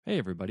Hey,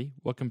 everybody.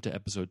 Welcome to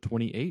episode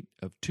 28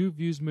 of Two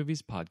Views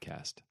Movies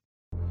Podcast.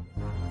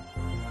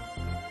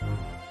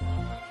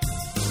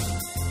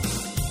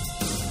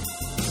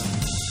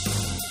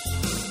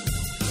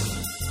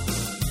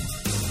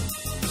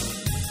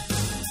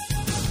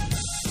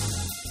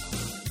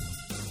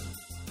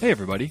 Hey,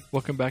 everybody.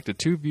 Welcome back to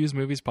Two Views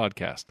Movies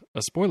Podcast,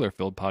 a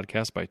spoiler-filled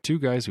podcast by two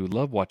guys who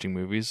love watching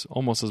movies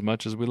almost as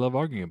much as we love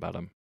arguing about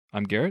them.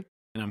 I'm Garrett.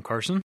 And I'm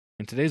Carson.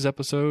 And today's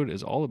episode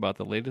is all about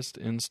the latest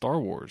in Star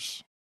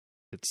Wars.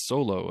 It's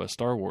Solo, a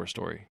Star Wars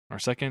story. Our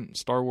second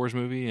Star Wars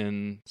movie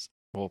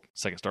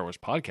second Star Wars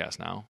podcast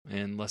now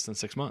in less than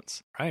 6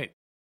 months. Right.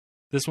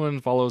 This one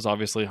follows,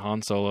 obviously,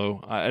 Han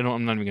Solo. I'm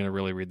not even going to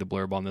really read the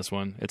blurb on this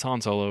one. It's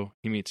Han Solo.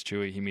 He meets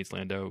Chewie. He meets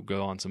Lando.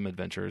 Go on some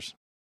adventures.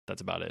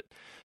 That's about it.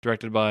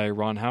 Directed by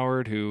Ron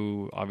Howard,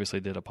 who obviously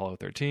did Apollo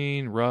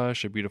 13,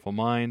 Rush, A Beautiful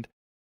Mind,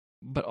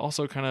 but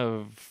also kind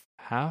of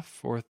half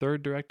or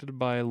third directed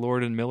by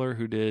Lord and Miller,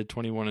 who did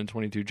 21 and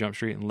 22 Jump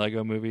Street and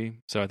Lego Movie.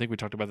 So I think we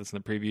talked about this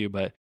in the preview,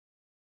 but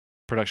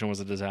production was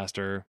a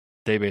disaster.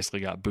 They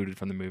basically got booted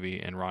from the movie,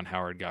 and Ron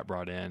Howard got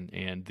brought in.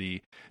 And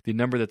the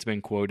number that's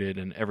been quoted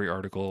in every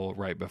article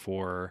right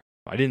before,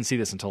 I didn't see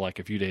this until like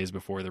a few days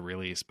before the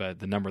release, but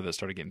the number that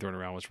started getting thrown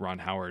around was Ron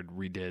Howard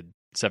redid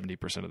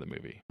 70% of the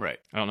movie. Right.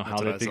 I don't know how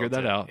they figured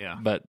that out,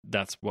 but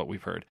that's what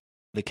we've heard.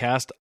 The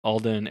cast,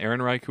 Alden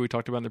Ehrenreich, who we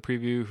talked about in the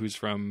preview, who's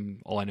from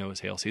All I Know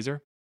is Hail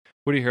Caesar.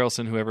 Woody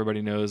Harrelson, who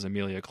everybody knows.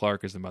 Emilia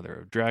Clarke is the mother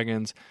of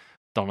dragons.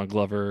 Donald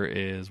Glover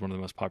is one of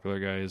the most popular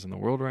guys in the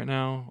world right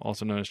now,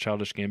 also known as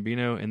Childish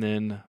Gambino. And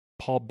then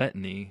Paul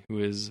Bettany, who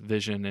is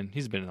Vision, and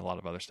he's been in a lot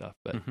of other stuff,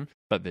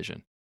 but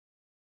Vision.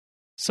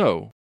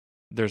 So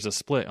there's a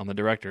split on the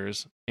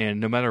directors,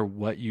 and no matter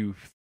what you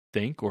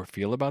think or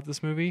feel about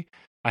this movie,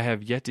 I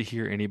have yet to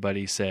hear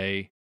anybody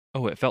say,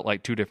 oh, it felt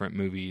like two different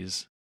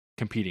movies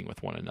competing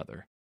with one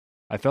another.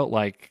 I felt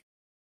like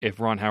if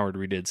Ron Howard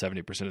redid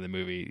 70% of the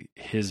movie,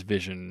 his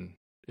vision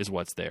is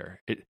what's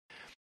there.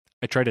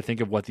 I tried to think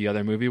of what the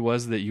other movie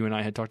was that you and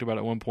I had talked about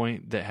at one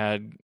point that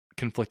had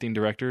conflicting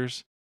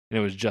directors, and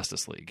it was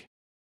Justice League.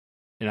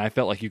 And I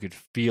felt like you could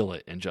feel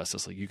it in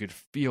Justice League. You could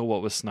feel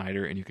what was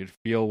Snyder, and you could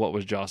feel what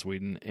was Joss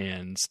Whedon,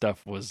 and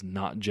stuff was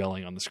not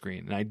gelling on the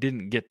screen. And I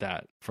didn't get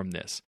that from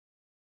this.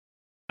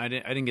 I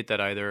didn't get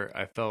that either.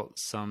 I felt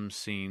some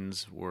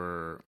scenes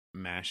were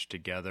mashed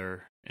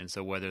together, and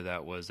so whether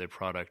that was a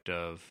product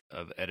of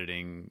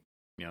editing,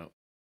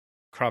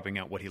 cropping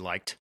out what he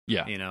liked,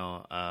 but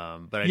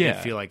I did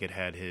feel like it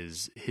had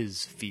his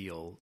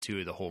feel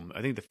to the whole.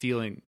 I think the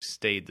feeling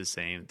stayed the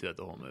same throughout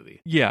the whole movie.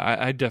 Yeah,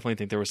 I definitely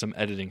think there was some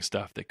editing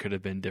stuff that could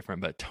have been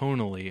different, but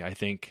tonally, I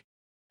think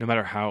no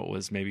matter how it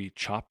was maybe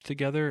chopped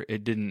together,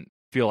 it didn't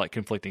feel like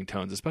conflicting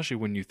tones, especially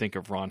when you think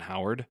of Ron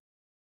Howard.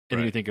 And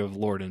then you think of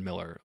Lord and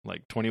Miller,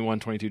 like 21,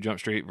 22 Jump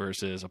Street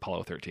versus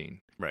Apollo 13.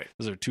 Right.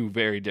 Those are two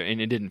very different,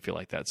 and it didn't feel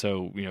like that.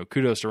 So,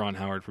 kudos to Ron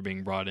Howard for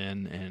being brought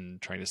in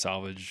and trying to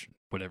salvage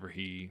whatever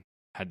he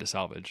had to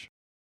salvage.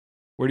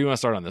 Where do you want to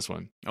start on this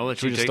one?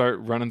 Should we just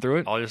start running through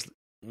it? I'll just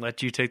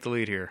let you take the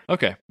lead here.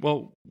 Okay.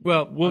 Well,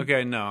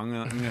 okay, no, I'm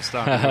gonna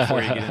stop you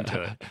before you get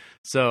into it.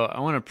 So I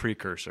want a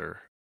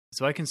precursor.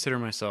 So I consider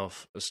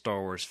myself a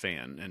Star Wars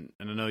fan,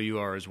 and I know you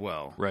are as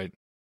well. Right.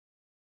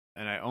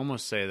 And I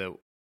almost say that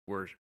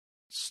we're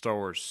Star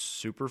Wars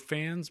super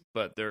fans,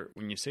 but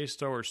when you say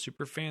Star Wars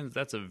super fans,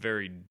 that's a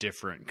very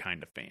different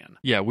kind of fan.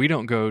 Yeah, we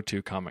don't go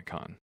to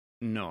Comic-Con.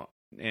 No,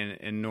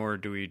 and nor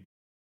do we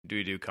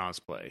do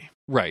cosplay.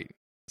 Right.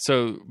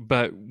 So,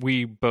 but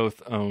we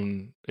both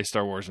own a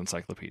Star Wars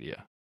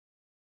encyclopedia.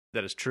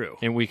 That is true.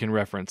 And we can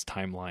reference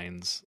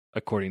timelines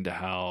according to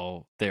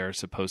how they are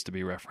supposed to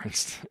be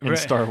referenced in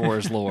Star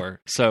Wars lore.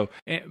 So,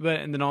 and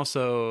then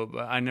also,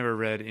 I never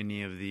read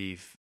any of the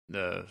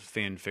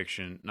fan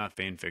fiction, not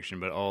fan fiction,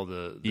 but all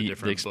the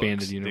different the expanded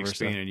books, universe.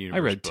 The expanded universe. I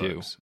read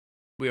books. 2.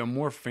 We are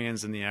more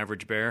fans than the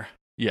average bear.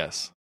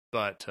 Yes,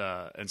 but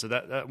and so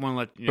that one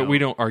let you but know, we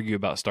don't argue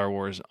about Star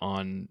Wars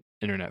on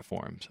internet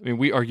forums. I mean,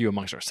 we argue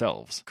amongst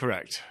ourselves.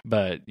 Correct.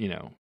 But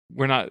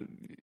we're not.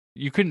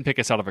 You couldn't pick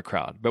us out of a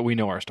crowd, but we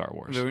know our Star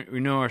Wars. We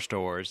know our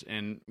Star Wars,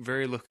 and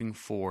very looking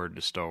forward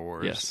to Star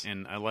Wars. Yes.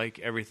 And I like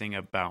everything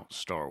about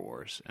Star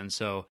Wars, and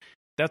so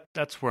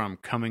that's where I'm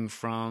coming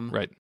from.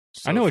 Right.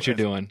 So I know what you're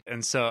doing,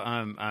 and so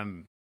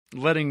I'm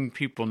letting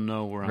people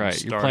know where I'm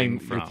starting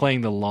from. You're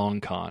playing the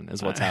long con,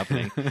 is what's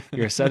happening.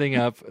 You're setting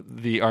up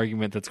the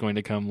argument that's going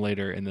to come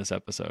later in this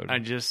episode. I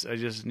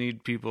just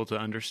need people to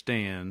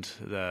understand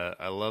that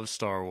I love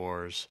Star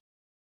Wars.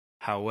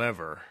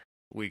 However,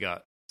 we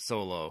got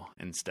Solo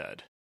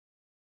instead.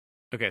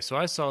 Okay, so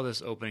I saw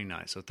this opening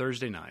night, so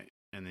Thursday night,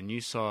 and then you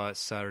saw it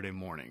Saturday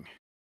morning,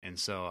 and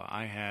so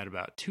I had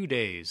about 2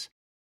 days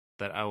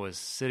that I was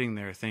sitting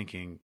there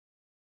thinking,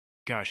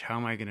 gosh, how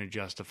am I going to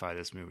justify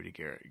this movie to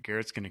Garrett?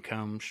 Garrett's going to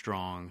come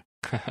strong.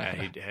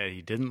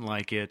 He didn't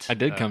like it. I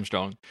did come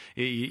strong.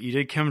 You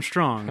did come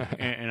strong.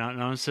 and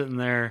I'm sitting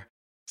there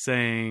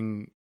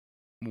saying,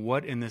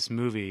 what in this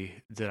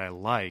movie did I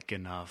like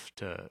enough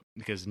to,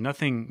 because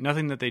nothing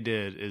that they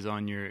did is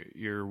on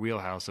your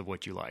wheelhouse of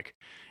what you like.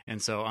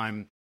 And so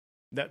I'm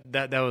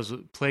that was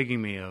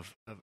plaguing me of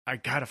I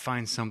gotta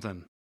find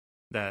something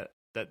that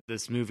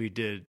this movie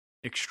did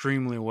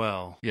extremely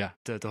well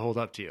to hold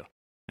up to you.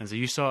 And so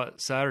you saw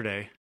it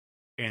Saturday,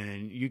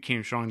 and you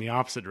came strong the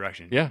opposite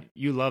direction. Yeah.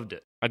 You loved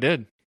it. I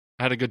did.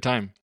 I had a good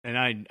time.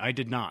 And I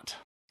did not.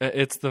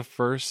 It's the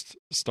first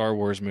Star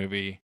Wars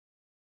movie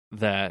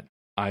that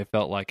I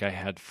felt like I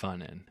had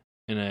fun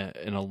in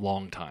a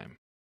long time.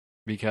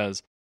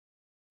 Because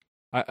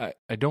I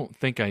don't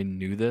think I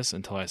knew this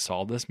until I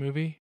saw this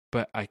movie,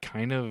 but I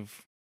kind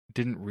of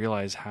didn't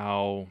realize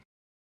how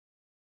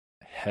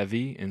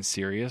heavy and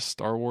serious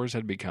Star Wars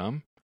had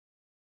become.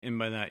 And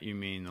by that you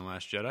mean The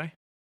Last Jedi?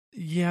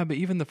 Yeah, but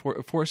even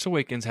the Force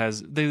Awakens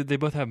they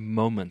both have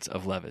moments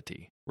of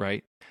levity,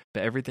 right?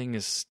 But everything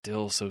is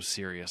still so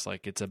serious.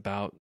 Like, it's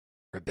about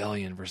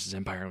rebellion versus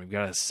empire, and we've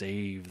got to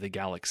save the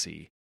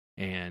galaxy,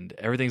 and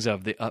everything's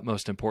of the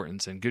utmost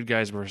importance, and good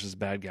guys versus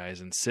bad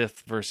guys, and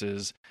Sith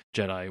versus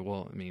Jedi.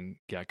 Well, I mean,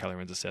 yeah, Kylo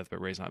Ren's a Sith, but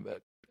Rey's not.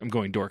 But I'm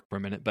going dork for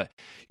a minute, but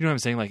you know what I'm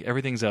saying? Like,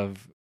 everything's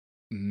of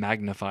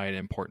magnified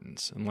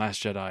importance. And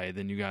Last Jedi,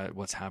 then you got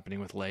what's happening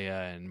with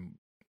Leia, and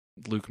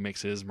Luke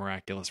makes his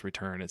miraculous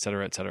return,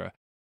 etc., etc.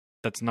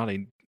 That's not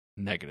a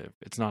negative.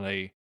 It's not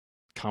a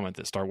comment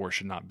that Star Wars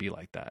should not be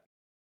like that.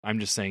 I'm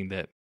just saying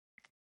that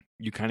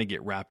you kind of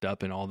get wrapped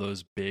up in all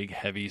those big,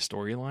 heavy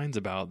storylines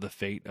about the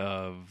fate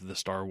of the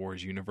Star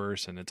Wars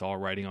universe, and it's all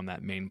riding on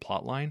that main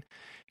plot line.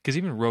 Because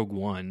even Rogue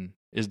One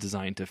is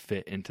designed to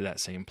fit into that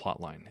same plot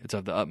line. It's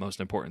of the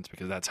utmost importance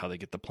because that's how they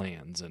get the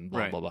plans and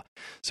blah, blah, blah.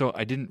 So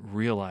I didn't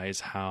realize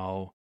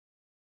how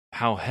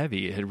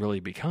heavy it had really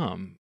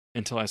become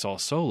until I saw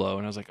Solo,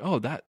 and I was like,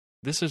 oh,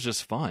 this is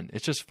just fun.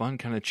 It's just fun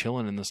kind of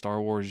chilling in the Star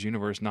Wars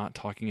universe, not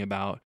talking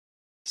about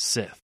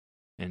Sith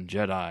and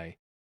Jedi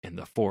and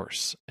the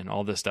Force and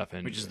all this stuff.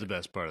 And which is the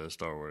best part of the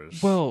Star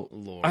Wars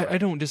lore. I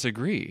don't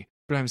disagree,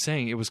 but I'm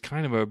saying it was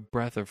kind of a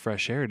breath of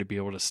fresh air to be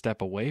able to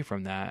step away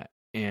from that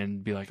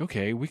and be like,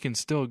 okay, we can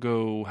still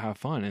go have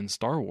fun in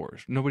Star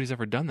Wars. Nobody's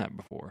ever done that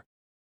before.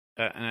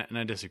 And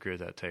I disagree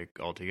with that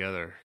take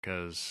altogether,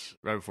 because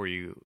right before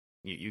you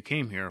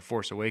came here,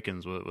 Force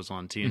Awakens was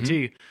on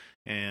TNT,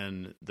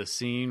 and the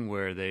scene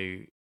where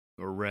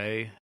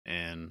Rey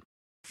and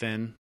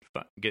Finn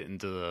get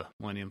into the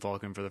Millennium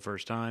Falcon for the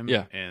first time,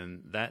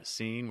 and that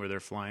scene where they're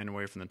flying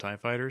away from the TIE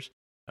fighters,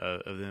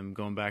 of them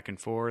going back and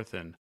forth,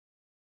 and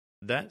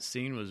that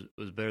scene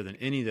was better than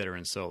any that are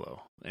in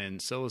Solo.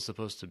 And Solo's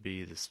supposed to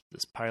be this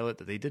pilot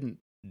that they didn't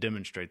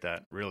demonstrate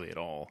that really at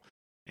all,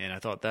 and I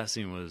thought that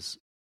scene was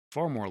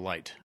far more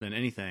light than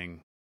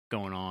anything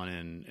going on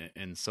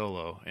in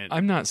Solo. And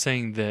I'm not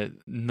saying that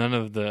none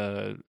of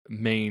the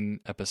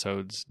main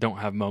episodes don't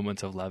have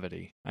moments of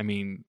levity. I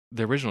mean,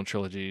 the original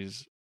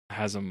trilogies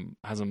has them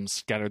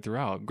scattered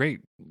throughout. Great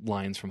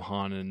lines from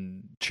Han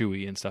and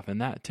Chewie and stuff in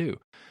that too.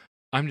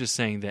 I'm just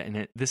saying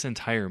that this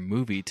entire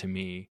movie to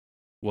me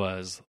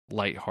was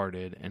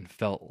lighthearted and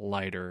felt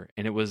lighter,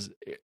 and it was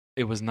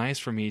nice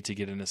for me to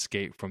get an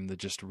escape from the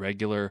just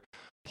regular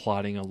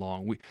plodding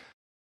along.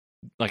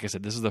 Like I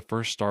said, this is the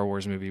first Star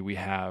Wars movie we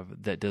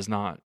have that does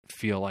not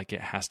feel like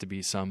it has to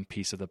be some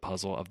piece of the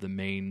puzzle of the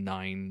main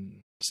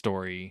 9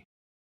 story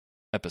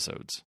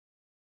episodes.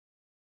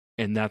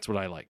 And that's what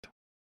I liked.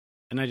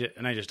 And I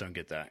just don't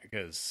get that,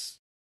 because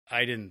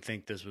I didn't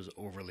think this was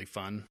overly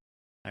fun.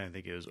 I didn't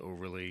think it was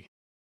overly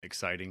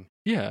exciting.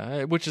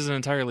 Yeah, which is an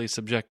entirely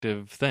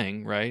subjective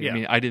thing, right? Yeah. I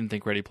mean, I didn't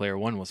think Ready Player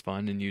One was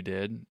fun, and you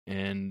did.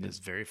 And it's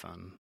very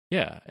fun.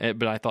 Yeah,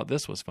 but I thought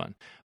this was fun.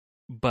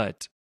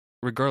 But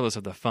regardless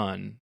of the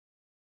fun,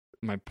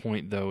 my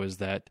point, though, is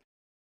that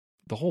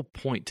the whole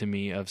point to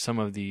me of some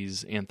of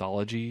these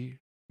anthology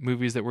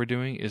movies that we're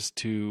doing is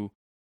to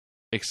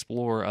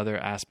explore other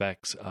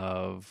aspects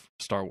of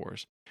Star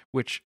Wars,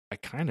 which I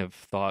kind of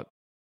thought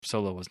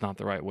Solo was not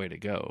the right way to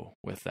go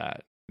with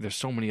that. There's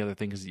so many other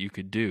things that you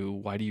could do.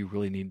 Why do you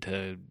really need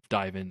to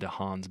dive into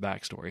Han's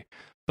backstory?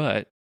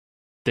 But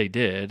they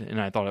did,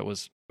 and I thought it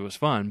was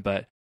fun,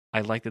 but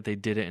I like that they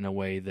did it in a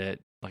way that,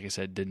 like I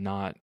said, did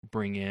not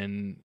bring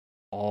in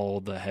all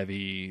the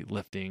heavy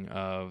lifting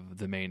of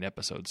the main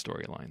episode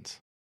storylines.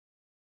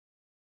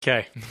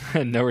 Okay.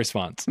 No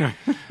response. All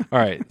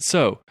right.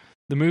 So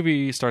the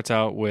movie starts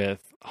out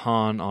with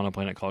Han on a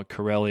planet called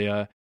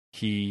Corellia.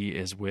 He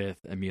is with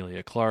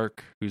Emilia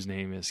Clarke, whose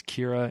name is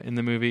Kira in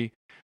the movie.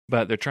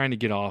 But they're trying to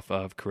get off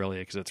of Corellia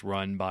because it's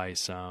run by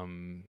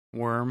some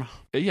worm.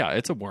 Yeah,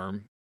 it's a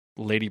worm.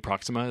 Lady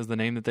Proxima is the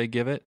name that they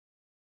give it.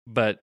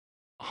 But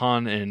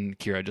Han and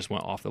Kira just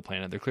went off the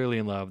planet. They're clearly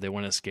in love. They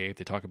want to escape.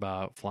 They talk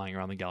about flying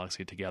around the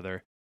galaxy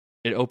together.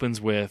 It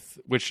opens with,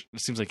 which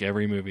seems like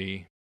every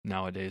movie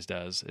nowadays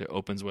does, it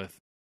opens with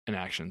an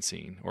action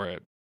scene, or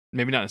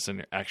maybe not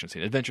necessarily an action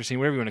scene, adventure scene,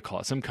 whatever you want to call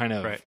it, some kind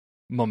of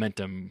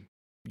momentum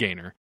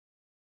gainer.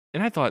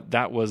 And I thought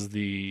that was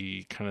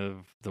the kind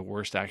of the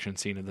worst action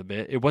scene of the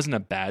bit. It wasn't a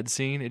bad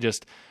scene. It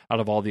just, out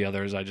of all the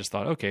others, I just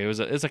thought, okay,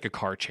 it's like a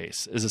car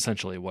chase is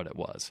essentially what it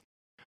was.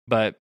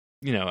 But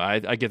you know, I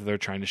get that they're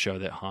trying to show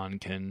that Han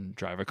can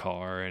drive a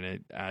car, and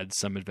it adds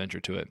some adventure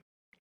to it.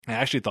 I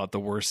actually thought the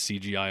worst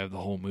CGI of the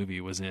whole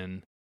movie was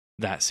in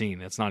that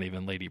scene. It's not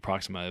even Lady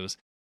Proxima. It was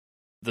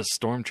the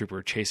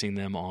stormtrooper chasing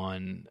them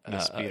on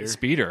a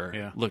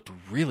speeder. Looked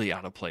really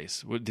out of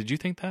place. Did you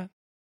think that?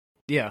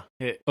 Yeah.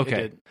 Okay. It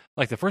did.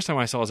 Like the first time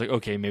I saw it, I was like,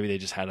 okay, maybe they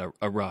just had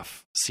a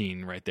rough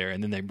scene right there.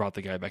 And then they brought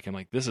the guy back in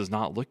like, this is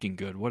not looking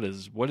good. What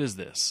is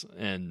this?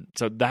 And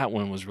so that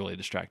one was really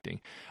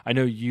distracting. I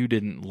know you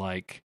didn't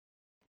like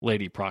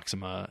Lady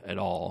Proxima at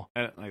all.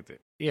 I didn't like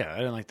I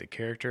didn't like the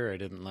character. I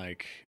didn't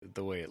like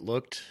the way it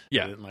looked.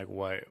 Yeah. I didn't like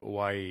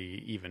why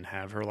even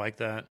have her like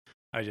that.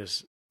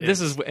 This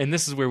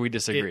is where we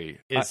disagree.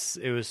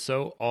 It was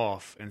so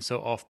off and so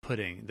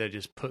off-putting that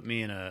just put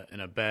me in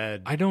a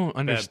bad. I don't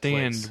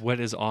understand what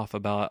is off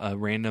about a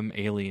random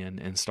alien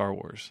in Star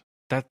Wars.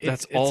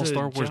 That's all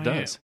Star Wars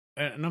does.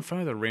 And I'm fine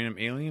with a random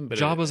alien, but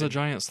Jabba's a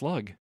giant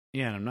slug.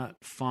 Yeah, and I'm not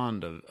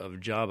fond of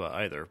Jabba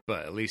either.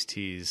 But at least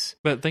he's.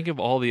 But think of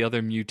all the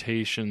other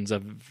mutations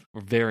of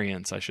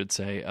variants, I should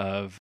say,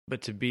 of.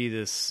 But to be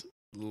this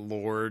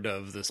lord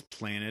of this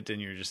planet,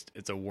 and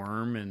it's a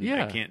worm, and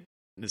I can't.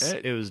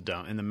 It was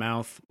dumb, and the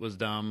mouth was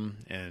dumb,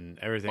 and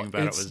everything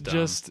about it was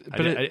dumb.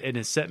 And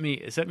it set me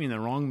in the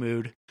wrong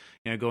mood,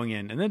 going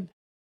in, and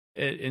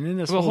then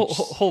this. Well,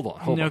 hold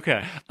on.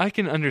 Okay, I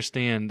can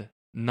understand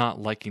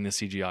not liking the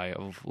CGI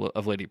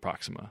of Lady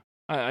Proxima.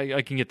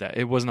 I can get that.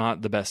 It was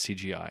not the best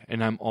CGI,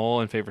 and I'm all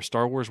in favor.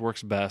 Star Wars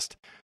works best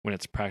when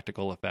it's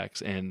practical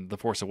effects, and The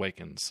Force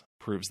Awakens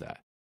proves that.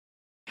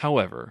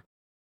 However,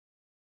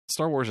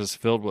 Star Wars is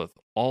filled with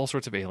all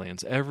sorts of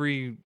aliens.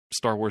 Every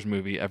Star Wars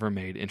movie ever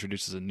made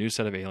introduces a new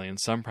set of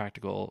aliens, some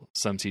practical,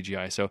 some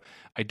CGI. So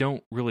I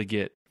don't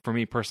really for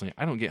me personally,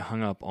 I don't get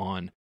hung up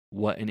on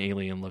what an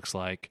alien looks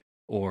like,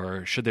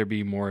 or should there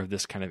be more of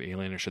this kind of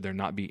alien, or should there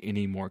not be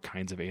any more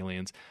kinds of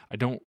aliens.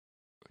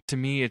 To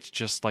me, it's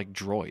just like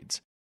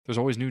droids. There's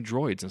always new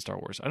droids in Star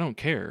Wars. I don't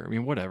care. I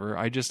mean, whatever.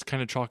 I just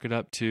kind of chalk it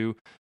up to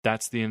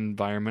that's the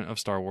environment of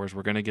Star Wars.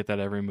 We're going to get that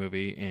every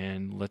movie,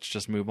 and let's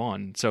just move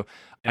on. So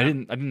I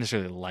didn't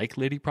necessarily like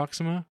Lady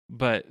Proxima,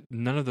 but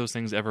none of those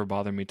things ever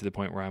bother me to the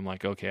point where I'm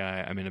like, okay,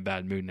 I'm in a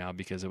bad mood now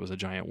because it was a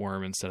giant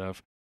worm instead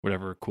of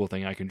whatever cool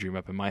thing I can dream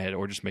up in my head,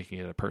 or just making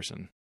it a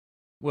person.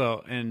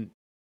 Well, and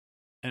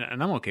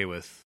I'm okay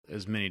with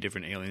as many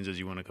different aliens as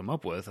you want to come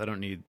up with. I don't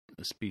need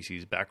a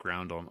species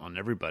background on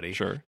everybody.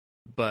 Sure.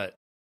 But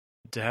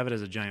to have it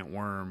as a giant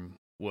worm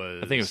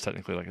was... I think it was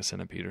technically like a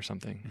centipede or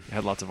something. It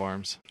had lots of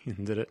arms.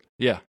 Did it?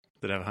 Yeah.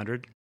 Did it have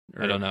 100?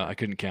 I don't know. I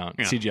couldn't count.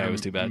 CGI was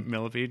too bad.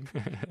 Millipede?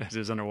 Because it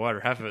was underwater.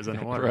 Half of it was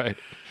underwater.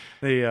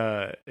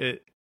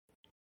 Right.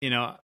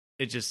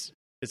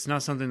 It's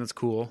not something that's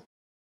cool.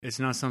 It's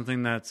not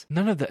something that's...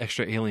 None of the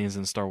extra aliens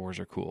in Star Wars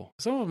are cool.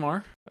 Some of them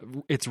are.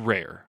 It's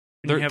rare.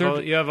 You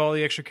have all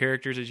the extra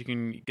characters that you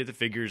can get the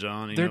figures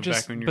on.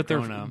 Back when you're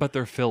growing up. But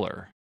they're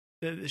filler.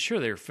 Sure,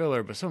 they're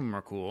filler, but some of them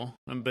are cool.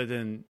 But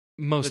then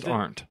most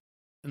aren't.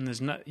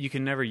 And you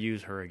can never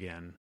use her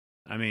again.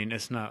 I mean,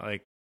 it's not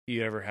like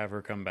you ever have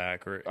her come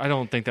back. Or I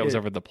don't think that was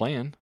ever the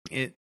plan.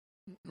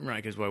 Right?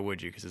 Because why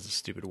would you? Because it's a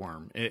stupid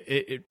worm.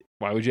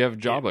 Why would you have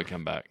Jabba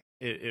come back?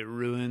 It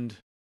ruined.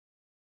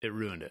 It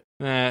ruined it.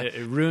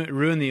 It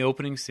ruined the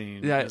opening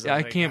scene. Yeah,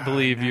 I can't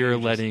believe you're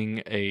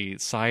letting a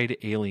side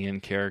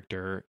alien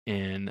character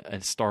in a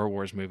Star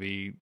Wars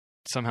movie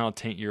somehow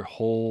taint your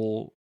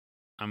whole.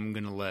 I'm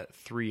gonna let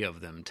 3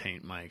 of them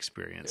taint my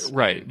experience.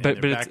 Right,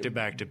 but back to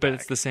back. But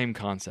it's the same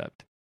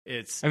concept.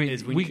 It's. I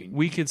mean,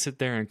 we could sit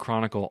there and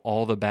chronicle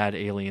all the bad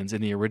aliens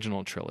in the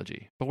original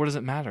trilogy, but what does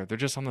it matter? They're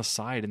just on the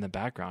side in the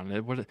background.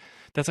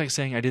 That's like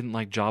saying I didn't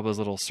like Jabba's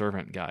little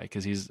servant guy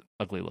because he's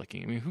ugly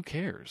looking. I mean, who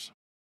cares?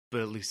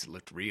 But at least it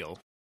looked real.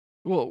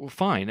 Well,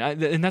 fine,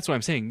 and that's what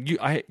I'm saying.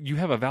 You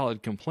have a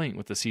valid complaint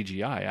with the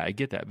CGI. I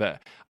get that, but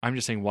I'm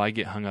just saying, why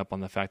get hung up on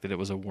the fact that it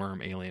was a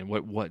worm alien?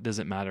 What does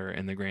it matter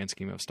in the grand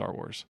scheme of Star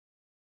Wars?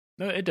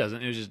 No, it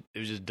doesn't. It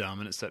was just dumb,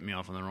 and it set me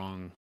off on the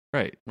wrong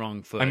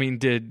foot. I mean,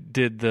 did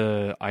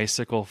the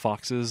icicle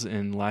foxes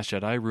in Last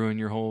Jedi ruin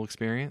your whole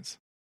experience?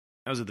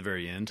 That was at the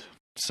very end.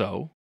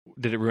 So,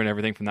 did it ruin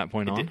everything from that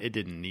point on? It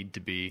didn't need to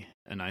be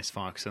a nice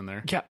fox in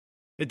there. Yeah.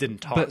 It didn't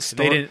talk. But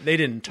they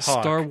didn't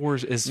talk. Star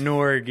Wars is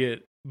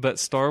But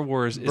Star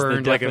Wars is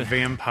burned like a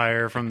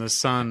vampire from the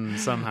sun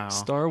somehow.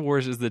 Star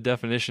Wars is the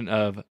definition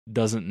of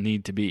doesn't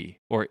need to be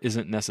or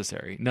isn't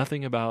necessary.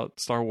 Nothing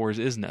about Star Wars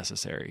is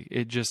necessary.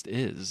 It just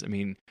is. I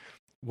mean,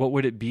 what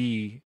would it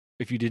be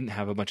if you didn't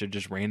have a bunch of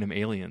just random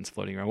aliens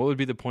floating around? What would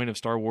be the point of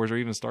Star Wars or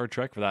even Star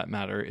Trek for that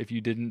matter if you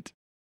didn't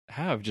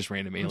have just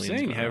random aliens? I'm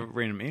saying you have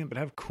random aliens, but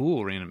have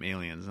cool random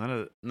aliens,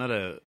 not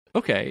a.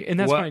 Okay, and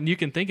that's fine. You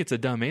can think it's a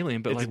dumb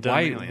alien, but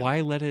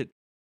why let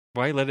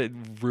it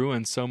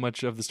ruin so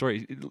much of the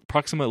story?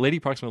 Lady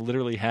Proxima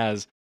literally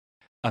has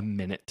a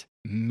minute,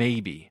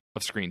 maybe,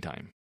 of screen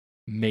time.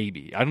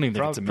 Maybe. I don't even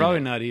think it's a minute.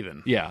 Probably not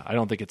even. Yeah, I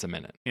don't think it's a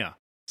minute. Yeah.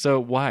 So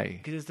why?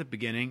 Because it's the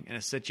beginning, and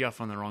it sets you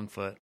off on the wrong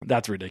foot.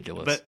 That's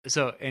ridiculous.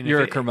 And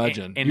you're a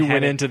curmudgeon. And you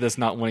went into this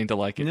not wanting to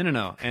like it.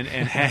 No. And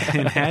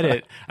had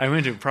it, I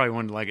went to probably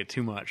wanted to like it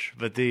too much.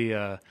 But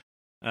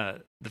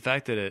The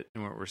fact that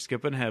we're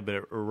skipping ahead, but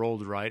it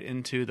rolled right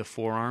into the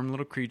four-armed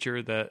little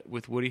creature that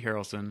with Woody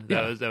Harrelson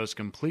that was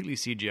completely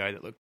CGI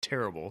that looked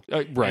terrible.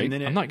 Right. And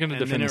then I'm not going to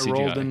defend the CGI. And then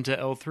it rolled into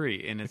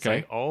L3, and it's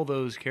like all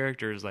those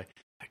characters, like,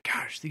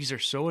 gosh, these are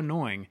so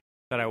annoying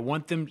that I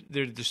want them.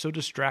 They're so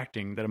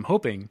distracting that I'm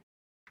hoping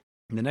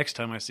the next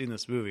time I see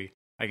this movie,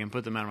 I can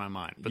put them out of my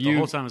mind. But the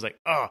whole time I was like,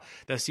 oh,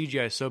 that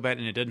CGI is so bad,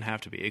 and it didn't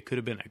have to be. It could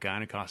have been a guy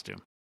in a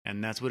costume.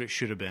 And that's what it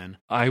should have been.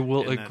 I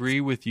will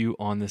agree with you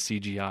on the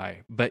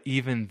CGI. But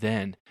even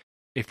then,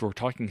 if we're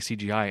talking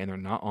CGI and they're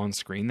not on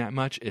screen that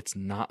much, it's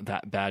not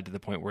that bad to the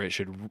point where it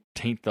should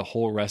taint the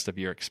whole rest of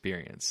your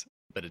experience.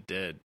 But it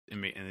did. I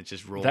mean, and it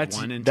just rolled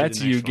one into That's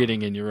the next you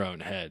getting in your own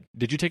head.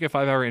 Did you take a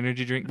 5-hour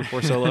energy drink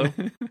before Solo?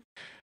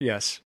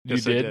 Yes. You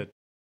did? I did.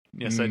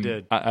 Yes, I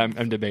did.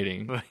 I'm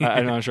debating.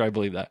 I'm not sure I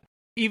believe that.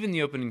 Even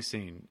the opening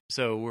scene.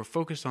 So we're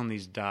focused on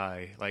these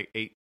die like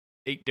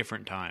eight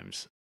different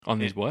times. On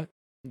these what?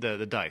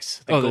 The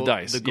dice. The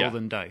dice. The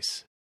golden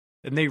dice.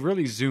 And they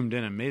really zoomed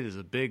in and made this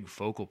a big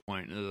focal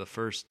point of the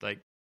first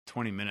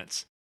 20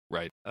 minutes.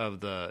 Right.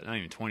 Of not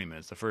even 20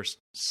 minutes, the first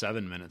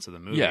 7 minutes of the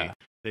movie. Yeah.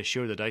 They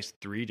showed the dice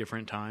 3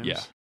 different times.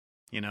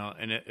 Yeah.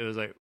 And it was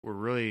like, we're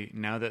really,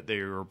 now that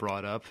they were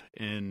brought up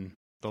in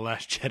The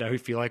Last Jedi, we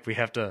feel like we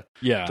have to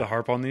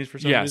harp on these for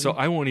some reason. So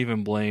I won't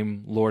even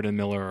blame Lord and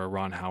Miller or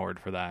Ron Howard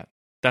for that.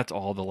 That's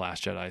all The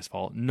Last Jedi's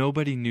fault.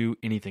 Nobody knew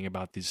anything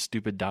about these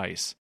stupid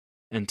dice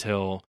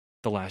until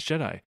The Last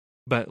Jedi.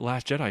 But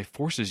Last Jedi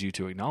forces you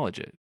to acknowledge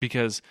it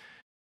because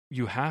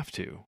you have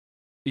to.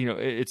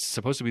 It's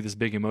supposed to be this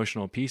big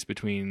emotional piece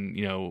between,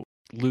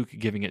 Luke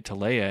giving it to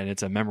Leia and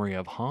it's a memory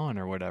of Han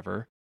or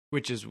whatever.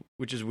 Which is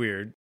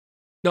weird.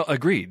 No,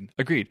 agreed.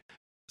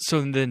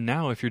 So then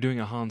now if you're doing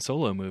a Han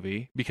Solo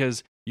movie,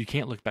 because you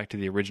can't look back to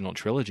the original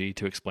trilogy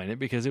to explain it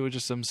because it was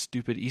just some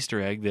stupid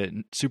Easter egg that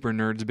super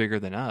nerds bigger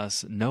than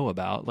us know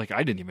about. Like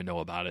I didn't even know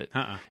about it.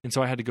 And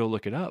so I had to go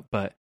look it up,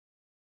 but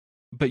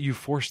you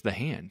forced the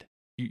hand.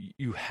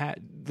 You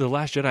had The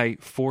Last Jedi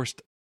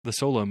forced the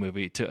Solo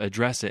movie to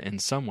address it in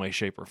some way,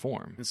 shape, or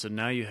form. And so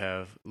now you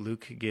have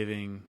Luke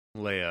giving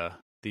Leia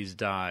these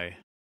die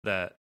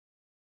that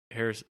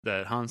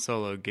Han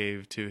Solo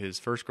gave to his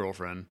first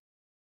girlfriend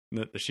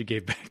that she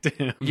gave back to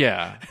him.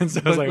 Yeah, and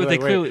so I was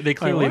but they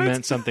clearly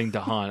meant something to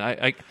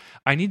Han.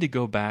 I need to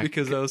go back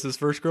because that was his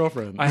first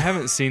girlfriend. I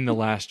haven't seen The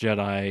Last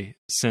Jedi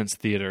since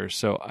theater,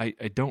 so I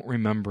don't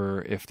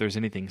remember if there's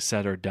anything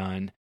said or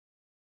done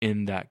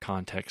in that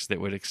context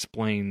that would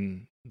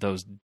explain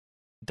those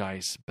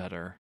dice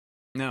better.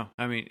 No,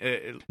 I mean,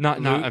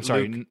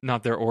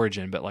 not their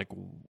origin, but like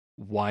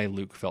why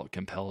Luke felt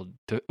compelled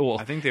to. Well,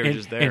 I think they were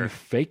just there and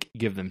fake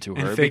give them to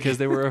her because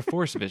they were a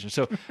Force vision.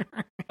 So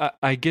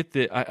I get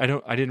that. I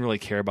didn't really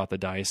care about the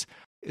dice.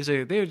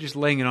 They were just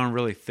laying it on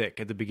really thick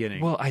at the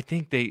beginning. Well, I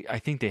think they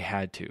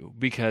had to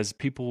because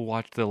people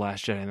watched The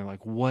Last Jedi and they're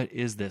like, "What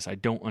is this? I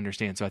don't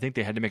understand." So I think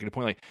they had to make it a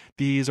point like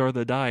these are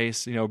the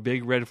dice,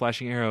 big red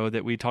flashing arrow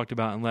that we talked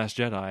about in Last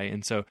Jedi,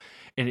 and so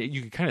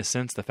you can kind of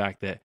sense the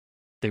fact that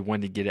they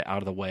wanted to get it out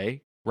of the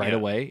way right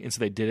away, and so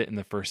they did it in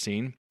the first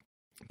scene.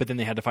 But then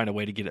they had to find a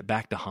way to get it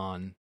back to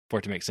Han for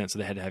it to make sense. So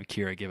they had to have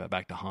Kira give it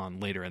back to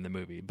Han later in the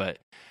movie. But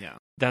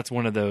that's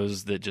one of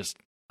those that just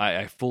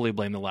I fully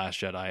blame The Last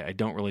Jedi. I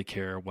don't really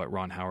care what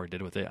Ron Howard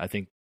did with it. I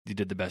think you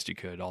did the best you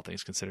could, all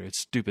things considered. It's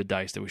stupid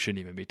dice that we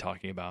shouldn't even be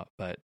talking about,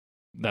 but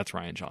that's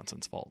Rian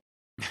Johnson's fault.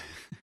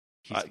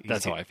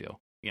 That's how I feel.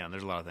 Yeah,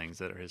 there's a lot of things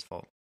that are his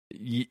fault.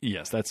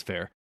 Yes, that's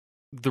fair.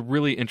 The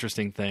really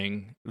interesting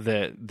thing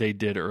that they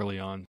did early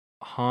on,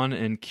 Han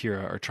and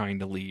Kira are trying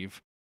to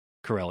leave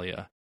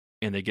Corellia,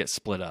 and they get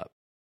split up.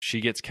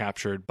 She gets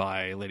captured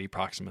by Lady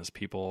Proxima's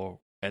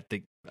people at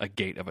a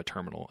gate of a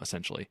terminal,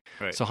 essentially.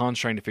 Right. So Han's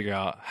trying to figure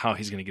out how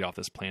he's going to get off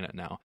this planet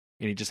now.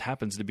 And he just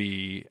happens to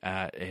be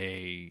at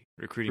a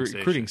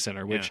recruiting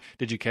center, which,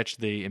 did you catch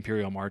the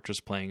Imperial March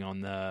was playing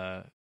on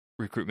the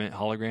recruitment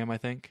hologram, I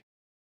think?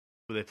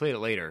 Well, they played it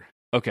later.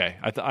 Okay.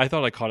 I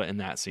thought I caught it in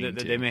that scene,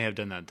 too. They may have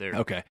done that there.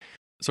 Okay.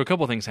 So a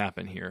couple of things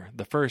happen here.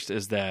 The first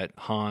is that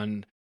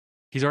Han,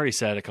 he's already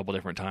said a couple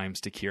different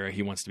times to Kira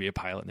he wants to be a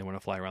pilot and they want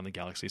to fly around the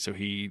galaxy. So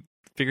he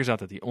figures out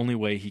that the only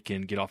way he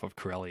can get off of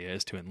Corellia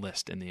is to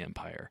enlist in the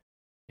Empire.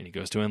 And he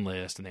goes to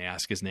enlist and they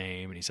ask his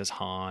name and he says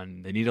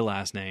Han. They need a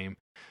last name.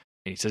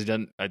 And he says he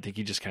doesn't, I think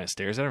he just kind of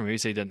stares at her. Maybe he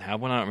says he doesn't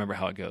have one. I don't remember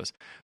how it goes.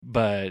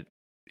 But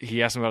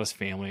he asks him about his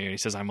family and he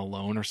says, I'm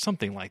alone or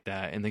something like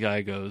that. And the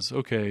guy goes,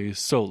 okay,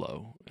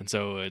 Solo. And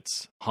so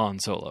it's Han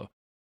Solo.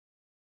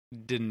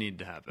 Didn't need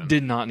to happen.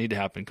 Did not need to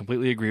happen.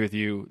 Completely agree with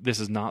you.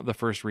 This is not the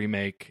first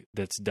remake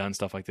that's done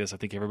stuff like this. I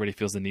think everybody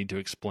feels the need to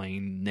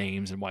explain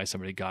names and why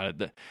somebody got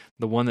it.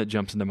 The one that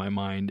jumps into my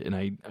mind, and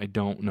I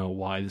don't know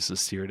why this is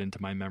seared into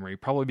my memory,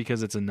 probably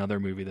because it's another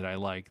movie that I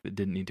like that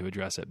didn't need to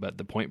address it, but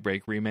the Point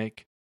Break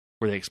remake,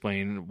 where they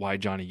explain why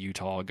Johnny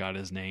Utah got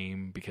his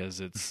name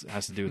because it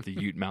has to do with the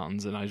Ute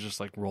Mountains, and I just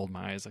like rolled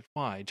my eyes like,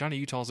 why? Johnny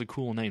Utah is a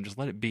cool name. Just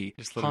let it be.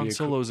 Han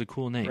Solo is a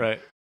cool name.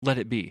 Right. Let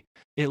it be.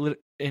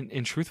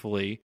 And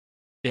truthfully,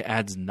 it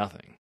adds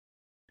nothing.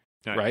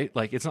 right?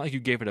 Like, it's not like you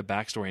gave it a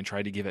backstory and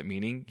tried to give it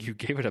meaning. You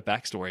gave it a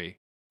backstory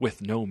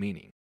with no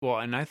meaning. Well,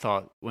 and I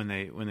thought when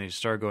they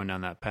started going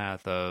down that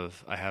path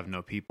of I have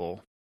no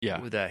people,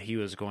 that he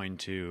was going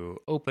to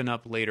open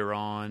up later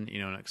on,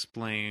 and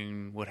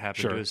explain what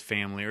happened to his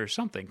family or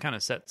something, kind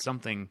of set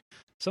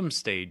some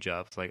stage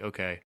up. It's like,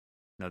 okay,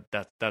 no,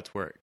 that's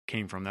where it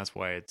came from. That's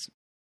why it's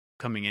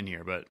coming in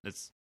here, but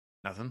it's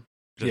nothing.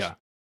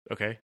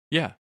 Okay.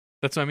 Yeah.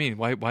 That's what I mean.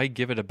 Why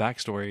give it a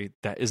backstory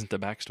that isn't the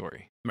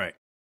backstory? Right.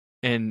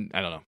 And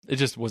I don't know. It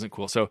just wasn't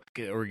cool. So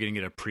are we going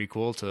to get a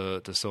prequel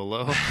to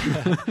Solo?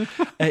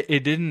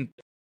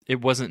 It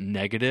wasn't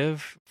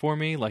negative for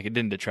me. Like, it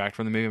didn't detract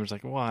from the movie. I was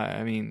like, why?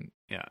 I mean,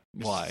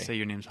 why? Say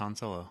your name's Han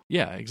Solo.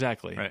 Yeah,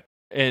 exactly. Right.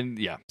 And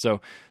so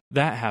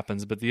that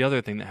happens. But the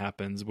other thing that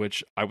happens,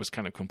 which I was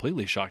kind of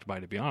completely shocked by,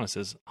 to be honest,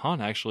 is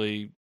Han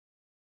actually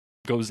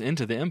goes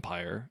into the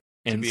Empire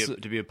and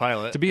to be a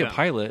pilot. A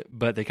pilot,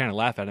 but they kind of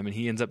laugh at him, and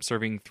he ends up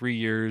serving 3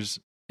 years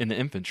in the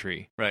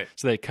infantry. Right.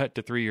 So they cut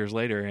to 3 years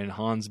later, and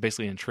Han's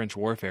basically in trench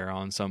warfare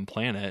on some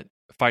planet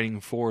fighting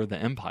for the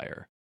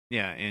Empire.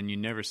 Yeah, and you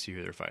never see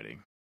who they're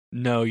fighting.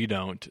 No, you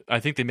don't.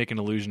 I think they make an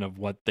illusion of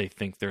what they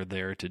think they're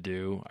there to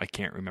do. I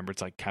can't remember.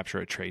 It's like capture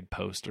a trade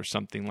post or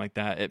something like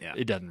that.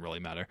 It doesn't really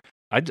matter.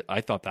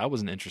 I thought that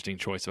was an interesting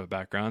choice of a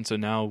background. So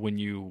now when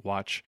you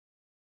watch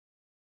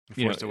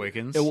Force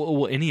Awakens,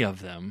 any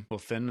of them,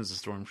 Finn is a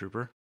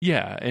stormtrooper.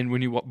 Yeah, and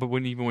when you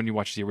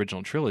watch the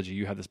original trilogy,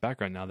 you have this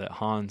background now that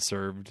Han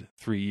served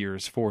 3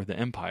 years for the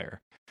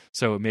Empire.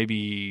 So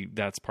maybe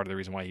that's part of the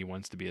reason why he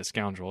wants to be a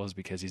scoundrel, is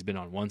because he's been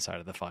on one side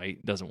of the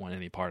fight, doesn't want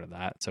any part of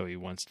that, so he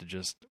wants to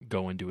just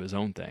go and do his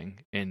own thing.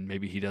 And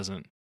maybe he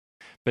doesn't.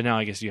 But now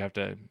I guess you have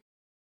to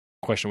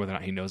question whether or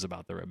not he knows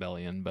about the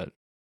rebellion. But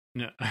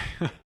no.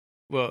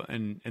 Well,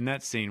 and in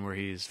that scene where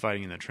he's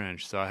fighting in the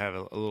trench, so I have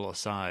a little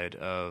aside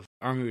of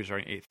our movie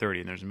starting at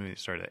 8:30, and there's a movie that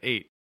started at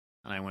 8,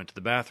 and I went to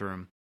the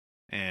bathroom,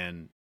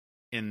 and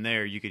in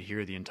there you could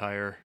hear the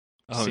entire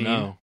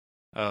scene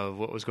of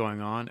what was going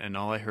on, and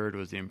all I heard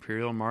was the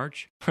Imperial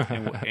March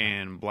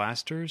and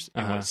blasters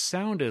and what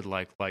sounded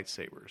like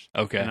lightsabers.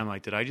 Okay. And I'm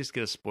like, did I just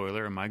get a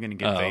spoiler? Am I going to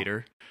get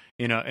Vader?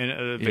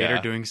 And Vader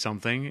doing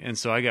something. And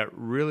so I got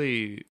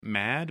really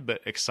mad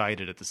but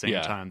excited at the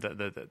same time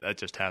that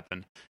just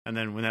happened. And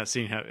then when that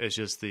scene it's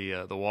just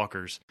the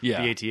walkers, the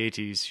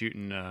AT-ATs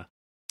shooting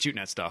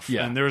at stuff.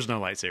 Yeah. And there was no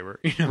lightsaber.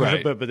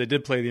 Right. But they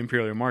did play the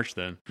Imperial March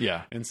then.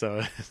 Yeah. And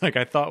so like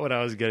I thought what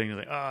I was getting,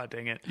 like,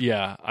 dang it.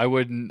 Yeah. I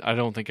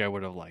don't think I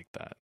would have liked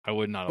that. I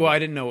would not have. Well, I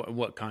didn't know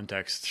what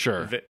context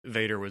sure.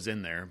 Vader was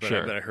in there, but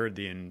I heard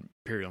the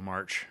Imperial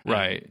March.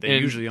 Right. They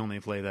usually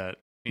only play that.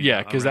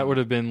 Because that would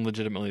have been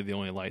legitimately the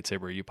only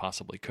lightsaber you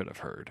possibly could have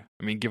heard.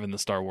 I mean, given the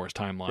Star Wars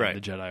timeline, the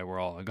Jedi were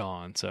all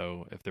gone.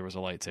 So if there was a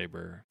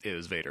lightsaber, it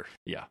was Vader.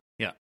 Yeah.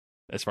 Yeah.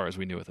 As far as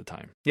we knew at the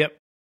time. Yep.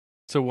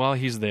 So while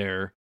he's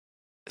there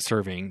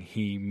serving,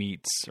 he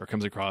meets or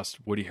comes across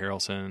Woody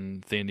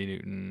Harrelson, Thandie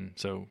Newton.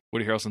 So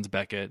Woody Harrelson's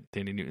Beckett,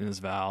 Thandie Newton is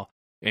Val,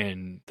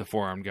 and the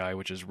four-armed guy,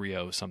 which is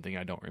Rio, something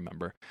I don't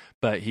remember.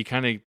 But he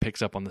kind of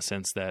picks up on the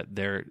sense that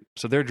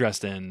they're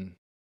dressed in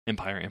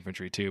Empire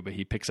infantry too, but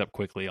he picks up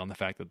quickly on the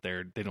fact that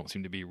they don't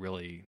seem to be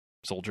really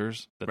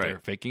soldiers, that they're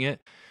faking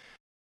it.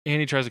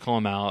 And he tries to call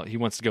him out. He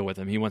wants to go with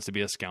him. He wants to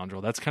be a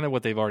scoundrel. That's kind of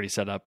what they've already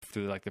set up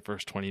through like the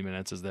first 20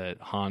 minutes, is that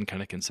Han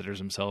kind of considers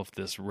himself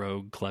this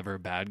rogue, clever,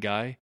 bad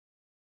guy,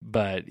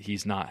 but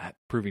he's not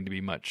proving to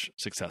be much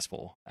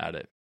successful at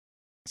it.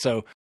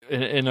 So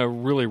in a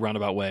really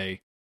roundabout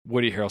way,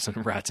 Woody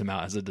Harrelson rats him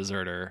out as a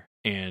deserter,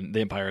 and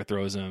the Empire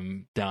throws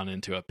him down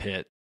into a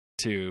pit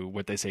to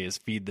what they say is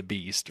feed the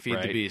beast.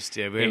 Feed the beast.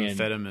 Yeah, we haven't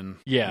fed him in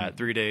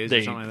 3 days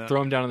or something like that. They throw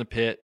him down in the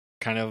pit,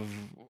 kind of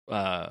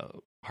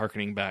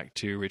hearkening back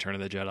to Return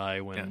of the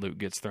Jedi when Luke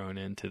gets thrown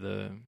into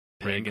the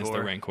pit against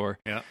the Rancor.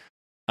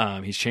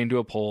 Yeah. He's chained to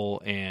a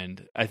pole,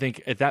 and I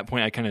think at that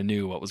point I kind of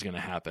knew what was going to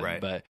happen.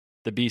 Right. But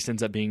the beast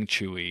ends up being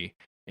Chewie,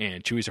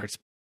 and Chewie starts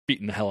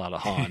beating the hell out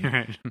of Han.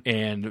 Right.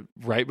 And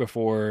right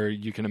before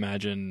you can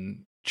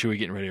imagine Chewie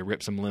getting ready to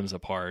rip some limbs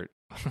apart,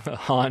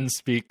 Han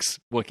speaks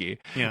Wookiee,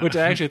 which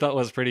I actually thought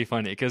was pretty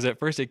funny, because at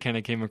first it kind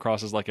of came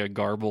across as like a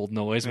garbled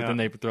noise, but then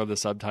they throw the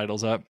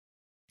subtitles up.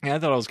 And I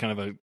thought it was kind of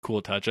a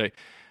cool touch.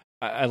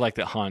 I like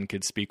that Han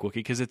could speak Wookiee,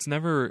 because it's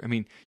never, I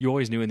mean, you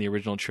always knew in the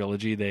original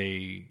trilogy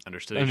they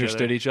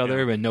understood each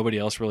other, but nobody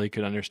else really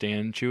could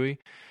understand Chewie.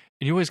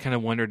 And you always kind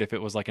of wondered if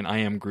it was like an I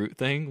Am Groot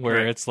thing,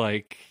 where it's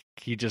like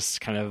he just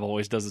kind of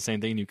always does the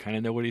same thing and you kind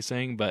of know what he's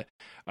saying. But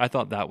I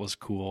thought that was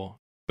cool.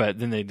 But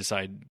then they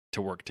decide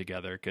to work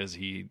together, because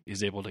he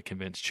is able to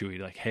convince Chewie,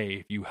 like, hey,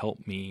 if you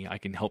help me, I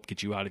can help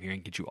get you out of here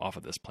and get you off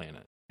of this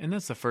planet. And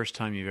that's the first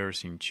time you've ever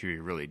seen Chewie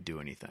really do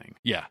anything.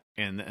 Yeah.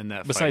 And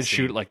that besides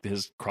shoot like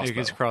his crossbow.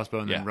 His crossbow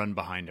and then run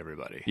behind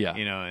everybody. Yeah.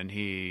 And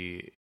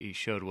he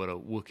showed what a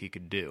Wookiee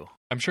could do.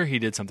 I'm sure he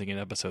did something in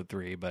episode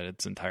 3, but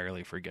it's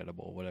entirely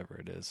forgettable, whatever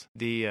it is.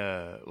 They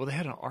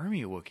had an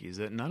army of Wookiees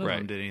that none of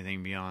them did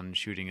anything beyond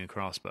shooting a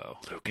crossbow.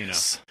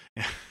 Lucas.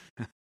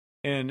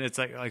 And it's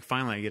like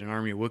finally I get an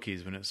army of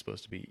Wookiees when it's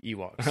supposed to be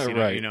Ewoks,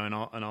 right? And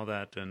all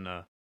that, and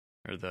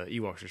or the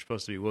Ewoks are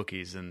supposed to be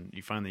Wookiees, and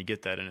you finally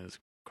get that, and it's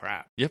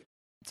crap. Yep.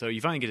 So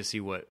you finally get to see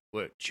what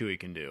Chewie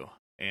can do,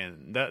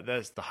 and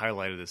that's the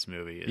highlight of this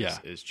movie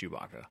is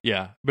Chewbacca.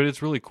 Yeah, but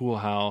it's really cool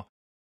how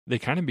they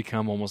kind of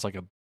become almost like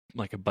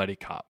a buddy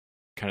cop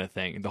kind of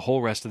thing. The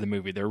whole rest of the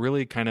movie, they're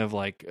really kind of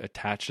like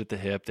attached at the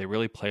hip. They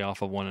really play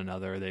off of one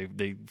another.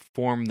 They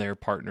form their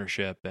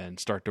partnership and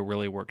start to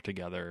really work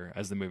together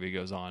as the movie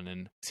goes on.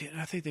 And see,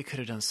 I think they could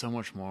have done so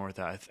much more with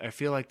that. I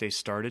feel like they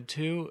started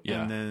to,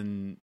 and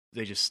then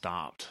they just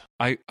stopped.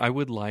 I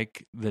would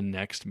like the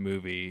next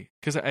movie,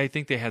 because I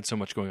think they had so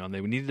much going on.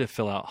 They needed to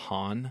fill out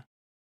Han,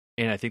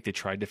 and I think they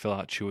tried to fill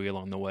out Chewie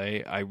along the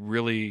way.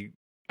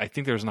 I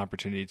think there's an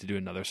opportunity to do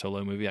another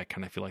Solo movie. I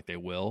kind of feel like they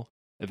will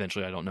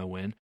eventually. I don't know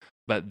when,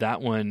 but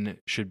that one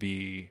should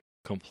be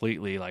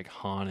completely like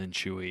Han and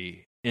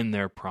Chewie in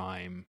their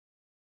prime.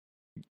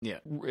 Yeah,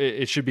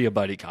 it should be a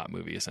buddy cop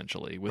movie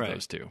essentially with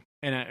those two.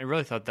 And I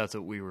really thought that's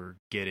what we were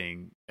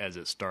getting as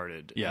it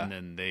started. Yeah, and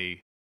then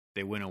they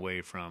went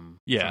away from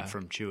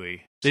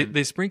Chewie.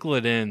 They sprinkle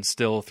it in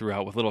still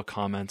throughout with little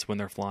comments when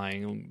they're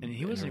flying. And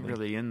he wasn't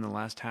really in the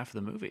last half of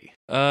the movie.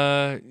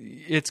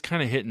 It's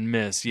kind of hit and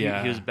miss.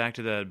 Yeah, he was back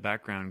to that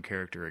background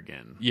character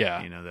again.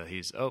 Yeah, that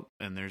he's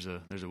and there's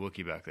a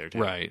Wookiee back there too.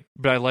 Right,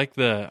 but I like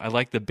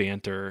the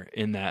banter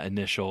in that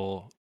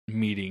initial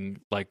meeting,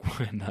 like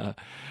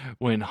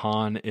when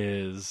Han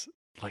is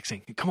like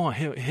saying, "Come on,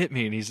 hit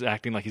me," and he's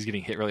acting like he's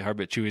getting hit really hard,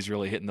 but Chewie's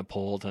really hitting the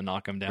pole to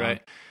knock him down.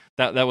 Right.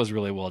 That was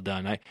really well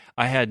done.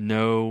 I had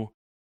no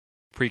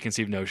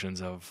preconceived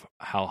notions of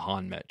how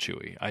Han met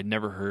Chewie. I'd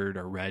never heard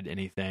or read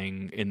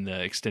anything in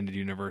the extended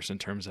universe in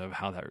terms of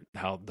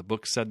how the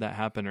book said that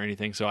happened or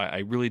anything. So I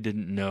really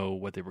didn't know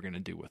what they were going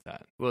to do with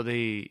that. Well,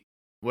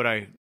 what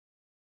I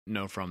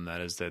know from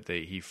that is that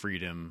he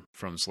freed him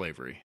from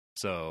slavery.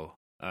 So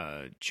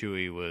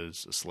Chewie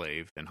was a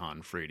slave, and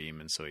Han freed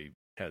him, and so he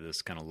had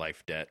this kind of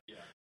life debt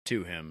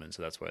to him, and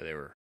so that's why they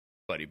were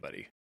buddy.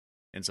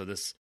 And so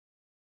this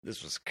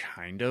was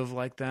kind of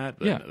like that,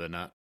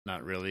 but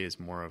not really. It's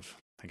more of,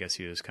 I guess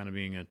he was kind of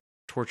being a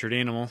tortured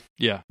animal.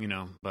 Yeah.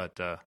 But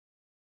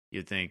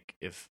you'd think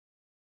if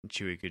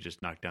Chewie could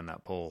just knock down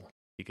that pole,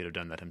 he could have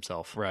done that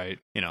himself. Right.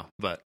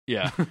 But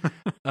yeah.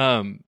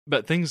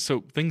 But things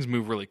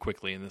move really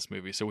quickly in this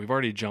movie. So we've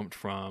already jumped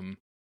from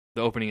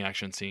the opening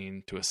action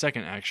scene to a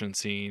second action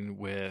scene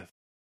with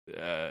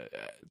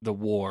the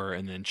war,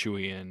 and then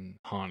Chewie and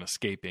Han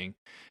escaping,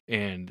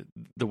 and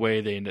the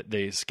way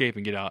they escape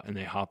and get out, and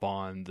they hop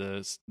on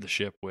the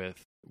ship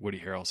with Woody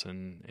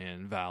Harrelson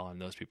and Val and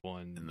those people,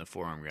 and the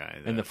forearm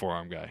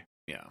guy.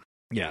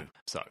 Yeah,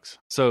 sucks.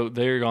 So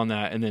they're on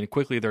that, and then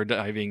quickly they're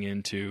diving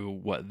into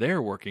what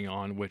they're working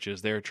on, which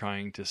is they're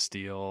trying to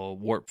steal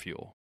warp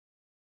fuel.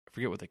 I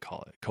forget what they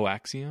call it,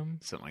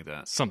 coaxium,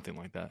 something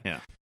like that.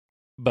 Yeah,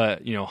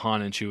 but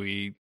Han and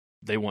Chewie,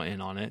 they want in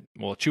on it.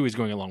 Well, Chewie's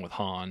going along with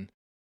Han.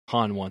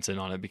 Han wants in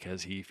on it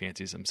because he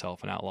fancies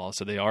himself an outlaw.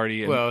 So they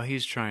already... Well,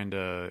 he's trying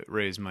to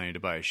raise money to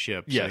buy a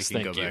ship so he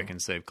can go back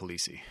and save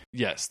Khaleesi.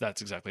 Yes,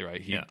 that's exactly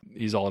right.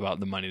 He's all about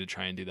the money to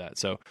try and do that.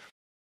 So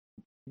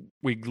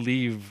we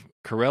leave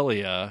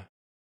Corellia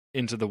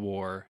into the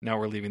war. Now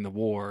we're leaving the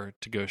war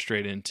to go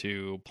straight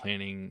into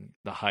planning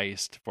the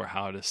heist for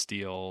how to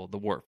steal the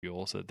warp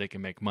fuel so that they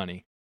can make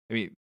money. I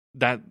mean,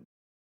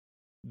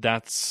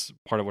 that's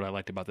part of what I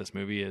liked about this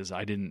movie is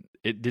it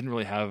didn't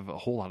really have a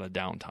whole lot of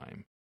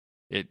downtime.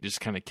 It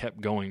just kind of kept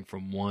going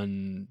from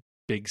one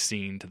big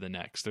scene to the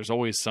next. There's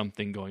always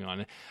something going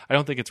on. I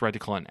don't think it's right to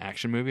call it an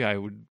action movie. I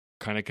would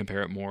kind of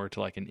compare it more to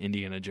like an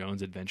Indiana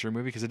Jones adventure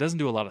movie because it doesn't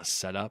do a lot of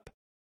setup.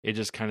 It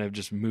just kind of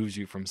just moves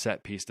you from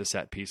set piece to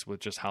set piece with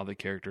just how the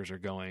characters are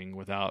going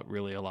without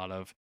really a lot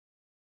of,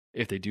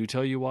 if they do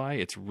tell you why,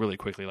 it's really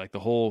quickly. Like the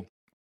whole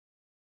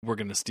we're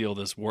going to steal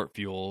this warp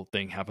fuel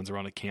thing happens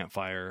around a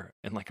campfire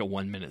in like a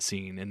 1-minute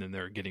scene, and then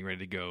they're getting ready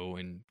to go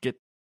and get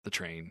the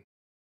train.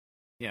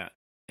 Yeah.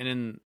 And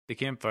in the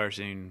campfire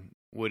scene,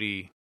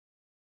 Woody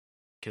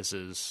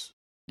kisses.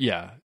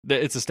 Yeah.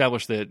 It's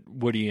established that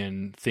Woody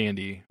and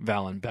Thandie,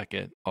 Val and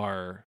Beckett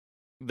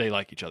they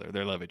like each other.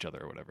 They love each other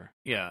or whatever.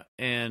 Yeah.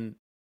 And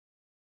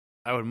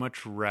I would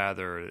much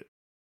rather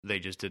they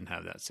just didn't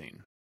have that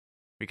scene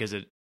because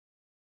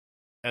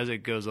as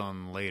it goes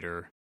on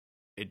later,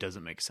 it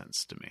doesn't make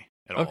sense to me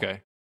at all.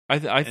 Okay. I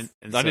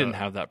didn't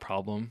have that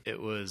problem.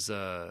 It was,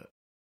 and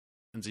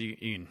so you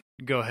can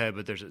go ahead,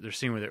 but there's a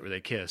scene where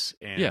they kiss,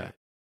 and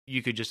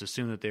you could just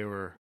assume that they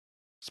were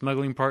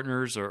smuggling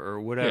partners or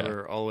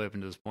whatever all the way up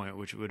until this point,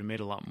 which would have made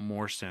a lot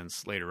more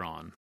sense later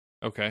on.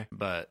 Okay.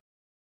 But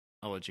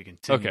I'll let you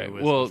continue. Okay.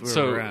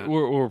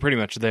 We're pretty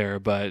much there,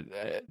 but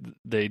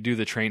they do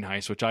the train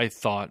heist, which I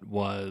thought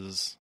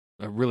was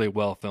a really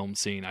well filmed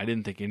scene. I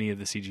didn't think any of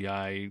the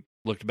CGI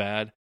looked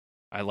bad.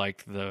 I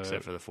liked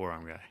except for the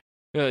forearm guy.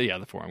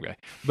 The forearm guy.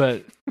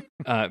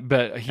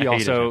 But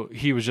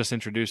he was just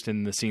introduced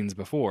in the scenes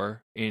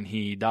before, and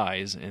he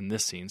dies in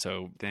this scene.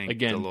 So Thank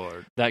the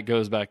Lord. That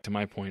goes back to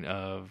my point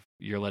of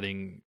you're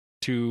letting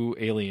two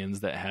aliens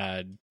that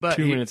had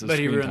 2 minutes of screen time. But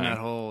he ruined that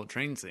whole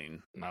train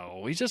scene.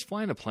 No, he's just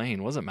flying a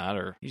plane. What does it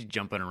matter? He's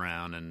jumping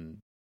around and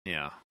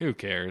Yeah. Who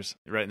cares?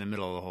 Right in the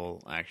middle of the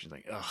whole action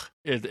thing. Ugh.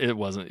 It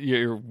wasn't.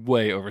 You're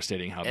way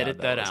overstating how Edit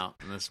bad that that was. out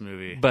in this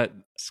movie. But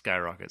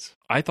skyrockets.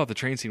 I thought the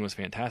train scene was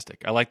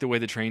fantastic. I liked the way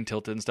the train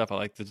tilted and stuff. I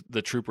liked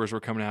the troopers were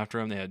coming after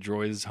him. They had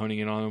droids honing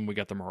in on them. We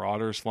got the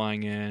Marauders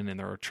flying in, and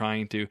they were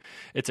trying to.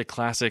 It's a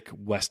classic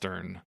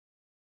Western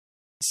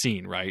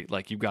scene, right?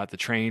 Like you've got the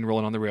train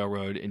rolling on the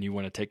railroad, and you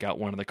want to take out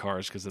one of the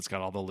cars because it's got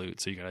all the loot.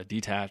 So you got to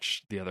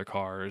detach the other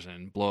cars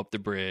and blow up the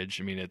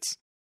bridge. I mean, it's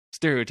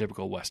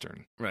stereotypical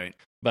Western, right?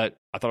 But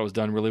I thought it was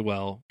done really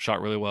well,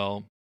 shot really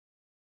well.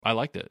 I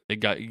liked it. It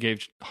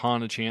gave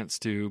Han a chance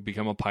to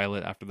become a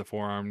pilot after the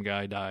four-armed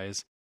guy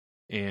dies,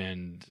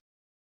 and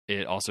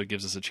it also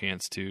gives us a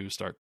chance to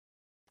start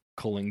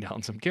culling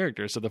down some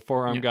characters. So the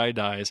four-armed guy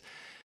dies,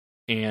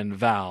 and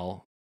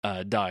Val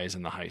dies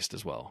in the heist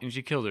as well. And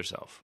she killed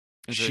herself.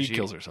 And so she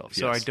kills herself.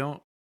 So yes.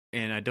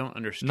 I don't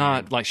understand.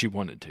 Not like she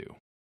wanted to.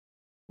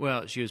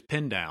 Well, she was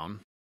pinned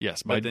down.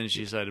 Yes, but then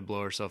she decided to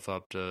blow herself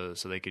up so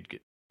they could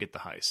get the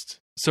heist.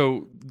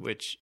 So,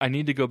 which I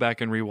need to go back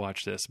and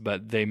rewatch this,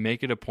 but they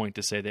make it a point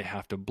to say they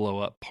have to blow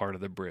up part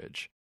of the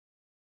bridge,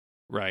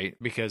 right?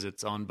 Because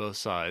it's on both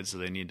sides, so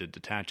they need to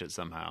detach it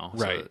somehow.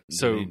 Right.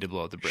 So they need to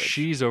blow up the bridge.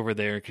 She's over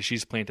there because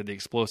she's planted the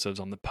explosives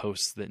on the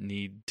posts that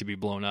need to be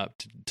blown up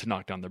to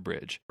knock down the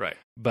bridge. Right.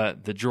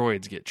 But the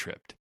droids get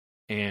tripped,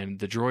 and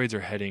the droids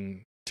are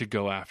heading to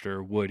go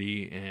after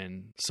Woody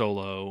and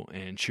Solo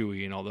and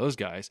Chewie and all those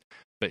guys.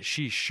 But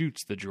she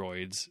shoots the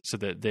droids so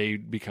that they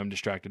become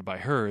distracted by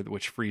her,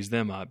 which frees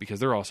them up because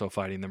they're also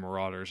fighting the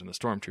Marauders and the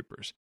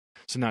Stormtroopers.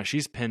 So now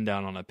she's pinned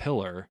down on a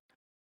pillar,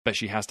 but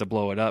she has to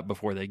blow it up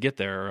before they get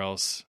there or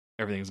else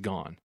everything's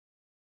gone.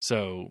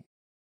 So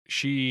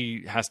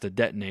she has to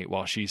detonate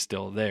while she's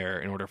still there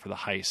in order for the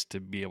heist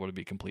to be able to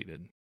be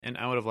completed. And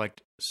I would have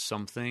liked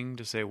something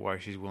to say why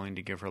she's willing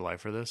to give her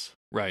life for this.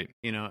 Right.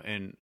 You know,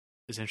 and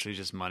essentially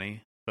just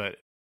money, but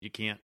you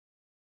can't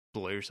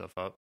blow yourself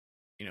up.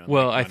 You know,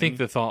 well, I think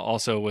the thought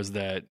also was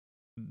that,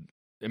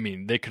 I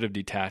mean, they could have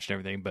detached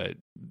everything, but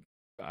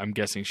I'm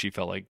guessing she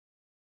felt like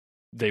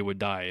they would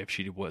die if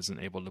she wasn't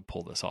able to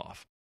pull this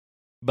off.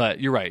 But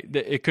you're right;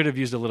 it could have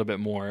used a little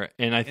bit more.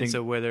 And I think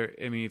so.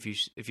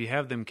 If you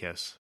have them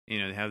kiss, you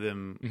know, have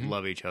them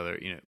love each other,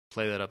 you know,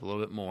 play that up a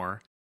little bit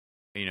more,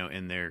 you know,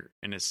 and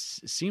it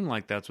seemed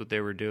like that's what they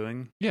were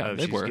doing. Yeah,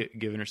 they were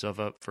giving herself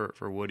up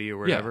for Woody or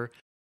whatever. Yeah.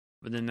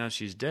 But then now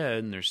she's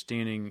dead, and they're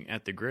standing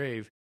at the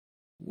grave.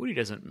 Woody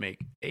doesn't make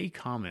a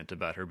comment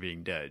about her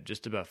being dead,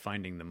 just about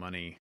finding the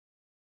money.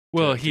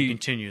 Well, he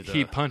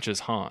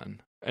punches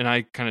Han, and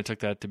I kind of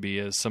took that to be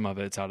as some of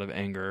it's out of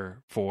anger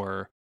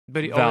for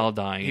Val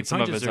dying. He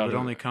punches her, but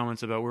only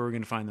comments about where we're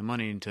going to find the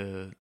money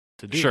to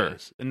do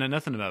this, and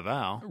nothing about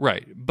Val.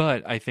 Right,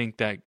 but I think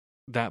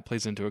that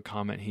plays into a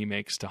comment he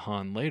makes to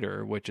Han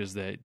later, which is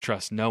that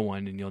trust no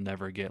one and you'll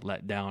never get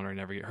let down or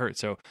never get hurt.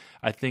 So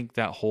I think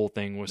that whole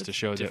thing was to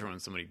show different when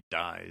somebody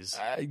dies.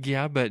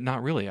 Yeah, but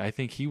not really. I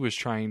think he was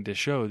trying to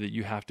show that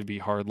you have to be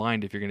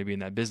hard-lined if you're going to be in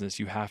that business.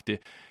 You have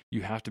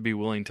to be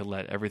willing to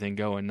let everything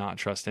go and not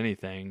trust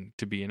anything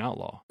to be an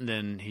outlaw.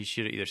 Then he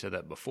should have either said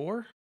that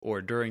before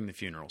or during the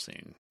funeral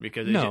scene,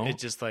 because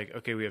it's just like,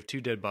 okay, we have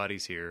two dead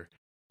bodies here,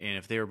 and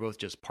if they were both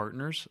just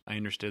partners, I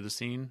understood the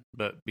scene,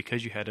 but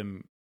because you had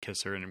him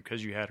kiss her and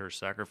because you had her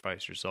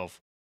sacrifice herself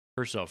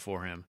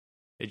for him,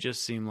 it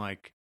just seemed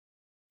like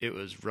it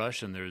was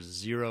rushed and there's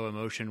zero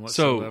emotion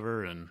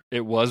whatsoever. So, and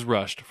it was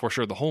rushed for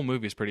sure. The whole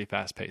movie is pretty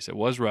fast paced. It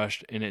was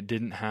rushed and it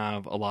didn't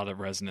have a lot of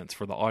resonance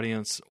for the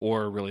audience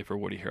or really for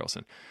Woody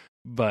Harrelson.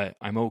 But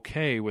I'm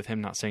okay with him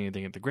not saying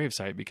anything at the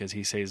gravesite because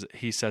he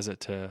says it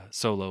to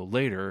Solo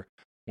later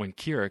when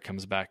Kira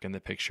comes back in the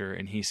picture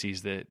and he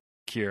sees that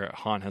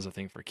Han has a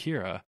thing for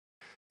Kira.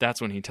 That's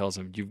when he tells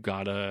him you've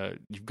got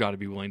to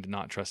be willing to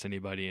not trust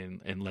anybody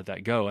and let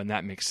that go. And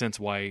that makes sense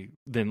why,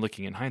 then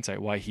looking in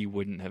hindsight, why he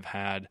wouldn't have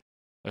had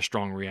a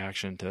strong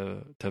reaction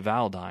to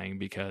Val dying,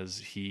 because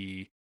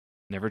he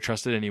never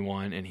trusted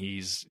anyone and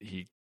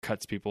he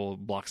cuts people,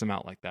 blocks them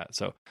out like that.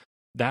 So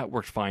that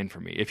worked fine for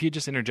me. If he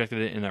just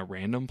interjected it in a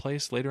random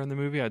place later in the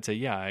movie, I'd say,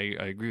 yeah, I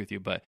agree with you.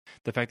 But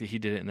the fact that he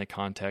did it in the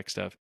context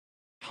of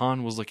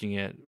Han was looking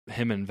at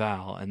him and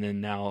Val, and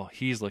then now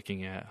he's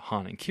looking at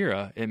Han and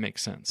Kira, it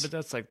makes sense. But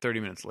that's like 30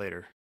 minutes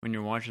later. When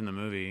you're watching the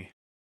movie,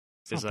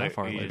 it's like, that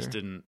far later. Just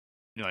didn't,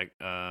 he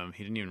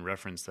didn't even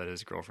reference that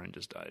his girlfriend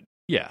just died.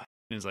 Yeah.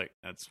 And it's like,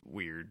 that's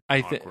weird,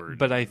 awkward.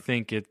 But I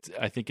think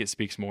it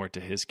speaks more to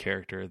his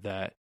character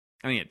that...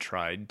 I mean, it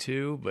tried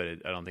to,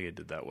 but I don't think it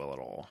did that well at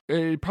all.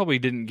 It probably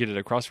didn't get it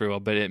across very well,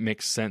 but it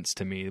makes sense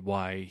to me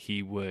why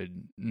he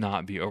would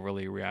not be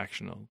overly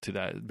reactional to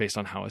that based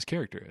on how his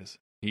character is.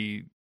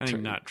 I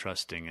think not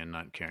trusting and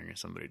not caring if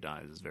somebody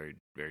dies is very,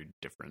 very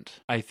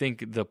different. I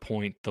think the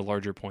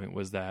larger point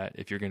was that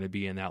if you're going to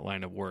be in that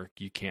line of work,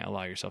 you can't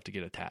allow yourself to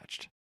get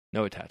attached.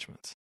 No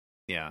attachments.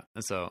 Yeah,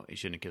 and so he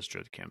shouldn't have kissed her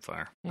at the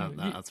campfire.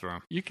 That's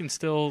wrong. You can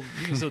still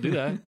do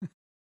that.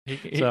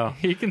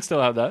 He can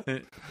still have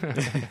that.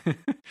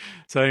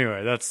 So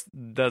anyway, that's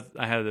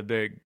I had a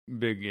big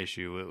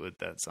issue with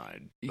that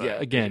side. But yeah,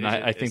 again,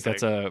 I think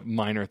that's a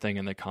minor thing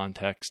in the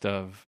context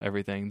of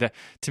everything. That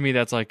to me,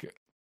 that's like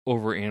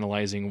over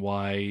analyzing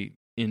why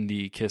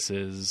Indy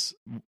kisses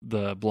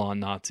the blonde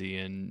Nazi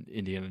in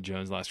Indiana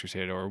Jones Last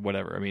Crusade or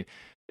whatever. I mean,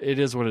 it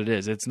is what it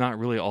is. It's not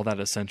really all that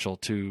essential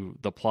to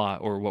the plot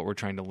or what we're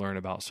trying to learn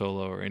about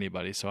Solo or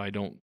anybody. So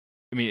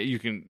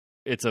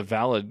it's a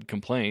valid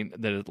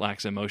complaint that it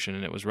lacks emotion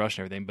and it was rushed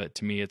and everything, but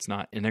to me, it's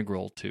not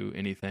integral to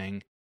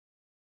anything.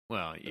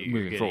 Well,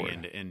 you're getting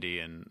into Indy,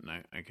 and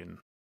I can,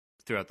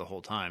 throughout the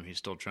whole time, he's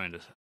still trying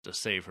to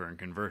save her and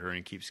convert her, and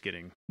he keeps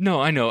getting.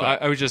 No, I know.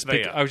 I was just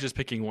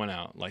picking one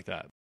out like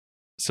that.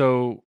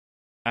 So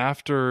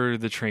after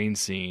the train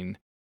scene,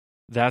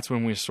 that's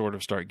when we sort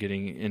of start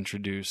getting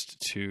introduced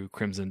to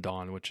Crimson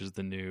Dawn, which is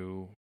the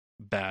new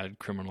bad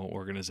criminal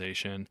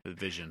organization. The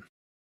Vision.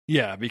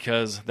 Yeah,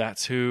 because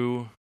that's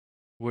who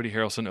Woody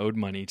Harrelson owed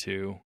money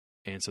to.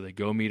 And so they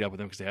go meet up with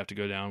him because they have to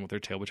go down with their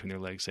tail between their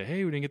legs, say,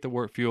 hey, we didn't get the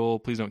warp fuel.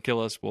 Please don't kill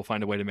us. We'll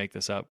find a way to make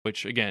this up,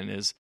 which, again,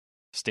 is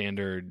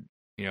standard,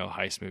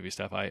 heist movie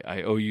stuff.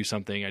 I owe you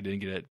something. I didn't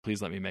get it.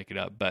 Please let me make it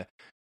up. But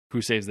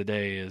who saves the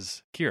day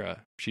is Kira.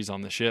 She's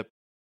on the ship.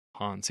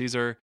 Han sees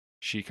her.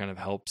 She kind of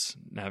helps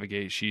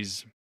navigate.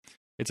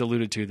 It's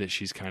alluded to that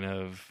she's kind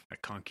of a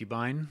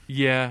concubine.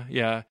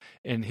 Yeah.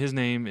 And his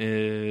name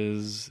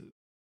is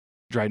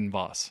Dryden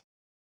Voss.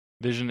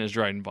 Vision is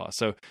Dryden Voss.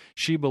 So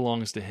she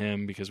belongs to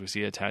him because we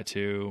see a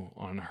tattoo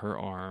on her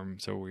arm.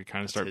 So we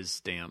kind of start his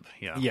stamp.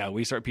 Yeah. Yeah,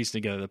 we start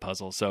piecing together the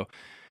puzzle. So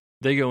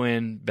they go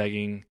in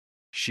begging.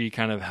 She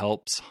kind of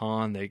helps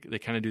Han. They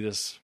kind of do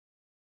this,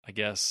 I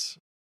guess,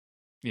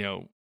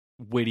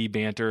 witty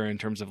banter in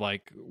terms of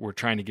like, we're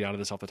trying to get out of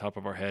this off the top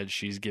of our head.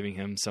 She's giving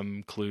him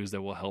some clues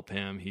that will help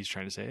him. He's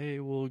trying to say, hey,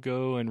 we'll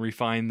go and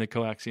refine the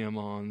coaxium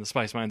on the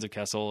spice mines of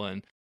Kessel.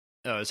 And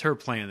it's her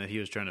plan that he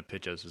was trying to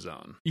pitch as his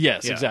own.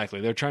 Yes, yeah.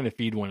 Exactly. They're trying to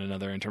feed one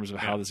another in terms of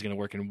how this is going to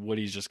work, and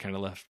Woody's just kind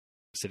of left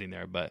sitting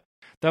there. But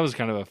that was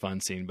kind of a fun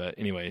scene. But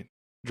anyway,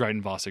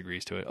 Dryden Voss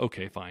agrees to it.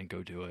 Okay, fine,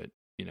 go do it.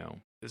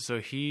 So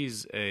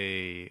he's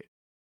an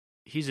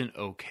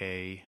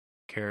okay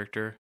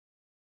character,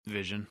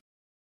 Vision.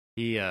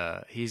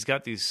 He's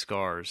got these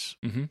scars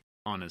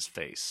on his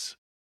face,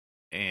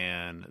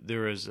 and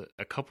there was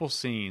a couple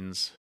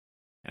scenes,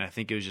 and I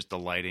think it was just the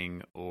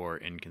lighting or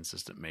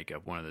inconsistent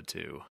makeup, one of the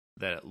two,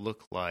 that it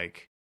looked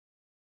like,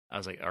 I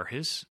was like, are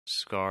his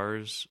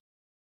scars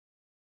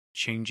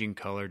changing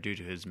color due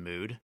to his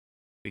mood?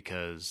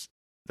 Because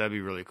that'd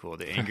be really cool.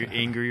 The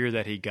angrier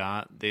that he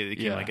got, they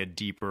became like a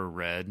deeper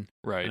red.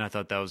 Right. And I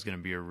thought that was going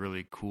to be a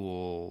really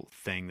cool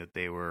thing that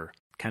they were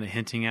kind of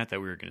hinting at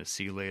that we were going to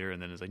see later.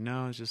 And then it's like,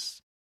 no, it's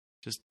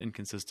just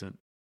inconsistent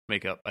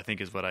makeup, I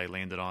think is what I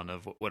landed on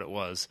of what it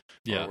was.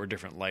 Yeah. Or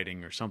different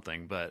lighting or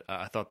something. But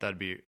I thought that'd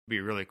be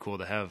really cool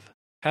to have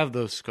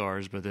those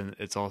scars, but then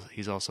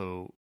he's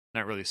also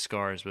not really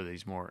scars, but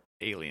he's more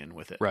alien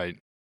with it. Right.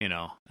 And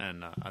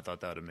I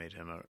thought that would have made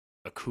him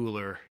a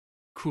cooler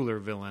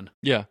villain.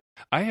 Yeah.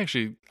 I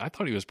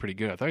thought he was pretty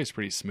good. I thought he was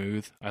pretty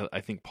smooth. I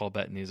think Paul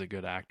Bettany is a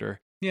good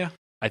actor. Yeah.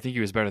 I think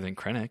he was better than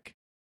Krennic.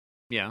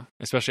 Yeah.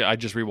 Especially, I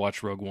just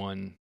rewatched Rogue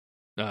One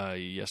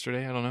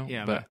yesterday. I don't know.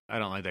 Yeah, but I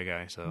don't like that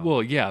guy. So.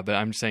 Well, yeah, but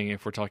I'm saying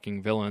if we're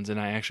talking villains, and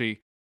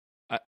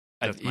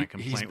that's my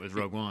complaint with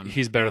Rogue One.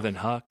 He's better than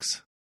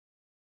Hux.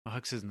 Well,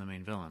 Hux isn't the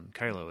main villain.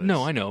 Kylo is.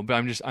 No, I know,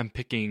 but I'm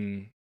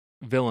picking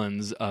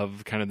villains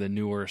of kind of the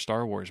newer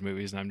Star Wars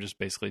movies, and I'm just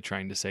basically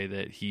trying to say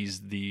that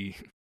he's the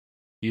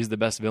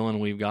best villain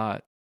we've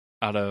got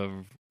out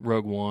of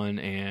Rogue One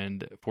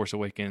and Force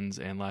Awakens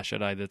and Last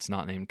Jedi that's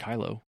not named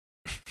Kylo.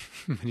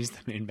 He's the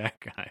main bad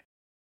guy.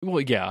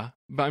 Well, yeah,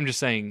 but I'm just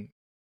saying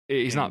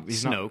he's not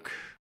Snoke.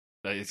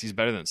 He's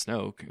better than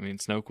Snoke. I mean,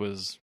 Snoke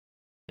was,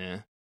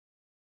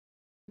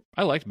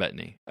 I liked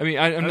Bettany. I mean,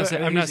 I'm not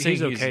saying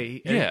he's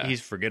okay.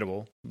 He's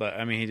forgettable, but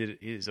I mean,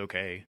 he's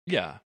okay.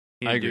 Yeah,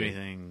 I agree.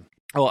 Anything.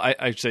 Well,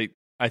 I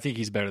think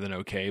he's better than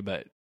okay,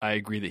 but I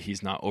agree that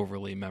he's not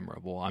overly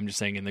memorable. I'm just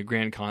saying in the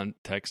grand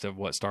context of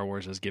what Star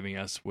Wars is giving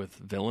us with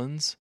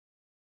villains,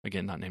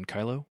 again, not named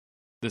Kylo,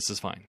 this is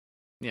fine.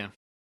 Yeah.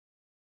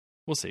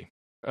 We'll see.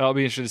 I'll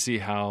be interested to see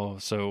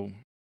so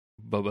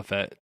Boba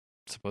Fett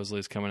supposedly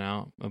is coming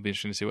out. It'll be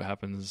interesting to see what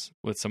happens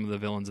with some of the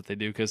villains that they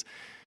do, because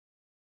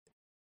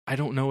I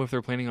don't know if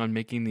they're planning on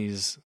making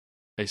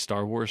a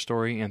Star Wars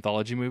story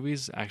anthology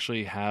movies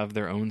actually have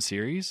their own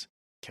series.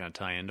 Kind of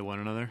tie into one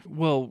another?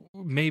 Well,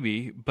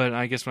 maybe, but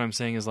I guess what I'm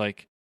saying is,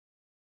 like,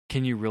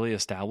 can you really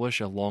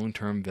establish a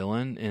long-term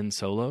villain in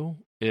Solo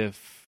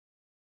if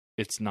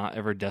it's not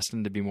ever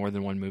destined to be more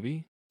than one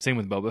movie? Same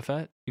with Boba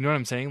Fett. You know what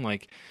I'm saying?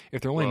 Like,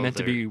 if they're only meant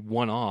to be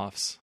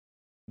one-offs,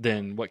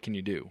 then what can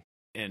you do?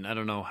 And I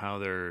don't know how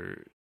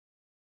they're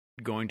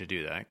going to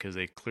do that, because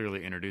they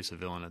clearly introduce a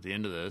villain at the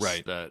end of this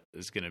that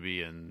is going to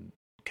be in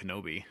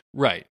Kenobi.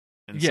 Right.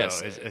 And so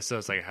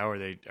it's like, how are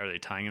they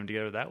tying them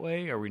together that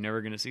way? Are we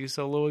never going to see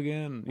Solo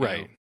again?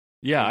 Right.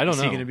 Yeah, I don't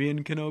know. Is he going to be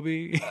in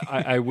Kenobi?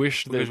 I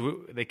wish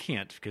that they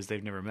can't, because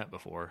they've never met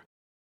before.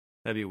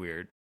 That'd be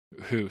weird.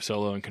 Who,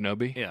 Solo and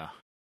Kenobi? Yeah.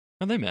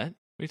 Oh, they met. What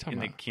are you talking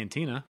about? In the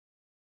cantina.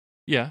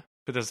 Yeah.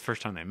 But that's the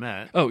first time they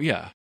met. Oh,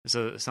 yeah.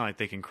 So it's not like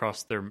they can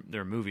cross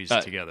their movies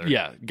together.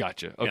 Yeah,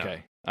 gotcha.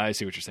 Okay. Yeah. I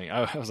see what you're saying.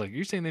 I was like,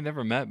 you're saying they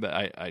never met, but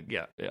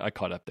I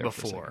caught up there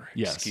before.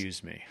 Yes.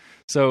 Excuse me.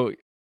 So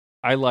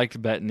I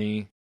liked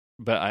Bettany,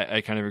 but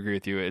I kind of agree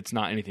with you. It's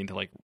not anything to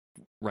like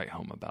write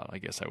home about, I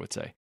guess I would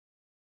say.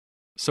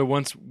 So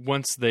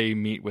once they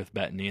meet with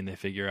Bettany and they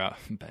figure out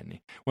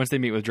once they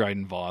meet with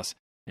Dryden Voss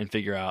and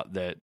figure out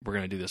that we're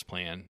going to do this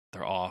plan,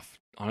 they're off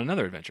on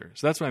another adventure.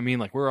 So that's what I mean.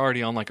 Like, we're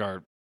already on like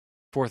our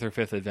 4th or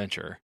 5th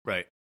adventure.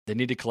 Right. They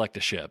need to collect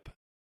a ship.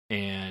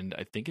 And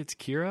I think it's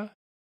Kira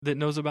that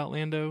knows about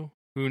Lando,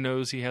 who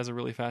knows he has a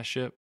really fast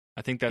ship.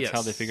 I think that's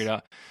how they figured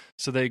out.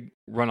 So they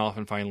run off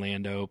and find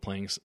Lando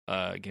playing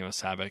a game of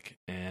Sabacc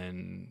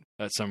and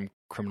some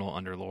criminal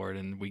underlord.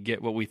 And we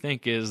get what we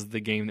think is the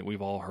game that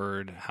we've all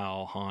heard,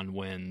 how Han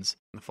wins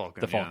the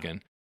Falcon. Yeah.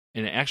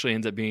 And it actually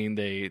ends up being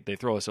they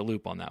throw us a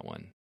loop on that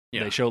one.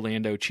 Yeah. They show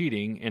Lando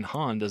cheating, and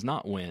Han does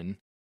not win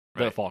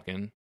the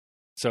Falcon.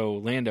 So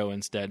Lando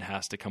instead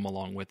has to come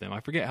along with them. I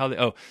forget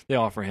how they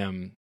offer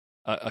him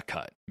a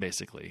cut,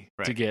 basically,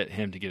 to get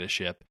him to get a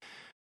ship.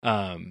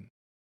 I've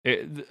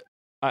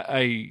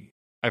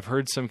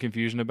heard some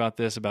confusion about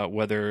this, about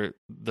whether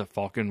the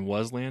Falcon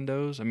was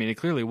Lando's. I mean, it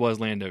clearly was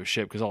Lando's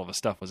ship because all of his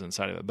stuff was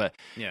inside of it. But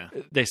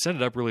they set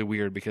it up really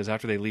weird because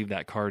after they leave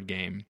that card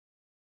game,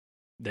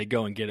 they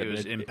go and get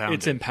it.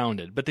 It's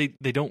impounded, but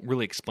they don't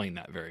really explain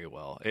that very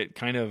well. It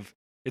kind of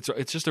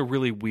it's just a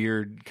really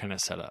weird kind of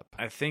setup.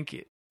 I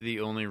think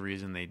the only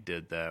reason they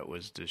did that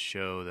was to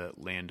show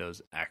that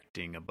Lando's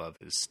acting above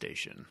his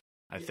station.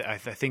 I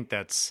think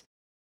that's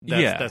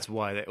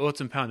why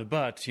it's impounded,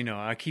 but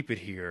I keep it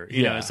here.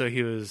 You know, so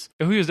he was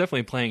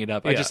definitely playing it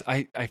up. Yeah.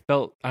 I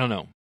felt, I don't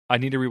know. I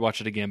need to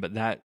rewatch it again, but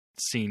that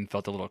scene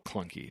felt a little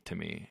clunky to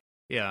me.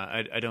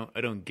 Yeah, I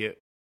don't get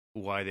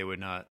why they would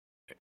not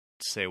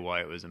say why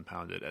it was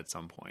impounded at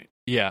some point.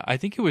 Yeah, I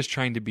think it was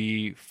trying to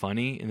be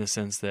funny in the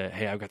sense that,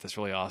 hey, I've got this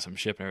really awesome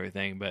ship and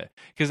everything, but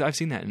because we've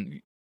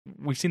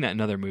seen that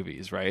in other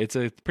movies, right? It's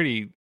a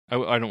pretty, I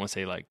don't want to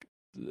say like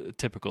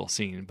typical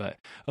scene, but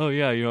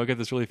I got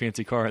this really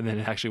fancy car, and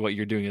then actually what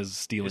you're doing is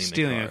stealing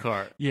a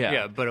car.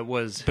 Yeah, but it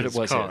was his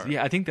car.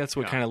 Yeah, I think that's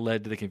what kind of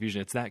led to the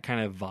confusion. It's that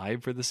kind of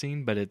vibe for the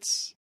scene, but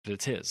it's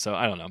his. So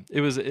I don't know. It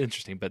was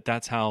interesting, but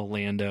that's how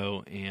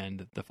Lando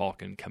and the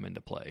Falcon come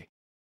into play.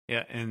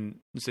 Yeah, and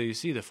so you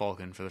see the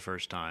Falcon for the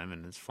first time,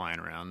 and it's flying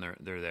around.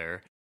 They're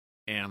there,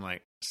 and I'm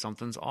like,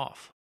 something's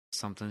off.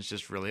 Something's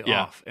just really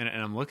off. And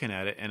I'm looking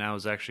at it, and I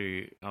was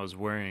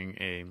wearing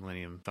a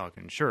Millennium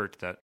Falcon shirt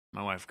that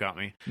my wife got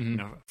me,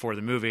 for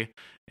the movie,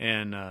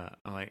 and I'm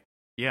like,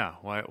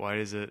 why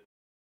is it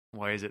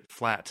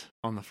flat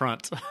on the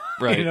front?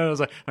 Right. I was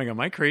like,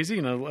 am I crazy?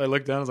 And I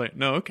looked down, I was like,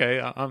 no,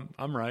 okay,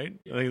 I'm right.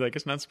 Like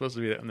it's not supposed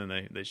to be that. And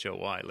then they show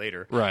why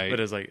later. Right.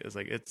 But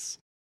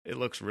it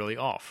looks really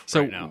off.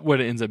 So right now. What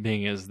it ends up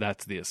being is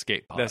that's the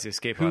escape pod. That's the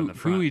escape pod in the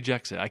front. Who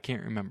ejects it? I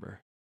can't remember.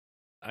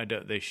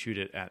 They shoot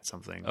it at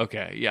something.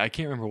 Okay, yeah, I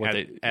can't remember what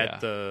at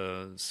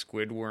the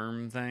squid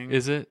worm thing.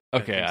 Is it?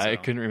 Okay, I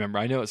couldn't remember.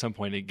 I know at some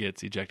point it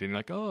gets ejected, and you're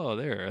like, oh,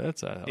 there, that's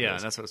that's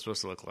what it's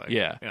supposed to look like.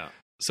 Yeah.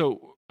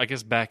 So I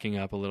guess backing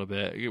up a little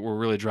bit, we're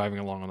really driving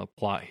along on the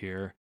plot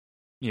here.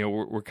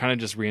 We're kind of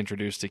just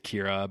reintroduced to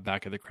Kira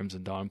back at the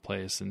Crimson Dawn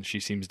place, and she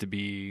seems to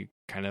be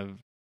kind of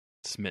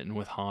smitten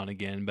with Han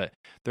again, but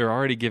they're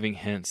already giving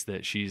hints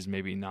that she's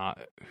maybe not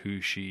who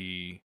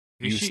she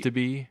used to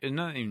be. It's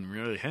not even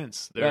really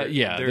hints. They're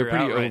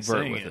pretty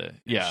overt with it.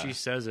 Yeah, she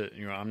says it.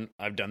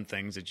 I've done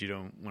things that you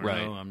don't want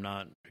to know. I'm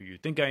not who you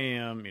think I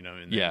am.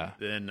 And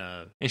then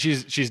and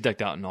she's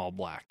decked out in all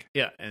black.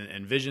 Yeah,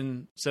 and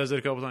Vision says it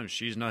a couple times.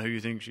 She's not who you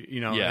think she.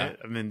 Yeah,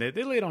 I mean they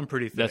lay it on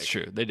pretty thick. That's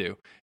true. They do.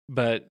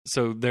 But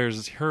so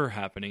there's her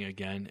happening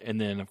again,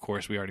 and then of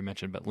course we already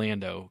mentioned, but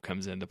Lando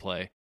comes into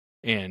play,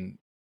 and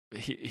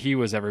he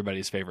was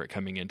everybody's favorite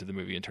coming into the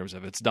movie in terms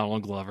of it's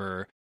Donald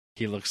Glover.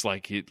 He looks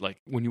like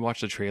when you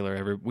watch the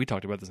trailer, we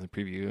talked about this in the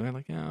preview, and I'm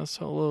like,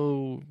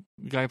 Solo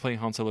guy playing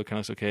Han Solo kind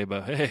of looks okay,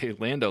 but hey,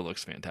 Lando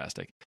looks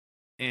fantastic.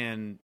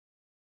 And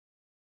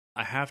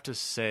I have to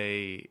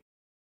say,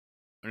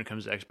 when it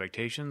comes to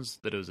expectations,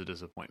 that it was a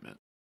disappointment,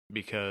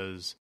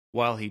 because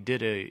while he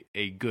did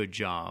a good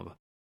job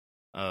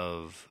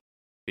of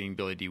being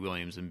Billy D.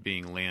 Williams and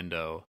being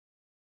Lando,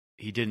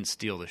 he didn't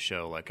steal the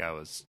show like I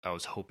was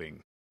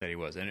hoping that he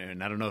was.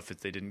 And I don't know if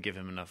they didn't give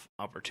him enough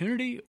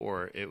opportunity,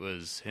 or it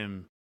was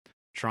him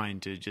trying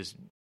to just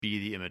be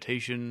the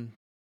imitation.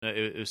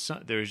 There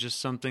was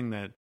just something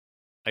that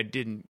I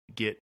didn't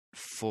get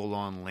full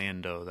on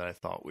Lando that I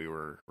thought we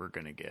were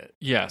going to get.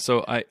 Yeah,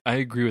 so I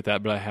agree with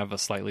that, but I have a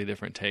slightly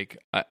different take.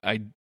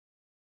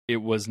 He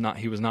was not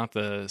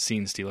the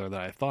scene stealer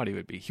that I thought he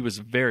would be. He was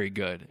very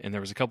good, and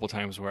there was a couple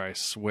times where I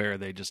swear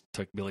they just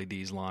took Billy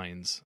D's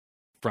lines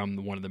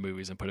from one of the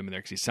movies and put him in there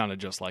because he sounded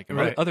just like him.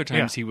 Right. Other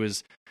times he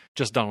was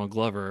just Donald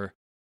Glover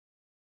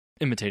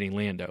imitating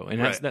Lando,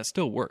 and that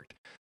still worked.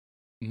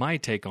 My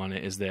take on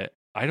it is that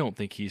I don't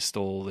think he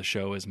stole the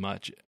show as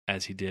much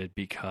as he did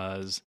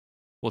because,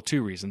 well,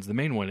 two reasons. The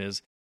main one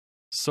is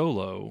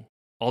Solo,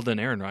 Alden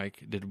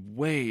Ehrenreich did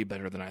way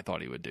better than I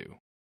thought he would do.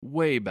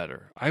 Way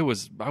better. I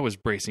was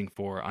bracing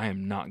for, I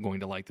am not going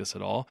to like this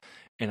at all.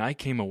 And I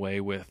came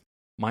away with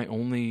my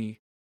only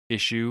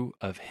issue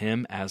of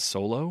him as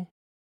Solo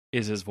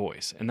is his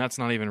voice. And that's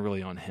not even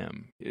really on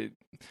him.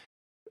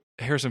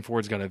 Harrison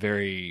Ford's got a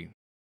very,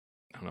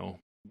 I don't know,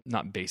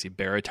 not bassy,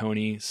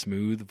 baritone-y,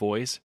 smooth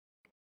voice.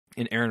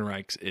 And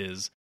Ehrenreich's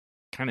is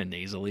kind of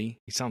nasally.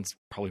 He sounds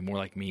probably more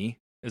like me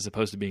as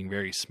opposed to being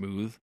very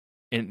smooth.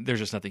 And there's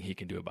just nothing he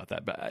can do about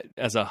that. But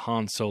as a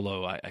Han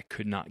Solo, I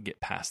could not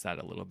get past that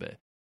a little bit.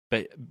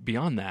 But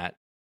beyond that,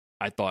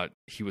 I thought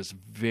he was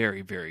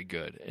very, very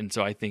good. And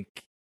so I think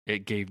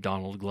it gave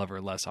Donald Glover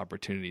less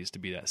opportunities to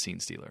be that scene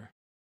stealer.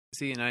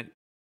 See, and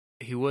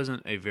he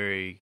wasn't a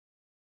very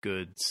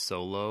good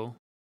Solo.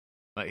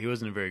 Like, he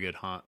wasn't a very good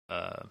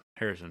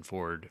Harrison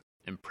Ford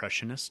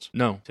impressionist.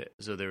 No.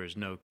 So there was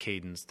no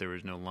cadence. There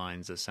was no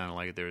lines that sounded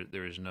like it.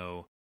 There was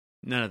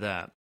none of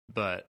that.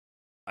 But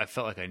I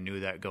felt like I knew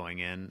that going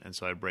in, and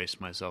so I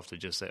braced myself to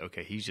just say,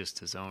 okay, he's just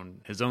his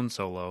own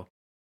Solo,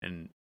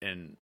 and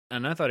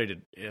I thought he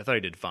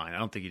did fine. I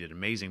don't think he did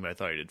amazing, but I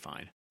thought he did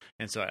fine.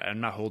 And so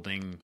I'm not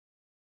holding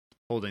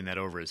that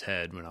over his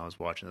head when I was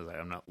watching this.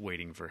 I'm not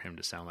waiting for him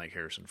to sound like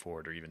Harrison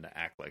Ford or even to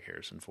act like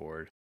Harrison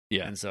Ford.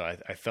 Yeah. And so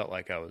I felt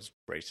like I was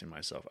bracing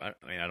myself. I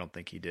mean, I don't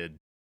think he did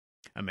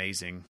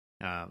amazing.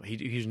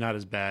 He's not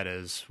as bad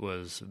as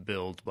was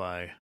billed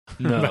by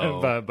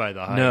by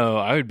the hype. No,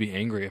 I would be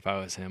angry if I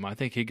was him. I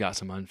think he got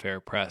some unfair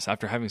press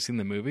after having seen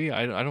the movie.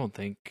 I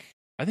think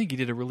he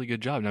did a really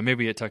good job. Now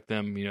maybe it took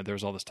them, there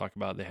was all this talk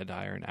about they had to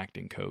hire an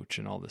acting coach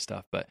and all this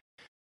stuff, but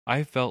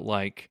I felt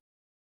like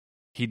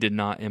he did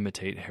not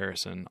imitate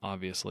Harrison,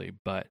 obviously,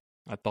 but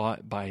I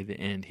thought by the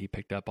end he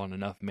picked up on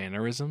enough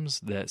mannerisms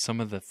that some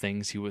of the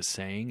things he was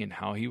saying and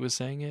how he was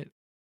saying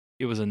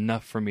it was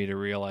enough for me to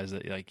realize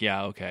that, like,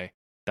 yeah, okay,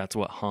 that's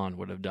what Han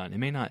would have done. It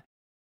may not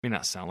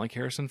sound like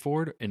Harrison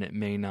Ford, and it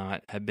may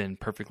not have been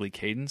perfectly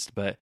cadenced,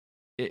 but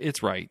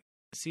it's right.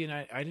 See, and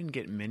I didn't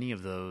get many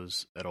of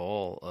those at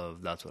all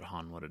of that's what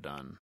Han would have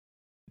done.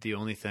 The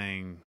only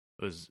thing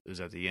was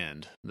at the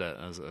end that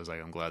I was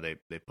like, I'm glad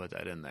they put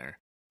that in there.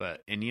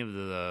 But anything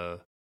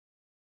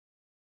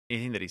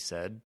that he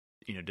said,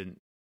 didn't.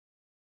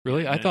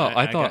 Really? I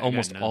thought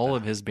almost all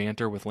of his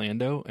banter with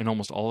Lando and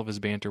almost all of his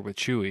banter with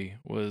Chewie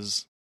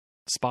was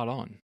spot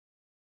on.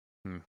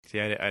 See,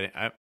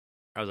 I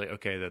was like,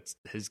 okay, that's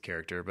his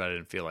character, but I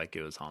didn't feel like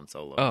it was Han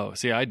Solo. Oh,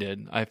 see, I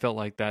did. I felt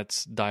like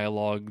that's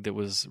dialogue that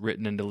was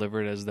written and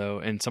delivered as though,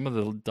 and some of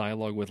the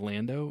dialogue with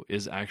Lando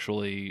is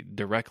actually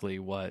directly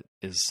what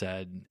is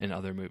said in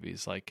other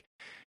movies. Like,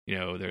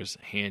 there's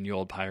Han, you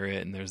old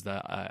pirate, and there's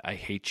the I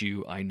hate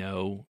you, I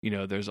know.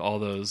 There's all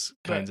those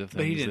kinds of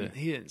things. But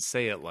he didn't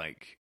say it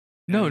like.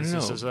 No.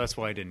 So that's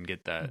why I didn't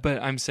get that.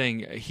 But I'm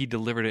saying he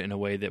delivered it in a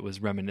way that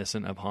was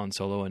reminiscent of Han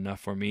Solo enough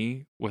for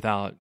me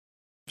without.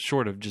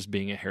 Short of just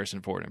being a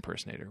Harrison Ford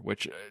impersonator,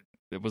 which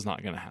it was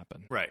not going to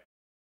happen. Right.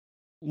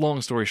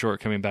 Long story short,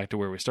 coming back to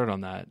where we started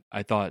on that,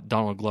 I thought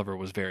Donald Glover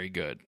was very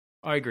good.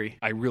 I agree.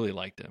 I really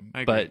liked him.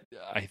 But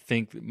I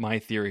think my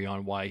theory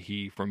on why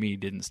he, for me,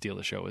 didn't steal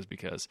the show is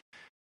because,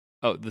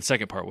 the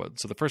second part was,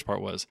 so the first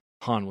part was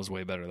Han was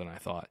way better than I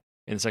thought.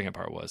 And the second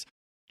part was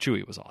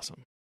Chewie was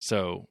awesome.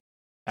 So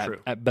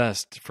at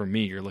best, for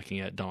me, you're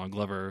looking at Donald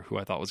Glover, who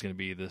I thought was going to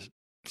be the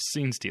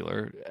scene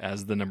stealer,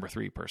 as the number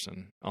 3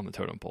 person on the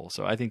totem pole.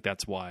 So I think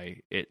that's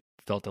why it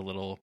felt a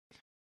little,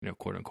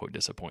 quote unquote,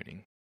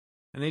 disappointing.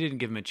 And they didn't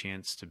give him a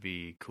chance to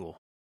be cool.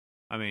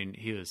 I mean,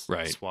 he was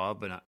suave,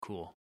 but not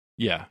cool.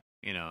 Yeah.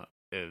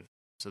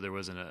 So there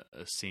wasn't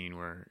a scene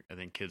where I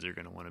think kids are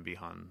going to want to be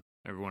Han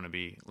or want to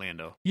be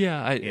Lando.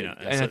 Yeah.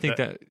 I think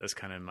that's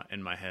kind of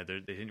in my head.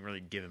 They didn't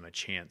really give him a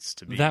chance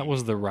to be. That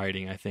was the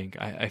writing, I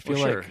think. I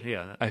feel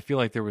I feel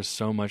like there was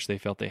so much they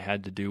felt they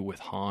had to do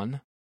with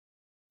Han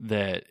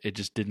that it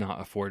just did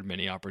not afford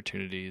many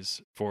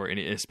opportunities for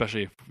any,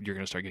 especially if you're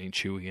going to start getting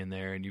Chewie in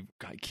there and you've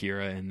got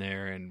Kira in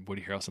there and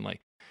Woody Harrelson. Like,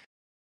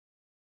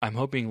 I'm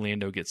hoping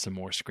Lando gets some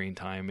more screen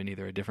time in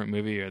either a different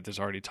movie, or there's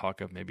already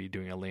talk of maybe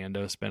doing a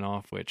Lando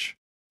spinoff, which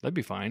that'd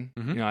be fine.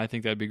 Mm-hmm. I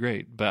think that'd be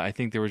great. But I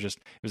think it was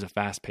a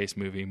fast-paced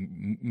movie,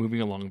 moving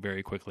along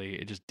very quickly.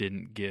 It just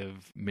didn't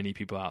give many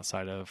people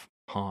outside of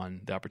Han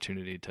the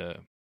opportunity to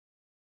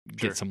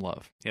get some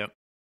love. Yep.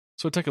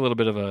 So it took a little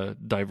bit of a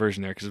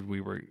diversion there because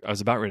I was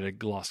about ready to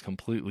gloss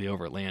completely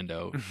over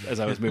Lando as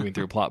I was moving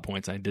through plot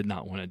points. I did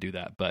not want to do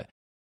that, but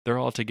they're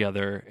all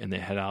together and they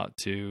head out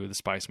to the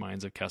spice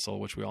mines of Kessel,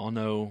 which we all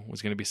know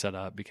was going to be set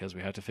up because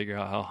we had to figure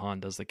out how Han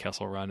does the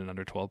Kessel run in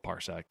under 12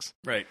 parsecs.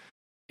 Right.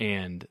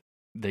 And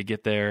they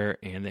get there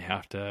and they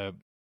have to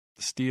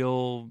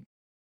steal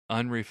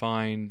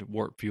unrefined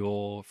warp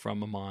fuel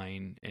from a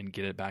mine and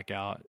get it back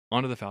out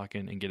onto the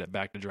Falcon and get it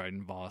back to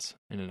Dryden Voss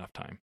in enough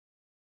time.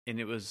 And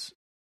it was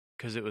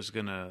because it was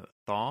going to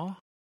thaw?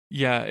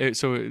 Yeah,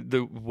 so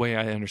the way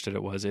I understood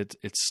it was it's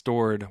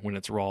stored when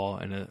it's raw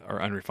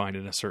or unrefined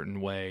in a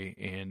certain way,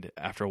 and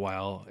after a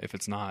while, if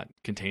it's not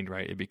contained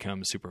right, it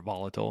becomes super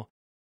volatile.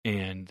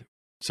 And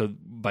so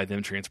by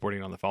them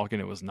transporting on the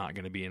Falcon, it was not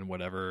going to be in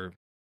whatever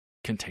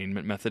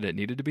containment method it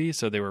needed to be.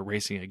 So they were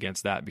racing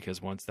against that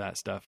because once that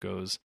stuff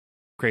goes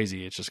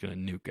crazy, it's just going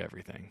to nuke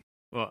everything.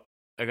 Well,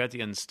 I got the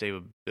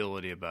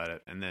unstability about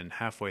it, and then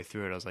halfway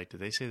through it, I was like, did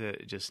they say that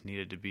it just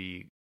needed to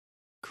be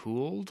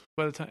cooled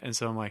by the time? And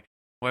so I'm like,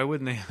 why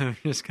wouldn't they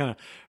have just kind of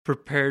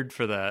prepared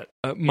for that,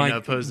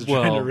 opposed to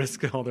trying to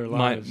risk all their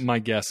lives? My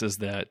guess is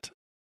that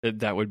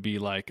would be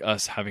like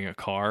us having a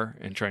car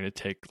and trying to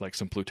take like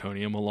some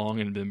plutonium along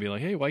and then be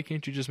like, hey, why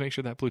can't you just make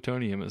sure that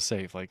plutonium is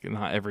safe? Like,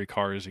 not every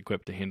car is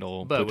equipped to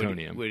handle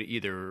plutonium. Would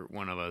either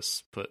one of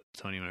us put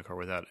plutonium in a car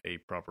without a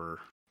proper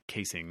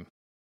casing,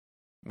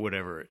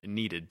 whatever it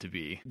needed to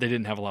be? They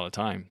didn't have a lot of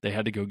time. They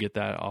had to go get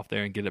that off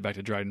there and get it back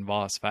to Dryden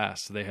Voss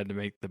fast. So they had to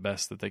make the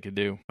best that they could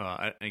do.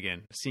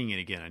 Again, seeing it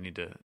again, I need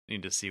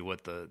to see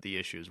what the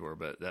issues were.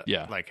 But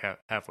like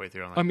halfway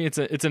through, I'm like, I mean,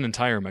 it's an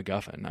entire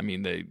MacGuffin. I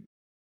mean,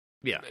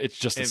 it's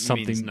just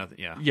something. Means nothing,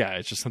 yeah,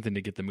 it's just something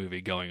to get the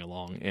movie going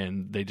along,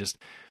 and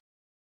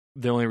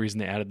the only reason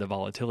they added the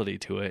volatility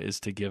to it is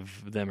to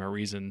give them a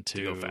reason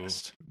to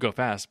go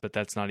fast. But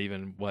that's not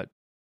even what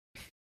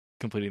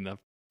completing the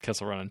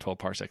Kessel Run in 12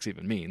 parsecs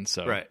even means.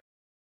 So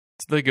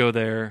they go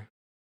there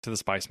to the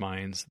spice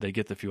mines. They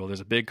get the fuel. There's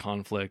a big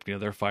conflict.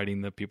 They're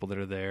fighting the people that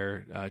are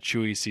there.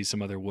 Chewie sees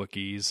some other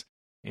Wookiees,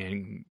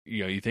 and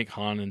you think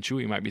Han and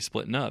Chewie might be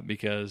splitting up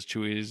because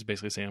Chewie is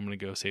basically saying, I'm going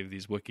to go save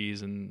these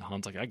Wookiees, and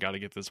Han's like, I got to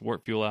get this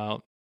warp fuel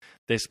out.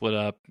 They split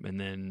up,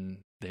 and then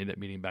they end up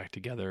meeting back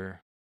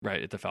together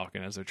right at the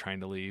Falcon as they're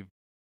trying to leave.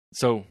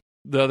 So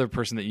the other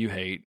person that you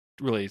hate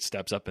really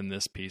steps up in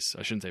this piece.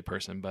 I shouldn't say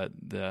person, but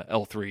the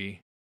L3,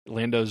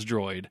 Lando's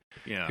droid,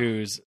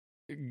 who's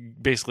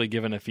basically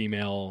given a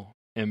female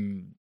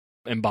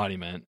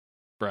embodiment,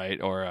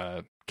 right, or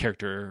a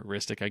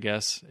characteristic, I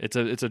guess. It's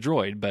a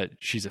droid, but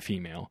she's a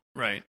female,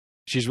 right?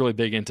 She's really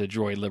big into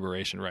droid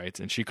liberation rights,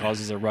 and she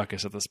causes a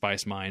ruckus at the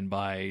spice mine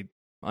by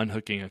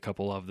unhooking a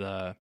couple of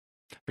the,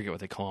 I forget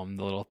what they call them,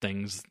 the little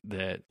things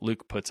that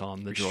Luke puts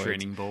on the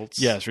restraining bolts.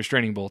 Yes,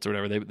 restraining bolts or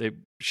whatever.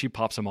 She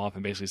pops them off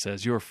and basically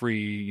says, "You're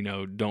free.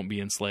 Don't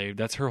be enslaved."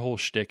 That's her whole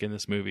shtick in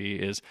this movie.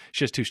 Is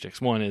she has two shticks.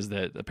 One is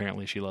that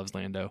apparently she loves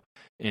Lando,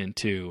 and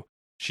two,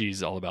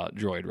 she's all about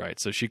droid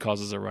rights. So she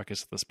causes a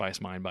ruckus at the spice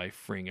mine by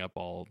freeing up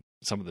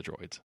some of the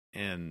droids.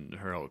 And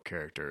her whole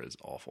character is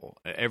awful.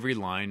 Every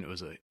line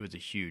was a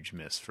huge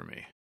miss for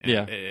me.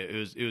 And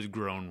it was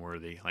groan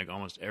worthy. Like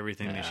almost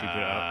everything that she put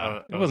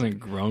out. It wasn't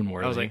groan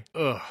worthy. I was like,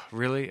 ugh,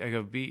 really? I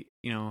go, do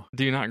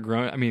you not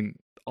groan? I mean,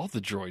 all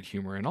the droid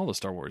humor and all the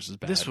Star Wars is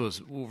bad. This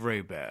was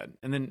very bad.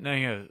 And then now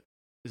you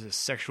have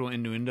sexual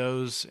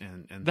innuendos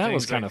and that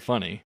was kind of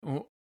funny.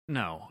 Well,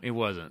 no, it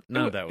wasn't.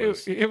 None of that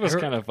was. It was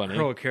kind of funny.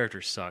 Her whole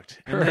character sucked.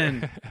 And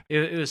then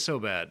it was so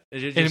bad.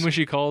 And when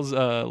she calls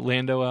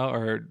Lando out,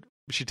 or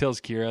she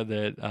tells Kira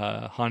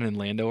that Han and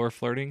Lando are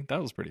flirting,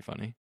 that was pretty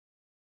funny.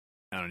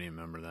 I don't even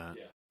remember that.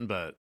 Yeah.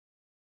 But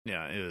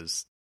yeah, it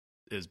was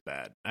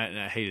bad.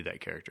 I hated that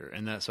character.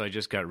 And so I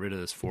just got rid of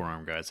this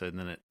forearm guy. So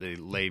then they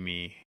lay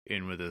me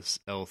in with this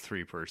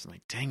L3 person.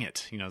 Like, dang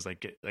it. I was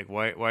like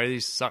why do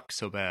these suck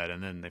so bad?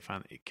 And then they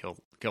finally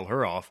kill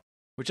her off,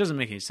 which doesn't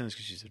make any sense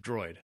because she's a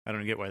droid. I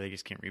don't get why they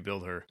just can't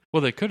rebuild her.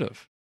 Well, they could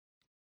have.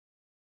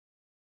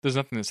 There's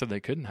nothing that said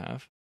they couldn't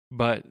have.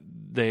 But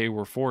they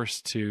were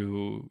forced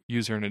to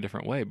use her in a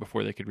different way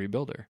before they could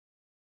rebuild her.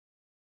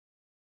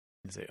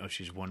 And say,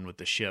 she's one with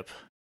the ship,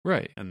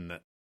 right? And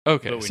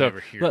okay, so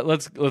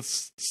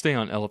let's stay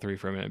on L3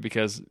 for a minute,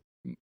 because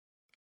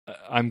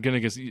I'm gonna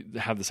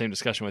have the same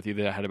discussion with you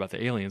that I had about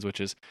the aliens, which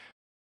is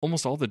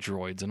almost all the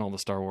droids in all the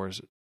Star Wars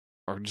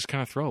are just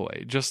kind of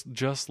throwaway,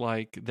 just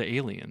like the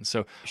aliens.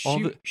 So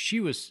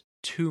she was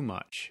too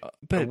much,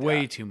 but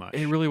way too much.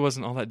 It really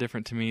wasn't all that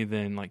different to me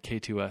than like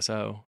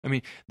K2SO. I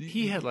mean,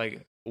 he had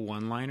like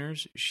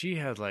one-liners. She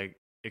had like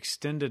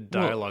extended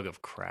dialogue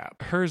of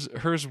crap.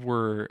 Hers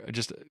were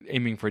just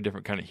aiming for a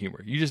different kind of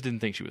humor. You just didn't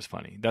think she was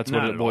funny. That's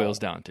what it boils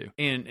down to.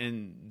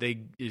 And they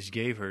just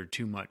gave her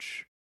too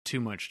much to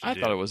do. I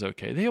thought it was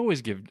okay. They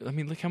always give. I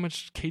mean, look how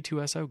much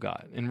K2SO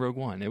got in Rogue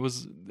One. It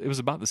was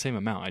about the same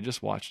amount. I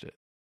just watched it.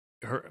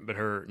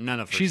 None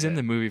of her. She's in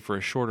the movie for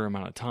a shorter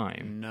amount of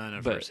time. None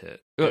of hers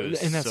hit. It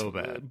was and that's so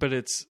bad. But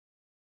it's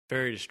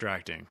very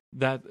distracting.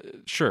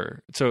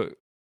 Sure. So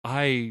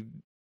I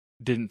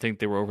didn't think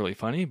they were overly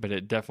funny, but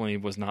it definitely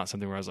was not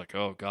something where I was like,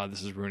 oh god,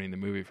 this is ruining the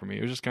movie for me.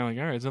 It was just kind of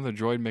like, all right, it's another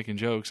droid making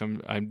jokes.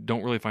 I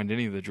don't really find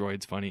any of the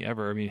droids funny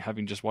ever. I mean,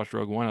 having just watched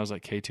Rogue One, I was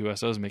like,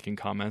 K2SO is making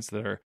comments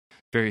that are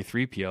very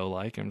 3PO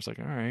like. I'm just like,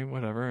 all right,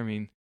 whatever. I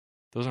mean,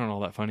 those aren't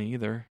all that funny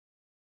either.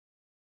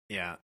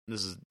 Yeah,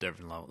 this is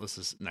different level. This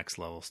is next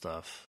level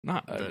stuff.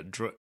 Not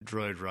the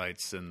droid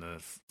rights and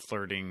the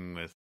flirting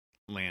with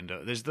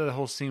Lando. There's the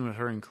whole scene with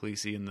her and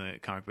Khaleesi in the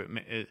cockpit.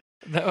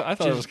 I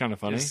thought it was kind of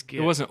funny.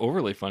 It wasn't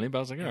overly funny, but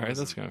I was like, all right,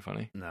 that's kind of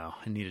funny. No,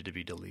 it needed to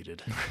be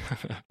deleted.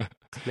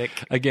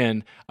 Click.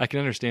 Again, I can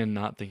understand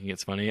not thinking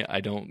it's funny. I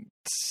don't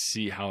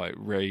see how it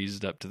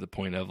raised up to the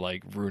point of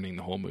like ruining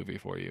the whole movie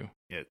for you.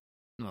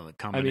 No, the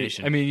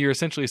combination. I mean, you're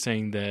essentially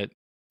saying that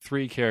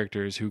 3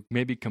 characters who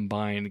maybe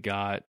combined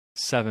got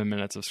 7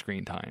 minutes of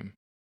screen time,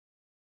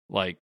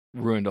 like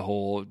ruined a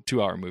whole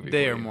 2-hour movie.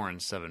 They are more than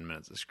 7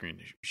 minutes of screen.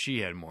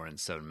 She had more than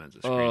 7 minutes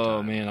of screen time.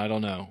 Oh man, I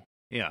don't know.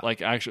 Yeah,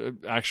 like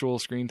actual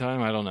screen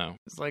time. I don't know.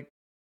 It's like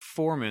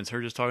 4 minutes.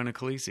 Her just talking to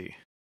Khaleesi.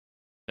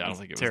 I don't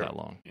think it was that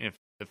long. If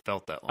it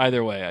felt that long.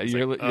 Either way,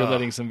 you're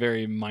letting some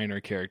very minor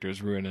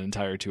characters ruin an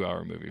entire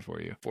 2-hour movie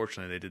for you.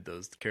 Fortunately, they did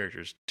those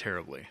characters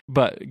terribly.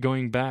 But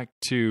going back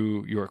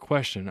to your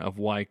question of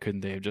why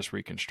couldn't they have just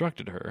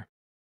reconstructed her,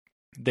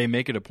 they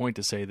make it a point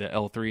to say that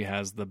L3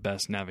 has the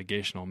best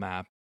navigational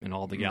map in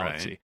all the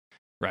galaxy,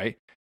 right?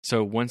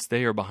 So once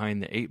they are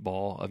behind the 8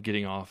 ball of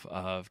getting off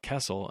of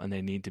Kessel and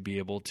they need to be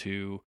able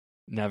to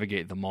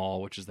navigate the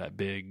Maul, which is that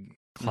big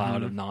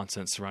cloud of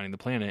nonsense surrounding the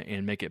planet,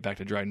 and make it back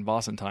to Dryden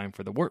Voss in time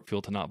for the warp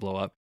field to not blow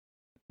up,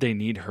 they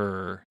need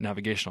her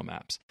navigational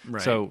maps.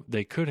 Right. So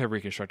they could have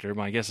reconstructed her.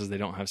 My guess is they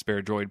don't have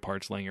spare droid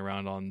parts laying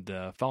around on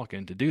the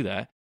Falcon to do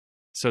that.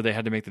 So they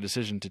had to make the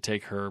decision to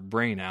take her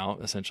brain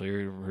out, essentially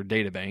her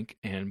data bank,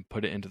 and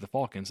put it into the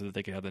Falcon so that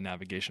they could have the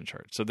navigation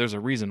chart. So there's a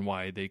reason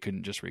why they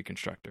couldn't just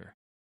reconstruct her.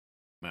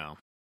 Well,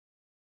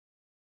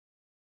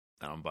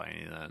 I don't buy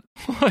any of that.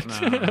 What? No,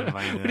 I don't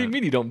buy any of What do you that.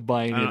 mean you don't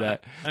buy any of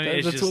that? I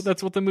mean,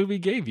 That's what the movie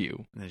gave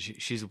you.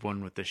 She's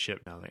one with the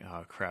ship now. Like,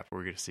 oh crap,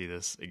 we're going to see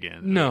this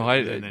again. No,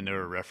 and they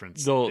never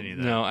reference any of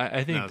that. No,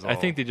 I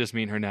think they just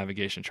mean her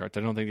navigation charts.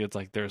 I don't think it's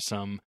like there's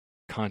some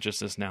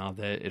consciousness now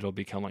that it'll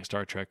become like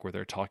Star Trek where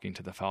they're talking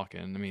to the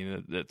Falcon. I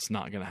mean, it's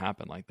not going to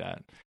happen like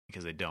that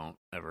because they don't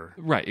ever.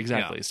 Right,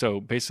 exactly. Yeah.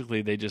 So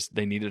basically,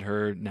 they needed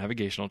her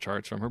navigational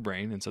charts from her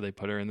brain, and so they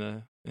put her in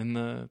the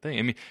thing.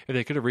 I mean, if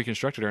they could have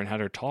reconstructed her and had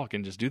her talk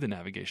and just do the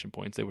navigation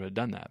points, they would have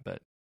done that.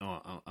 But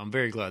I'm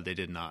very glad they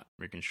did not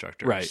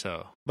reconstruct her. Right.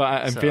 So, but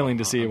I'm failing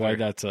to see why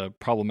that's a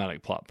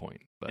problematic plot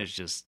point. But it's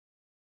just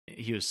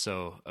he was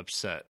so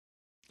upset.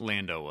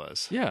 Lando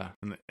was. Yeah,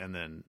 and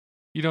then.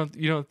 You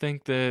don't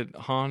think that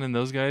Han and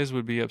those guys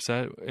would be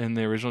upset in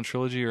the original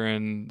trilogy or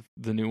in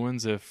the new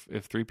ones if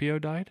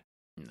 3PO died?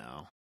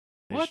 No.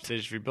 What? They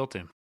just rebuilt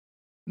him.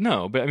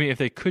 No, but I mean, if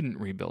they couldn't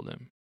rebuild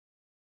him.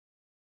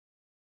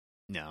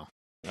 No.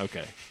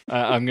 Okay.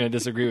 I'm going to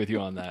disagree with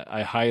you on that.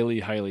 I highly,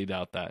 highly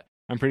doubt that.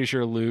 I'm pretty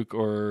sure Luke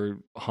or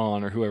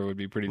Han or whoever would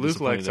be pretty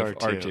disappointed Luke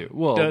if likes R2.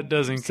 Well,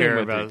 doesn't care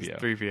about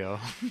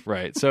 3PO.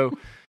 Right. So...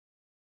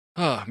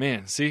 Oh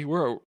man, see,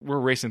 we're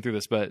racing through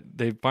this, but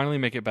they finally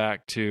make it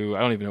back to, I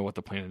don't even know what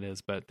the planet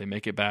is, but they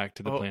make it back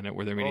to the planet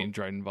where they're meeting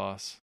Dryden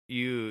Voss.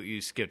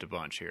 You skipped a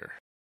bunch here.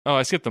 Oh,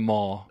 I skipped the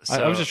Maul.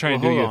 I was just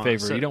trying to do you a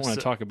favor. You don't want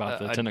to talk about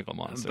the tentacle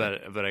monster.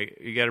 But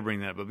you got to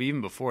bring that up. But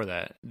even before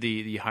that,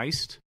 the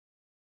heist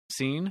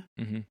scene,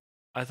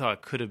 I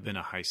thought could have been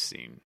a heist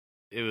scene.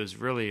 It was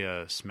really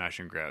a smash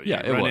and grab.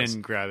 Yeah, you it run was.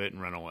 in, grab it,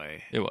 and run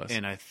away. It was.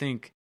 And I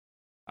think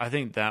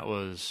that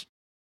was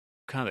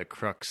kind of the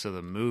crux of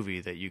the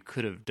movie, that you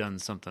could have done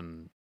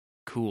something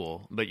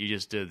cool, but you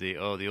just did the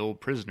old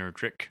prisoner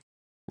trick,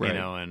 right.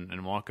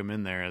 and walk them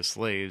in there as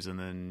slaves, and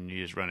then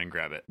you just run and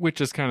grab it.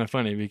 Which is kind of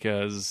funny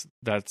because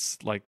that's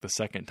like the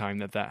second time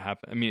that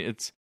happened. I mean,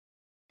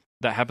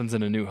 that happens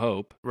in A New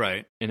Hope,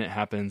 right? And it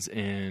happens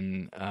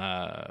in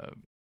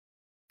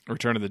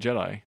Return of the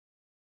Jedi,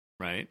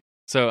 right?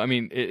 So I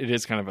mean, it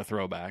is kind of a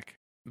throwback,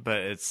 but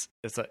it's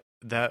like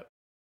that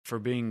for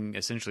being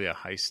essentially a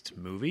heist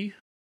movie.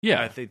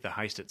 Yeah, I think the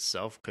heist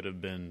itself could have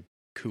been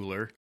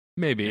cooler.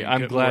 Maybe.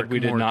 I'm glad we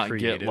did not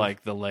get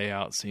like the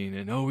layout scene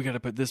and we got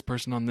to put this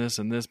person on this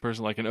and this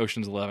person, like in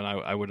Ocean's 11.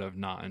 I would have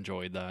not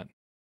enjoyed that,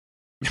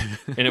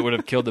 and it would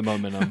have killed the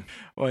momentum.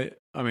 Well,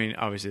 I mean,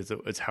 obviously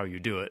it's how you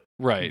do it,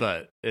 right?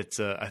 But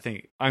it's I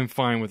think I'm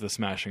fine with the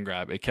smash and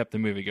grab. It kept the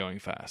movie going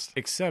fast,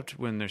 except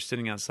when they're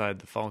sitting outside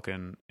the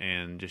Falcon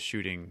and just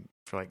shooting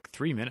for like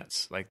 3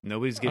 minutes. Like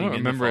nobody's getting. I don't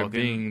remember it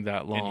being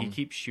that long. And he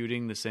keeps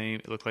shooting the same.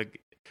 It looked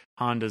like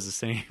Han does the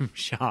same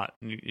shot,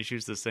 and he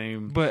shoots the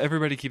same. But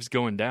everybody keeps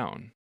going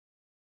down.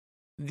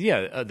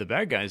 Yeah, the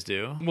bad guys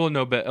do. Well,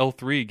 no, but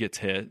L3 gets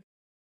hit,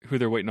 who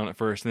they're waiting on at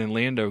first, and then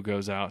Lando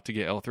goes out to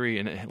get L3,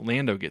 and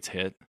Lando gets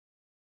hit.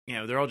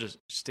 Yeah, they're all just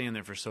standing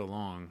there for so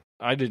long.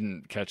 I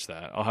didn't catch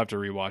that. I'll have to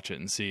rewatch it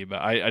and see,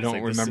 but I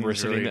don't remember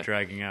sitting really there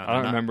dragging out. I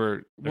don't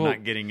remember. They're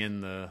not getting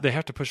in the. They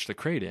have to push the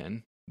crate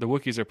in. The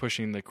Wookiees are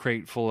pushing the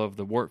crate full of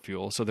the warp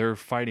fuel, so they're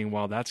fighting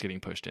while that's getting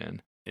pushed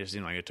in. It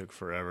seemed like it took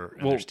forever,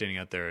 and they're standing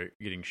out there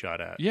getting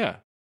shot at. Yeah.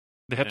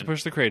 They have to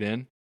push the crate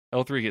in.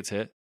 L3 gets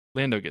hit.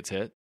 Lando gets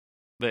hit.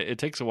 It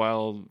takes a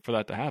while for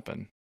that to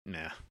happen.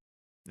 Nah.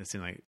 It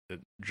seemed like it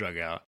drug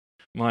out.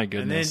 My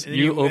goodness. And then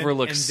you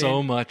overlook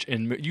so much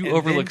in movies.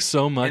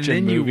 And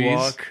then you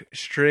walk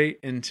straight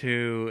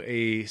into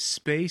a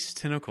space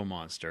tentacle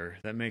monster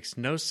that makes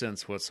no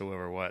sense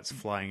whatsoever why it's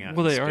flying out.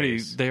 Well, they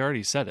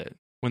already said it.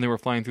 When they were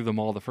flying through the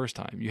mall the first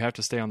time, you have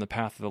to stay on the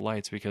path of the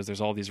lights because there's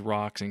all these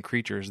rocks and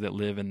creatures that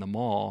live in the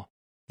mall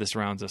that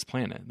surrounds this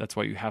planet. That's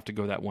why you have to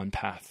go that one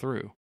path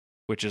through,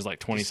 which is like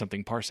 20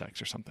 something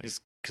parsecs or something.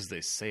 Just because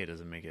they say it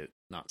doesn't make it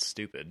not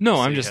stupid. No,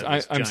 So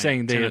I'm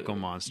saying they tentacle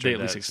monster they at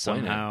least that explain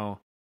somehow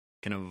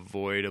can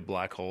avoid a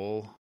black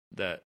hole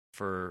that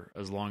for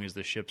as long as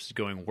the ship's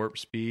going warp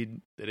speed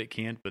that it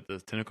can't, but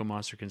the tentacle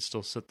monster can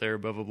still sit there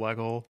above a black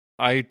hole.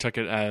 I took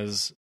it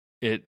as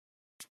it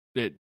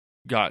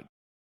got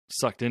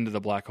sucked into the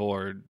black hole,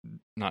 or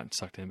not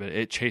sucked in, but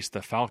it chased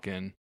the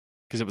Falcon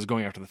because it was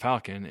going after the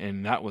Falcon,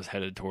 and that was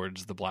headed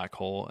towards the black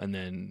hole, and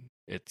then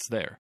it's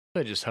there.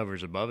 It just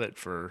hovers above it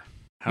for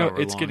however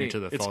long into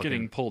the Falcon. It's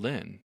getting pulled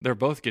in. They're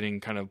both getting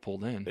kind of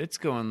pulled in. It's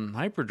going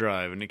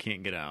hyperdrive, and it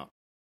can't get out.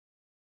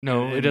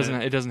 No, it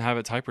doesn't. It doesn't have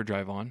its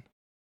hyperdrive on.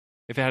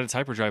 If it had its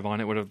hyperdrive on,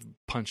 it would have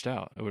punched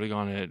out. It would have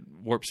gone at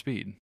warp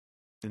speed.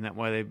 Isn't that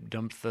why they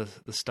dumped the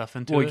stuff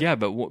into it? Well, yeah,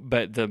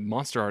 but the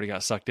monster already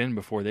got sucked in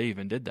before they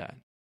even did that.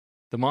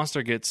 The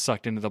monster gets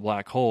sucked into the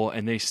black hole,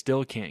 and they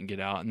still can't get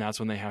out, and that's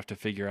when they have to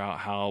figure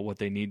out what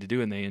they need to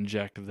do, and they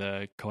inject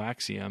the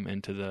coaxium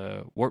into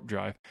the warp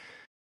drive.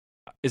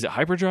 Is it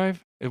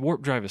hyperdrive?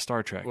 Warp drive is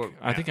Star Trek.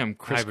 I think I'm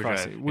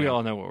crisscrossing. We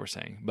all know what we're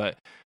saying, but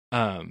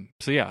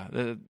so yeah,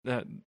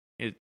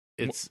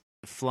 it's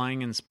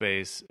flying in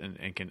space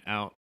and can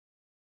out.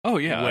 Oh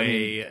yeah,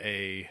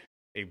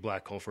 a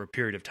black hole for a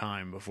period of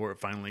time before it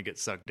finally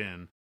gets sucked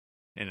in.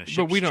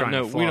 But we don't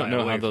know. We don't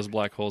know how those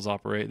black holes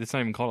operate. It's not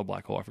even called a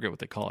black hole. I forget what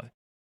they call it,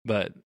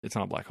 but it's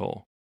not a black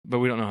hole. But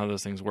we don't know how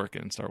those things work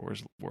in Star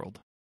Wars world.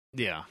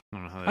 Yeah, I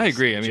don't know how. I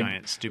agree.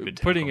 Giant, stupid.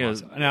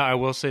 Now, I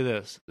will say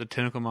this: the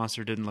tentacle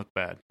monster didn't look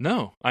bad.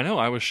 No, I know.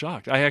 I was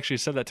shocked. I actually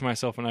said that to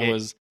myself when I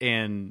was.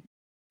 And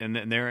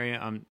there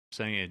I'm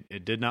saying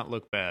it did not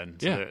look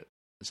bad.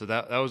 So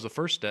that was the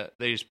first step.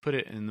 They just put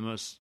it in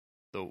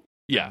the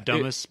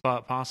dumbest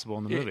spot possible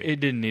in the movie. It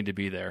didn't need to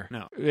be there.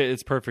 No,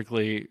 it's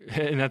perfectly,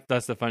 and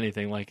that's the funny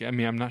thing. Like, I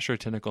mean, I'm not sure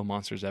tentacle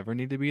monsters ever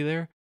need to be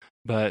there,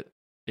 but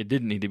it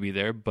didn't need to be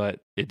there. But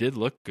it did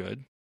look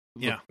good.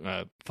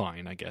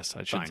 Fine, I guess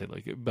I shouldn't say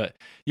look good, but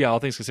yeah, all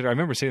things considered, I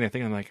remember sitting there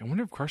thinking, I'm like, I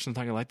wonder if Carson's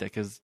not gonna like that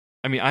because.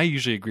 I mean, I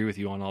usually agree with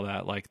you on all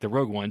that. Like, the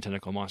Rogue One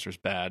tentacle monster is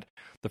bad.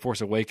 The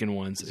Force Awakens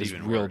ones is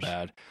real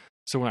bad.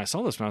 So when I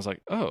saw this one, I was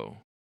like, oh,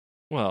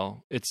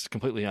 well, it's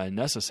completely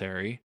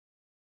unnecessary,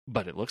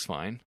 but it looks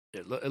fine.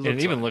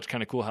 It even looked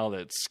kind of cool how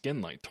that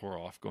skin like tore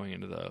off going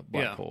into the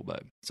black hole.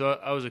 But so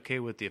I was okay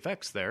with the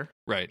effects there.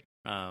 Right.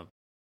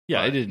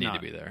 Yeah, it didn't need to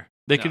be there.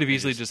 They could have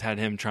easily just had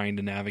him trying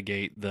to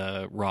navigate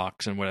the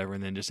rocks and whatever,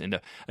 and then just end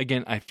up...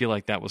 Again, I feel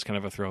like that was kind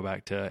of a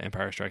throwback to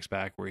Empire Strikes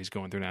Back, where he's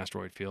going through an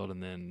asteroid field,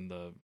 and then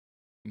the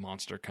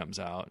monster comes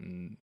out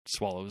and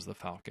swallows the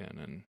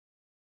Falcon,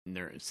 and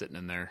they're sitting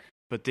in there.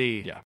 But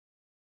he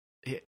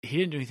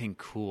didn't do anything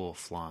cool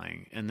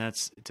flying, and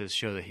that's to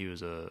show that he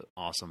was a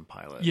awesome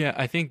pilot. Yeah,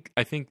 I think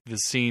the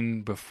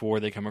scene before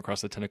they come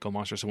across the tentacle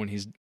monster, so when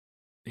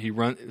he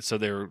runs, so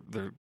they're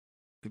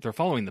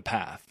following the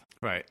path,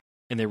 right?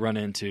 And they run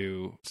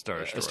into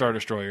a Star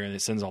Destroyer, and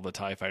it sends all the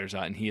TIE fighters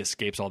out, and he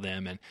escapes all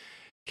them, and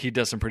he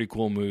does some pretty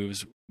cool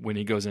moves when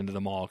he goes into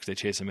the mall because they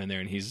chase him in there,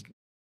 and he's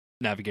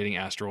navigating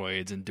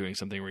asteroids and doing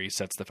something where he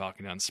sets the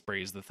Falcon down,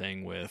 sprays the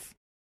thing with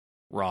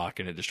rock,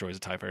 and it destroys a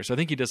TIE fighter. So I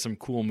think he does some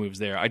cool moves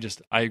there.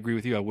 I agree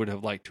with you. I would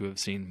have liked to have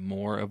seen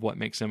more of what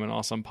makes him an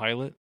awesome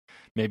pilot.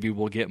 Maybe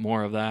we'll get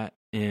more of that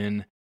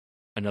in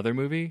another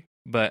movie,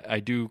 but I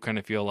do kind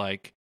of feel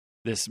like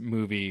this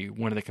movie,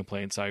 one of the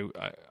complaints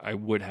I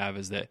would have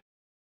is that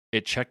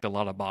it checked a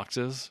lot of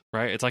boxes,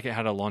 right? It's like it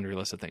had a laundry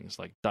list of things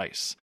like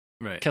Dice,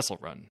 right, Kessel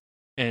Run.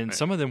 And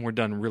some of them were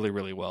done really,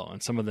 really well.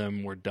 And some of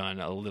them were done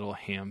a little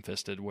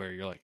ham-fisted where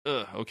you're like,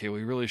 ugh, okay,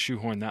 we really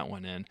shoehorned that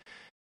one in.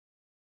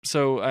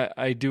 So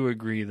I do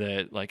agree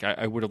that like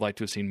I would have liked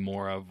to have seen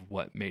more of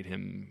what made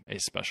him a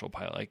special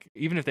pilot. Like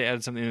even if they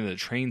added something into the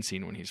train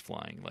scene when he's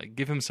flying, like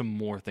give him some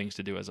more things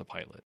to do as a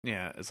pilot.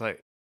 Yeah, it's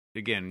like,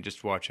 again,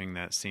 just watching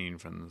that scene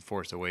from The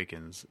Force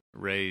Awakens,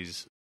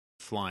 Rey's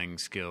flying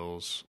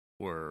skills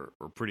were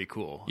pretty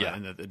cool. Yeah.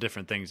 And the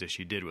different things that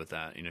she did with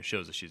that,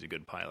 shows that she's a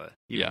good pilot.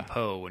 Even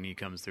Poe, when he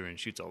comes through and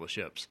shoots all the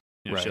ships,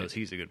 shows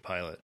he's a good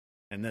pilot.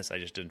 And this, I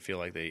just didn't feel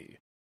like they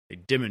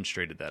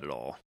demonstrated that at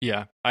all.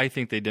 Yeah, I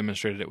think they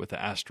demonstrated it with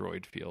the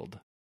asteroid field.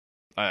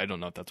 I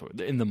don't know if that's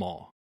what... In the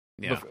mall.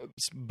 Yeah.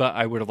 But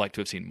I would have liked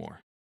to have seen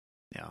more.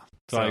 Yeah.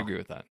 So I agree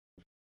with that.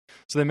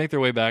 So they make their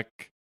way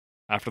back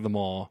after the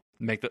mall.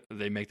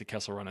 They make the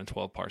Kessel Run in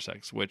 12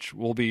 parsecs, which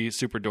will be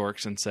super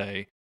dorks and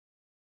say...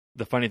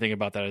 The funny thing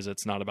about that is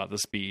it's not about the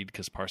speed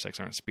because parsecs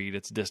aren't speed,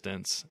 it's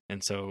distance.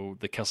 And so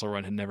the Kessel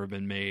Run had never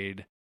been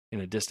made in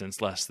a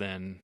distance less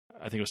than,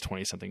 I think it was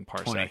 20-something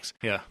parsecs.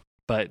 20, yeah.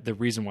 But the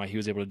reason why he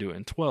was able to do it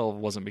in 12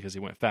 wasn't because he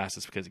went fast,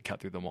 it's because he cut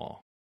through them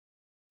all.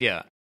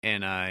 Yeah,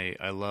 and I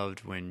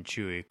loved when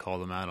Chewie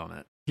called him out on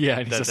it. Yeah,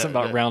 and he said something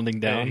about rounding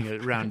down. Yeah,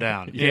 round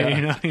down. Yeah.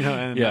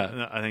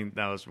 And I think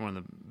that was one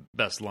of the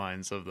best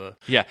lines of the...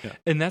 Yeah,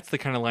 and that's the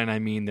kind of line I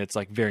mean that's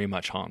like very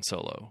much Han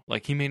Solo.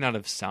 Like he may not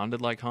have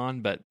sounded like Han,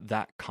 but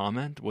that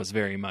comment was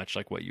very much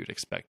like what you'd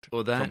expect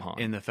from Han.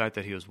 And the fact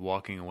that he was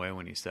walking away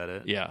when he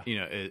said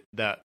it,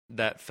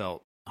 that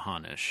felt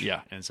Han-ish.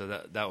 Yeah. And so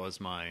that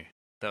was my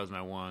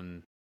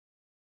one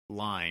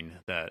line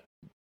that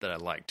I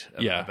liked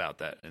about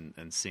that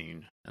and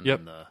scene. And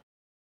yep. then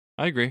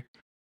I agree.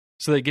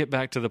 So they get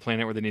back to the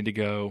planet where they need to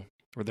go,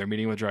 where they're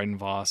meeting with Dryden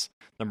Voss.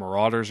 The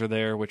Marauders are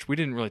there, which we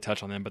didn't really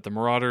touch on them, but the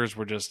Marauders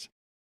were just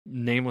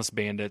nameless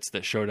bandits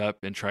that showed up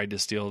and tried to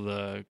steal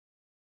the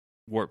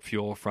warp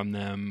fuel from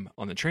them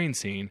on the train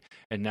scene,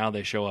 and now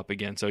they show up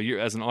again. So you,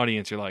 as an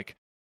audience, you're like,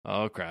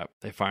 oh crap,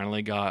 they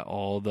finally got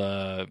all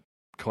the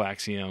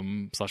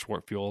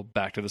coaxium/warp fuel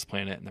back to this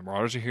planet, and the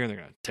Marauders are here, and they're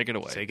going to take it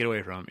away. Take it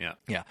away from them,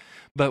 yeah.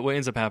 But what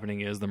ends up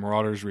happening is the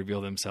Marauders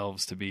reveal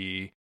themselves to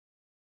be,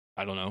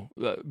 I don't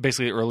know,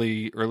 basically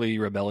early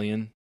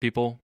rebellion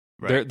people.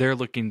 Right. They're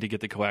looking to get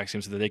the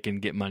coaxium so that they can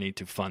get money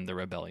to fund the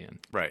rebellion.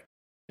 Right.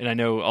 And I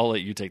know I'll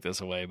let you take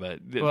this away, but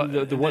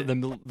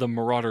the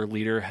Marauder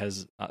leader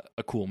has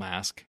a cool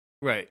mask.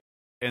 Right.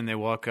 And they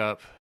walk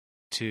up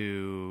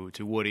to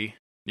Woody.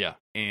 Yeah.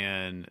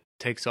 And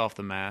takes off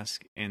the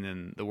mask, and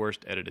then the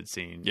worst edited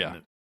scene. Yeah.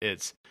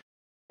 It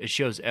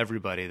shows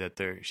everybody that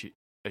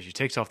as she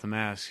takes off the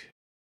mask,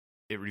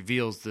 it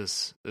reveals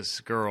this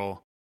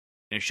girl,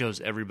 and it shows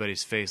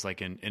everybody's face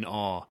like in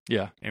awe.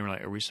 Yeah. And we're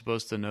like, are we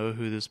supposed to know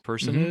who this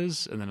person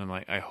is? And then I'm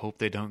like, I hope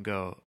they don't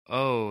go,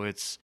 oh,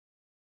 it's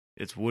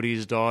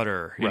Woody's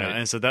daughter. You know?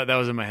 And so that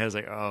was in my head. I was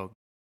like, oh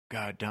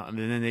God, don't. And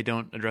then they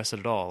don't address it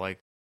at all. Like,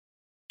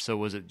 so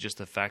was it just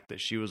the fact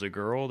that she was a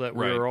girl that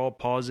we were all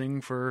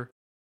pausing for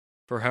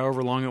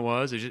however long it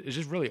was? It's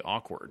just really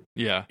awkward.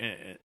 Yeah.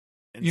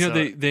 And you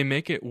know, they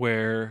make it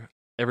where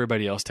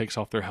everybody else takes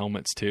off their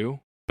helmets too,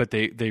 but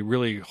they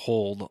really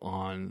hold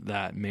on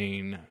that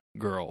main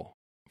girl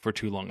for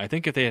too long. I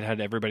think if they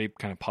had everybody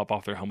kind of pop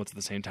off their helmets at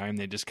the same time,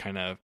 they just kind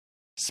of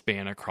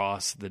span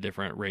across the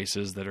different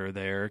races that are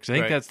there. Because I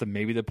think that's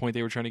maybe the point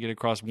they were trying to get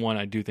across. One,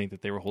 I do think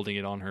that they were holding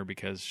it on her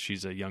because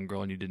she's a young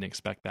girl and you didn't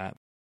expect that.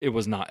 It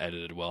was not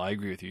edited well. I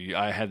agree with you.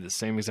 I had the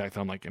same exact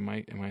thought. I'm like, am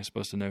I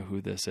supposed to know who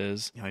this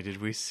is? Like,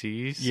 did we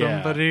see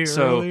somebody earlier?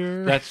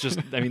 So that's just,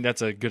 I mean,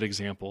 that's a good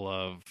example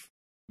of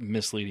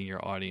misleading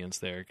your audience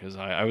there, because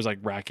I was like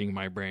racking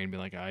my brain,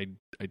 being like, I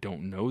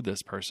don't know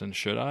this person.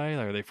 Should I?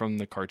 Are they from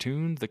the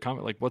cartoons, the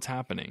comic? Like, what's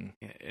happening?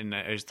 And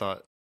I just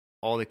thought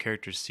all the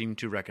characters seem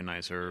to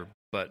recognize her,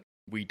 but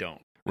we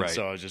don't. Right. And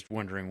so I was just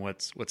wondering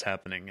what's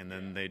happening, and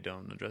then they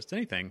don't address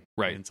anything.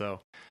 Right. And so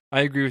I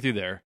agree with you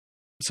there.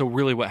 So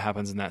really what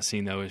happens in that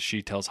scene, though, is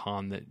she tells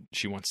Han that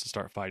she wants to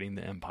start fighting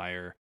the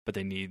Empire, but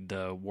they need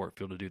the warp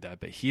fuel to do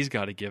that. But he's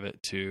got to give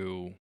it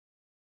to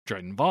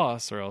Dryden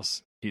Voss, or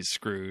else he's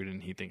screwed,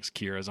 and he thinks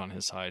Kira's on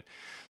his side.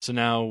 So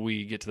now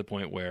we get to the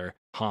point where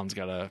Han's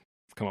got to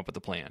come up with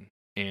a plan.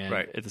 And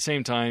at the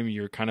same time,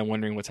 you're kind of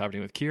wondering what's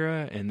happening with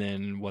Kira, and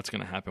then what's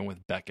going to happen with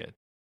Beckett.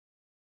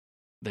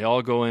 They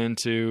all go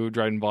into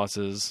Dryden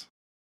Voss's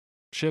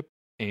ship,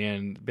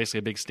 and basically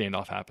a big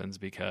standoff happens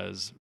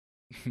because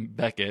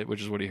Beckett,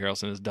 which is Woody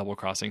Harrelson, is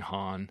double-crossing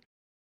Han.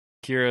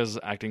 Kira's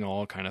acting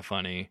all kind of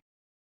funny,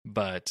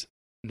 but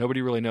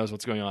nobody really knows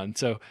what's going on.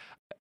 So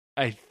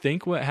I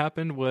think what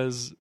happened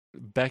was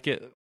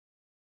Beckett,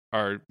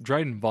 or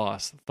Dryden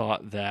Voss,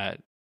 thought that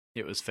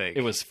it was fake.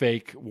 It was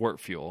fake warp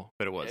fuel.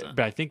 But it wasn't.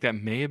 But I think that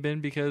may have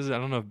been because, I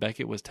don't know if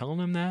Beckett was telling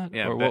him that.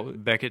 Yeah, or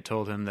Beckett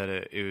told him that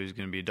it was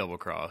going to be a double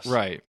cross.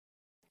 Right.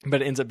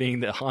 But it ends up being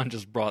that Han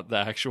just brought the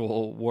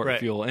actual warp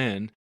fuel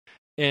in.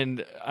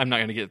 And I'm not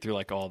going to get through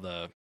like all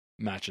the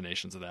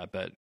machinations of that,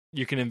 but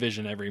you can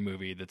envision every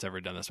movie that's ever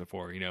done this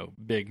before. You know,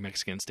 big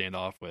Mexican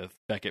standoff with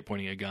Beckett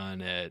pointing a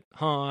gun at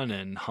Han,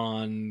 and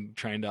Han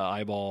trying to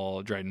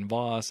eyeball Dryden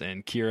Voss,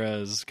 and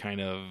Kira's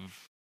kind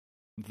of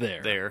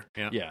there.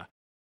 Yeah.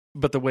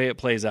 But the way it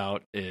plays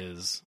out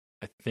is,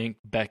 I think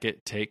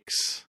Beckett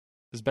takes...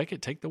 Does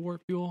Beckett take the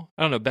warp fuel?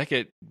 I don't know.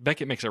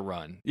 Beckett makes a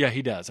run. Yeah,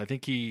 he does. I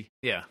think he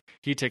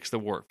takes the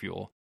warp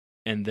fuel.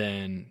 And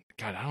then,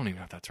 God, I don't even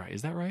know if that's right.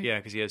 Is that right? Yeah,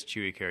 because he has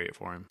Chewie carry it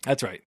for him.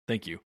 That's right.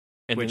 Thank you.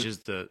 And which is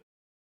the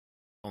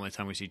only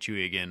time we see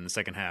Chewie again in the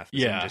second half.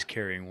 Is him just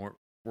carrying warp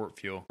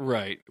fuel.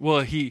 Right.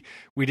 Well,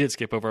 we did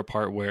skip over a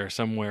part where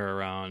somewhere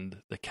around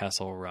the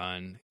Kessel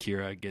Run,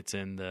 Kira gets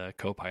in the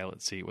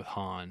co-pilot seat with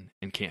Han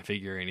and can't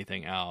figure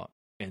anything out.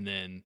 And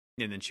then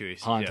Chewie,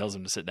 Han tells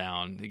him to sit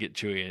down to get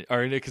Chewie.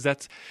 Or because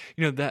that's,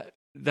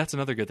 that's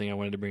another good thing I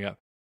wanted to bring up.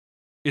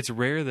 It's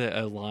rare that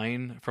a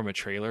line from a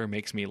trailer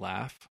makes me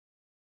laugh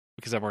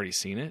because I've already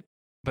seen it.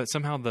 But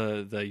somehow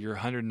the You're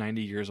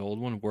 190 years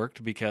old one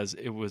worked because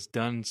it was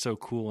done so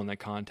cool in the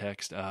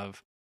context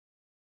of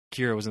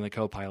Kira was in the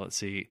co-pilot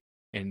seat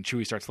and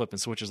Chewie starts flipping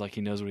switches like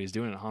he knows what he's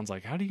doing. And Han's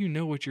like, how do you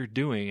know what you're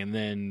doing? And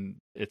then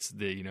it's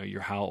the,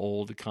 you're how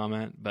old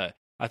comment. But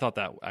I thought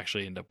that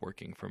actually ended up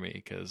working for me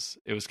because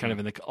it was kind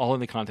of all in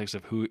the context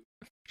of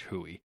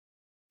Chewie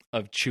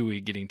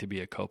getting to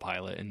be a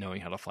co-pilot and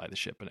knowing how to fly the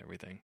ship and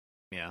everything.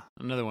 Yeah.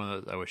 Another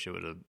one that I wish it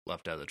would have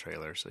left out of the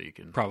trailer so you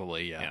can...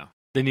 Probably, yeah.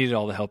 They needed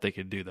all the help they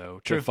could do,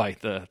 though, to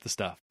fight the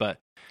stuff. But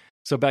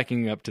so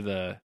backing up to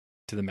the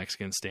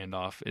Mexican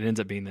standoff, it ends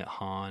up being that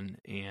Han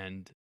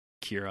and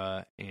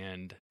Kira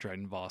and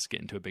Dryden Voss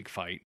get into a big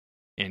fight.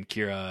 And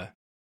Kira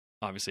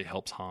obviously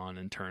helps Han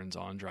and turns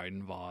on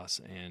Dryden Voss.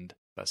 And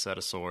busts out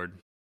a sword.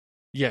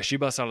 Yeah, she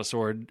busts out a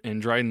sword,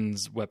 and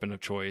Dryden's weapon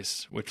of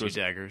choice, which was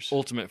daggers.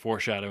 Ultimate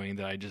foreshadowing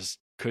that I just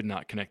could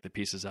not connect the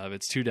pieces of.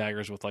 It's 2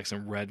 daggers with like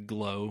some red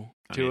glow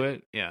to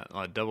it. Yeah,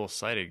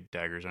 double-sided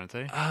daggers, aren't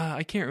they?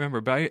 I can't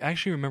remember, but I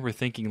actually remember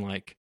thinking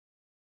like,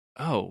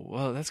 oh,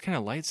 well, that's kind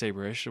of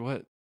lightsaber-ish.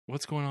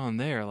 What's going on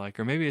there? Like,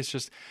 or maybe it's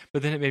just,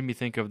 but then it made me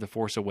think of The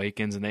Force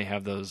Awakens, and they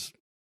have the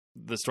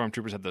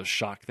stormtroopers have those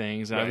shock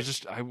things. And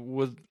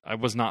Right. I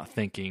was not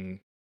thinking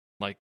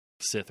like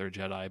Sith or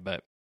Jedi,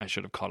 but I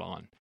should have caught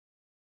on.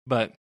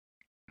 But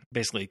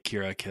basically,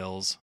 Kira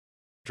kills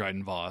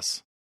Dryden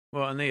Voss.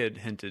 Well, and they had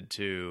hinted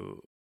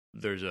to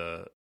there's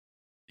a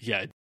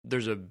Yeah,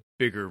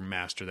 bigger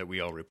master that we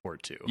all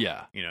report to.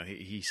 yeah. You know,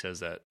 he says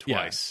that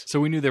twice. So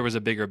we knew there was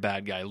a bigger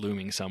bad guy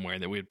looming somewhere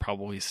that we'd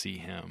probably see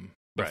him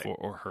before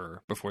Right. or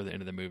her before the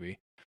end of the movie.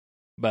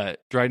 But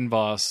Dryden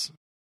Voss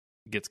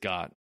gets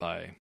got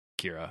by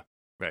Kira.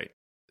 Right.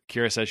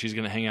 Kira says she's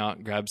going to hang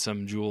out, grab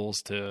some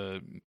jewels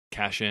to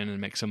cash in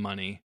and make some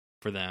money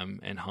for them,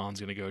 and Han's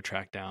going to go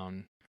track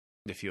down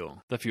The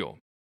fuel.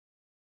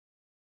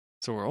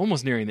 So we're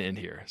almost nearing the end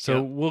here.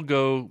 So Yep. we'll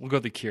go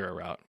the Kira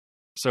route.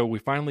 So we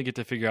finally get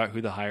to figure out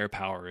who the higher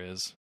power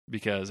is,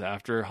 because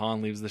after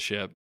Han leaves the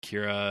ship,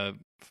 Kira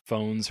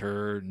phones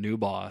her new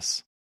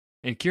boss.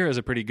 And Kira is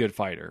a pretty good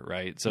fighter,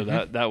 right? So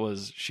that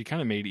was, she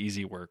kind of made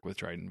easy work with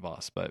Dryden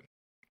Voss, but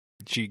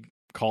she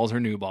calls her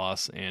new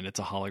boss, and it's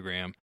a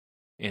hologram.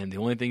 And the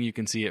only thing you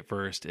can see at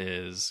first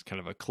is kind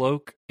of a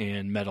cloak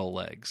and metal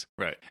legs.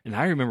 Right. And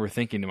I remember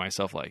thinking to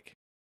myself, like,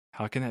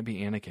 how can that be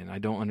Anakin? I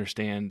don't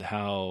understand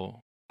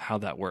how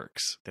that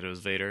works. That it was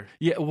Vader.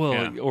 Yeah, well,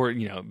 Yeah. or,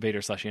 Vader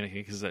 / Anakin,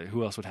 because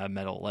who else would have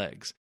metal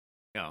legs?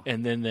 Yeah.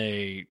 And then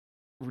they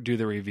do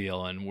the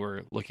reveal, and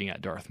we're looking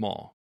at Darth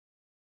Maul.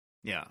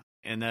 Yeah.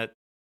 And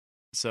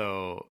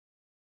so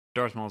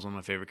Darth Maul is one of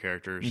my favorite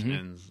characters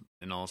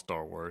in all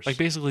Star Wars. Like,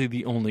 basically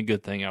the only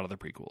good thing out of the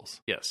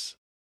prequels. Yes.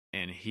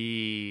 And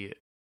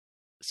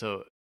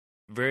so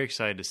very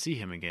excited to see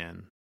him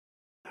again.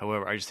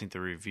 However, I just think the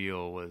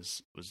reveal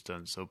was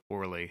done so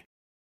poorly.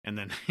 And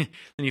then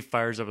he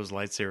fires up his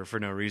lightsaber for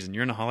no reason.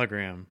 You're in a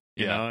hologram,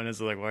 you know? And it's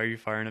like, why are you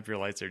firing up your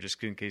lightsaber?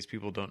 Just in case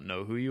people don't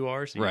know who you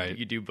are. So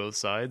you do both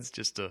sides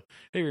just to,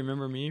 hey,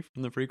 remember me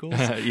from the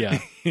prequels? Yeah.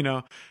 You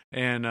know?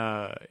 And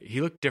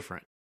he looked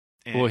different.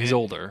 Well, he's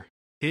older.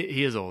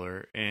 He is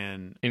older.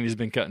 And he's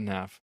been cut in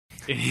half.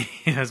 He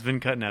has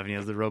been cut in half, and he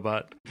has the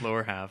robot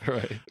lower half.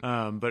 Right.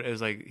 But it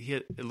was like,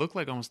 it looked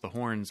like almost the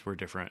horns were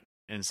different.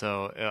 And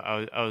so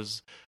I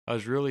was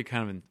really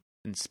kind of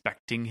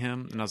inspecting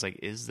him, and I was like,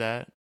 is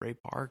that Ray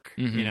Park?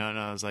 Mm-hmm. You know, and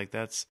I was like,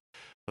 that's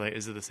like,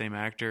 is it the same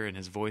actor? And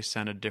his voice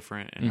sounded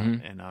different,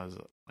 and I was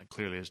like,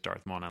 clearly it's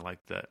Darth Maul. And I like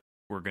that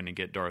we're going to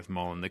get Darth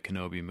Maul in the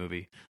Kenobi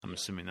movie. I'm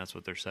assuming that's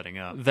what they're setting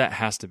up. That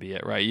has to be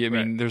it, right? I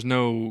mean, there's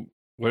no,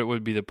 what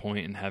would be the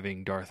point in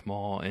having Darth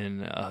Maul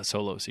in a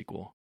Solo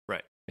sequel?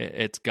 Right.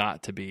 It's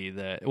got to be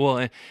that.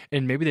 Well,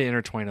 and maybe they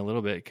intertwine a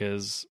little bit,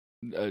 because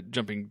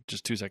jumping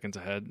just 2 seconds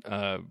ahead,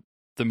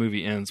 the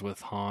movie ends with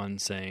Han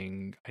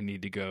saying, I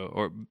need to go,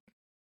 or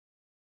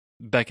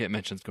Beckett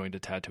mentions going to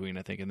Tatooine,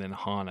 I think, and then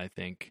Han, I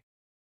think,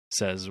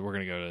 says we're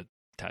going to go to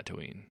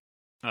Tatooine.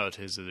 Oh,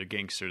 it's the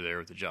gangster there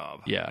with the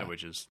job. Yeah.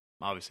 Which is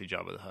obviously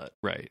Jabba the Hutt.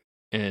 Right.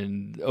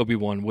 And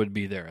Obi-Wan would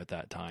be there at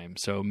that time.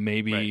 So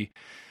maybe,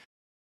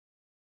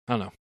 I don't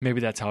know,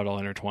 maybe that's how it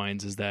all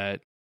intertwines, is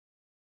that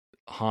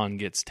Han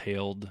gets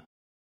tailed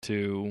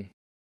to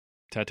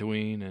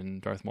Tatooine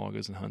and Darth Maul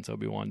goes and hunts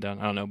Obi-Wan down.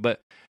 I don't know.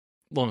 But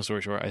long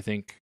story short, I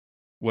think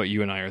what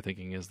you and I are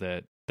thinking is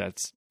that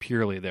that's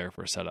purely there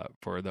for setup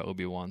for the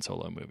Obi-Wan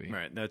Solo movie.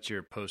 Right. That's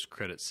your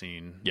post-credit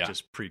scene. Yeah.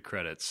 Just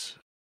pre-credits.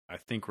 I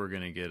think we're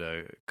going to get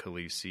a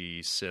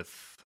Khaleesi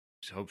Sith.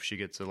 Hope she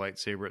gets a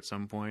lightsaber at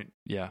some point.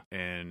 Yeah.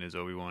 And is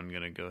Obi-Wan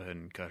going to go ahead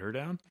and cut her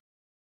down?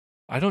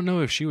 I don't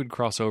know if she would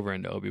cross over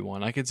into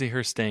Obi-Wan. I could see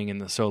her staying in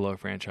the Solo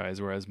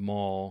franchise, whereas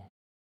Maul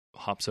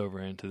hops over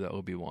into the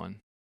Obi-Wan.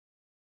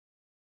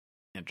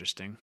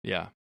 Interesting.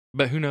 Yeah.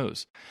 But who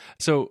knows?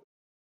 So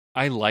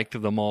I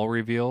liked the Maul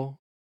reveal.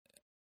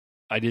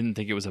 I didn't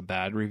think it was a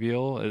bad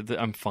reveal.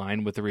 I'm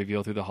fine with the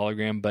reveal through the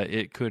hologram, but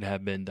it could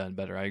have been done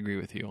better. I agree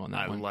with you on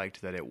that one. I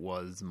liked that it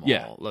was Maul.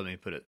 Yeah. Let me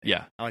put it.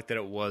 Yeah. I liked that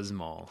it was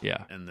Maul.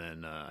 Yeah. And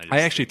then I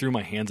actually threw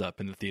my hands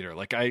up in the theater.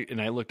 Like I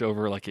looked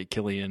over like at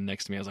Killian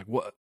next to me. I was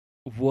like,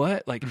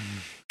 what? Like,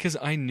 because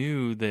I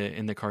knew that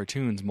in the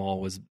cartoons Maul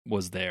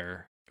was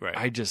there. Right.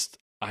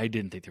 I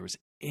didn't think there was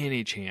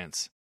any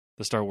chance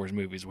the Star Wars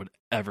movies would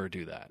ever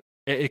do that.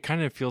 It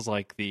kind of feels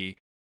like the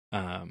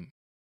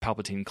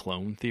Palpatine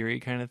clone theory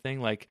kind of thing.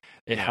 Like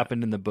it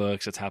happened in the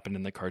books, it's happened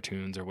in the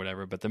cartoons or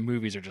whatever, but the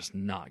movies are just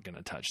not going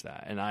to touch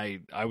that. And I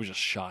was just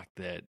shocked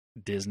that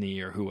Disney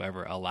or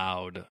whoever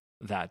allowed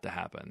that to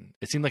happen.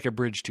 It seemed like a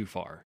bridge too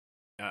far.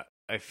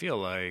 I feel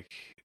like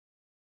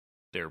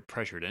they're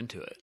pressured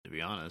into it, to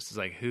be honest. It's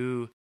like,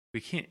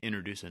 we can't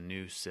introduce a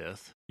new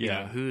Sith. You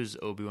know, who's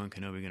Obi-Wan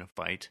Kenobi going to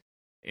fight?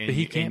 And but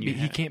he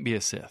can't be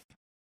a Sith.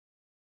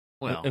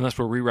 Well, unless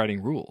we're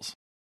rewriting rules.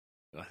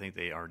 I think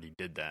they already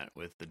did that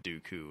with the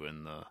Dooku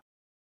and the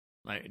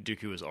Like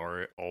Dooku was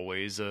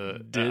always a.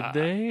 Did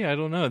they? I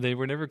don't know. They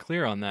were never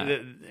clear on that.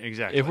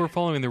 Exactly. If we're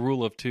following the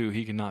rule of 2,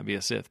 he cannot be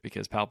a Sith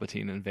because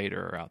Palpatine and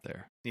Vader are out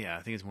there. Yeah,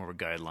 I think it's more of a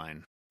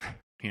guideline.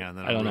 Yeah,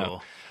 than I don't a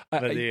know.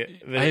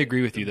 rule. I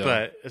agree with you though.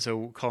 But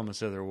so call him a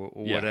Sith or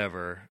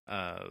whatever.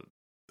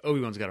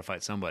 Obi-Wan's got to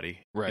fight somebody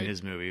in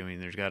his movie. I mean,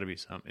 there's got to be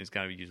some. It's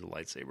got to use a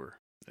lightsaber,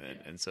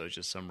 and so it's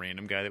just some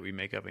random guy that we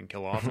make up and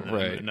kill off in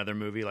another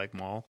movie like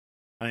Maul.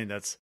 I think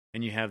that's,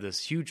 and you have this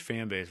huge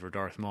fan base for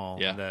Darth Maul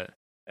that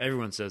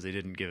everyone says they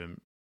didn't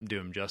do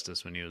him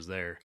justice when he was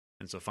there,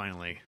 and so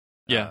finally,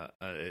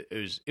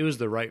 it was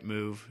the right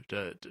move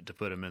to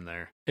put him in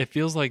there. It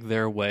feels like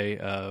their way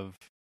of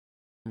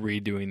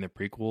redoing the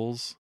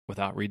prequels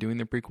without redoing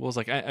the prequels.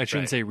 Like I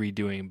shouldn't say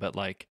redoing, but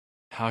like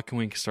how can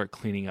we start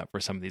cleaning up for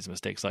some of these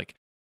mistakes? Like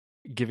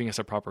giving us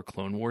a proper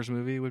Clone Wars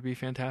movie would be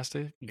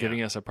fantastic. Yeah.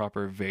 Giving us a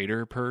proper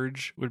Vader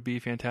purge would be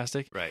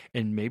fantastic. Right.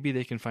 And maybe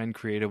they can find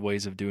creative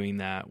ways of doing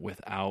that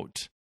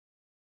without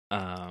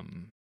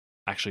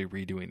actually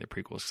redoing the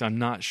prequels. Because I'm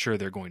not sure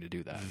they're going to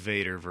do that.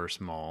 Vader versus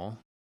Maul.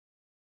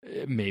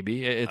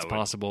 Maybe it's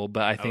possible,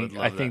 but I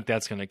think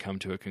that's going to come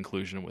to a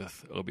conclusion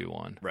with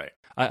Obi-Wan. Right.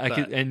 I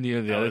could, and the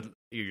other.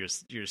 You're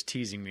just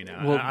teasing me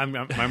now.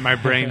 Well, my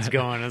brain's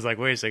going. I was like,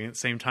 wait a second,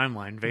 same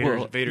timeline.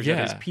 Vader's at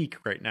his peak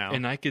right now,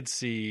 and I could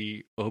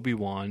see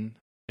Obi-Wan,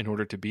 in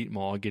order to beat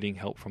Maul, getting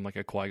help from like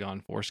a Qui-Gon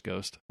Force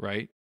Ghost,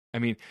 right? I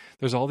mean,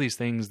 there's all these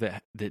things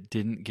that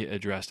didn't get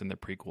addressed in the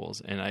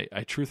prequels, and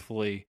I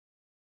truthfully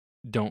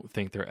don't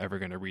think they're ever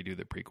going to redo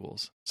the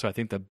prequels. So I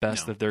think the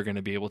best that they're going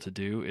to be able to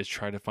do is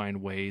try to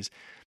find ways,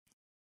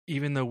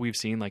 even though we've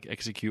seen like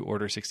execute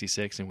Order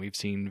 66 and we've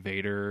seen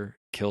Vader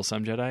kill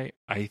some Jedi,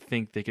 I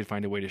think they could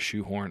find a way to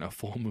shoehorn a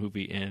full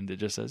movie in that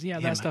just says,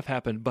 that stuff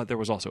happened, but there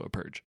was also a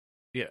purge.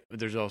 Yeah, but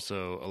there's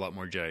also a lot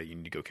more Jedi you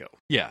need to go kill.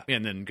 Yeah.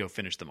 And then go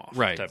finish them off,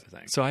 right. Type of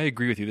thing. So I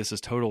agree with you. This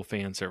is total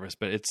fan service,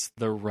 but it's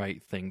the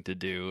right thing to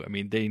do. I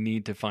mean, they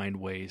need to find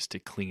ways to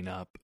clean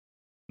up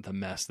the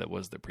mess that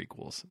was the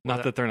prequels.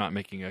 Not that they're not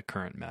making a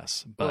current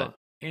mess, but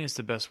and it's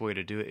the best way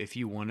to do it. If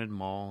you wanted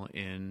Maul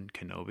in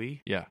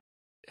Kenobi,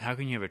 how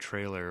can you have a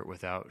trailer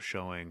without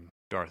showing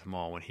Darth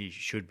Maul when he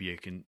should be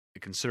a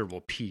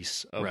considerable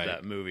piece of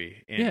that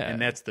movie?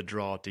 And that's the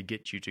draw to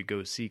get you to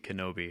go see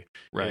Kenobi.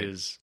 Right.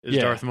 Is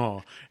Darth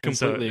Maul.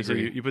 Completely agree. So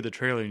you put the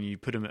trailer and you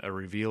put him a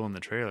reveal in the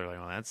trailer. Like,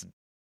 well, that's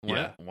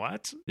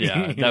what?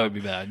 Yeah, that would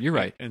be bad. You're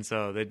right. And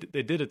so they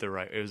did it the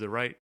right. It was the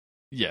right.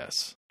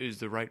 Yes. It was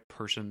the right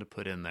person to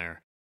put in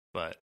there,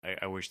 but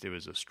I wish there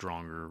was a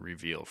stronger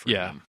reveal for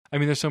him. I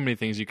mean, there's so many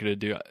things you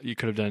could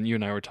have done. You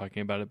and I were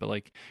talking about it, but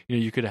like,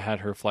 you could have had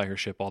her fly her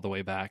ship all the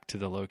way back to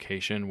the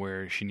location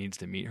where she needs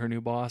to meet her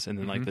new boss, and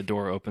then like the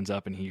door opens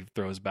up and he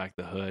throws back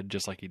the hood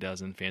just like he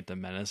does in Phantom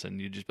Menace,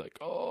 and you just be like,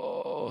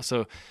 oh.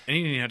 So and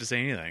he didn't have to say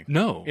anything.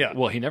 No. Yeah.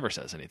 Well, he never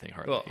says anything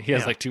hardly. Well, he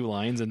has like 2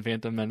 lines in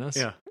Phantom Menace.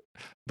 Yeah.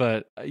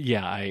 But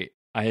I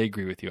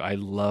agree with you. I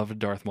loved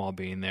Darth Maul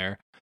being there.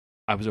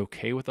 I was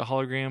okay with the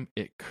hologram.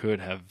 It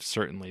could have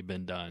certainly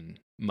been done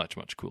much,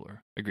 much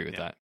cooler. Agree with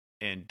that.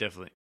 And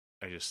definitely,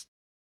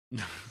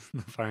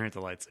 firing at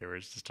the lightsaber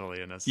is just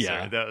totally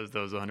unnecessary. Yeah. That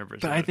was 100%.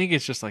 But I think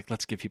it's just like,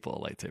 let's give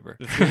people a lightsaber.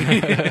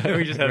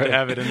 We just have to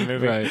have it in the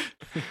movie. Right.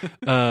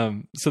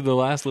 So the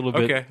last little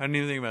bit. Okay, I didn't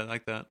even think about it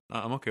like that.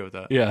 I'm okay with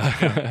that.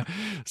 Yeah.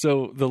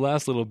 So the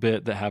last little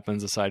bit that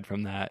happens aside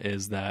from that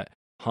is that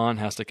Han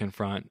has to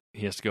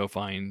go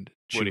find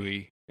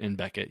Chewie and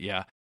Beckett.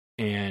 Yeah.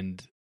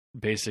 And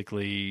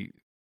basically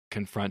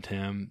confront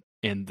him,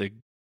 and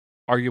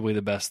arguably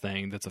the best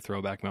thing that's a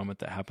throwback moment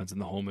that happens in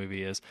the whole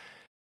movie is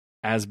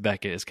as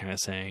Beckett is kind of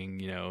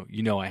saying,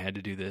 I had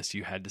to do this,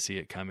 you had to see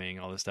it coming,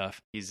 all this stuff.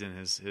 He's in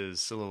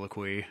his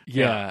soliloquy.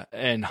 Yeah,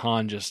 and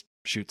Han just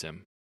shoots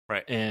him.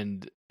 Right.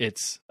 And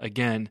it's,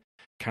 again,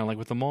 kind of like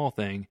with the Maul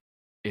thing,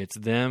 it's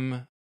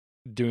them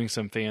doing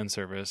some fan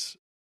service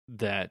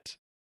that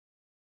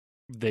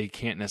they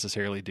can't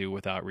necessarily do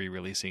without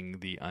re-releasing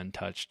the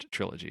untouched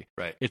trilogy.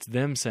 Right. It's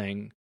them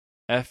saying,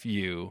 F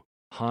you,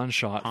 Han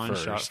shot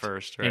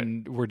first, right.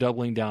 And we're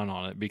doubling down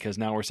on it because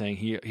now we're saying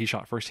he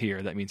shot first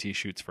here. That means he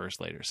shoots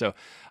first later. So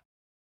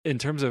in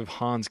terms of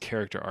Han's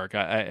character arc,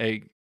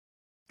 I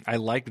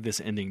liked this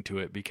ending to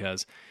it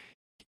because,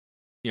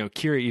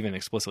 Kira even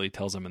explicitly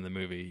tells him in the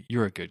movie,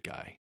 you're a good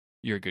guy.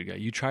 You're a good guy.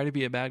 You try to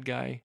be a bad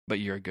guy, but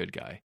you're a good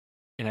guy.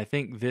 And I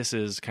think this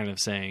is kind of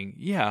saying,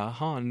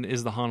 Han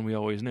is the Han we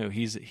always knew.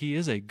 He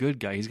is a good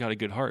guy. He's got a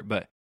good heart,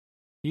 but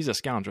he's a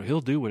scoundrel. He'll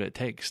do what it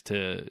takes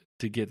to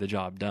get the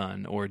job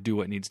done or do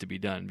what needs to be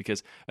done,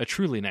 because a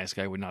truly nice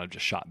guy would not have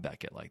just shot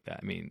Beckett like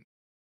that. I mean,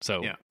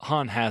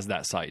 Han has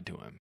that side to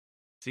him.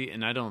 See,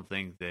 and I don't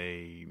think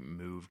they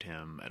moved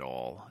him at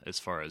all as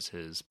far as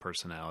his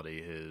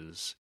personality,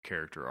 his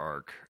character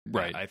arc.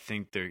 Right. I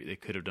think they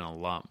could have done a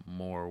lot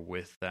more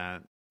with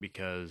that,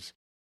 because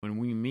when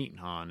we meet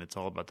Han, it's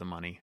all about the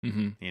money.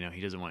 Mm-hmm.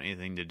 He doesn't want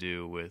anything to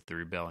do with the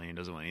rebellion,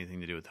 doesn't want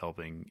anything to do with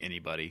helping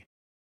anybody.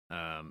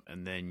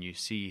 And then you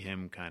see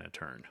him kind of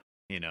turn,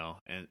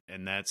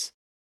 and that's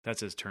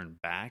his turn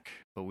back,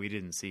 but we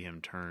didn't see him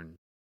turn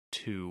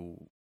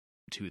to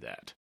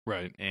that.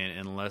 Right. And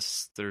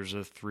unless there's a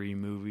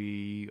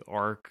 3-movie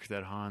arc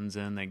that Han's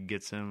in that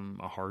gets him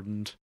a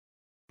hardened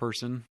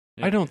person.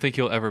 I don't think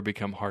he'll ever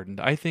become hardened.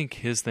 I think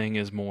his thing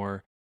is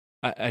more,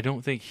 I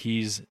don't think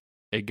he's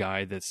a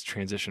guy that's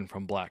transitioned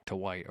from black to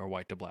white or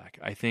white to black.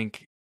 I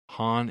think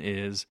Han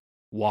is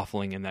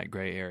waffling in that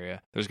gray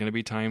area. There's going to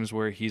be times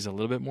where he's a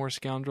little bit more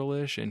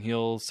scoundrelish and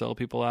he'll sell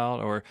people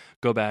out or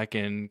go back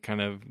and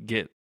kind of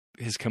get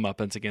his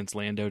comeuppance against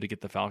Lando to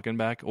get the Falcon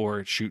back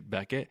or shoot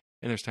Beckett.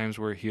 And there's times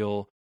where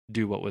he'll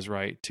do what was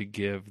right to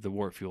give the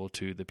warp fuel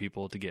to the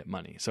people to get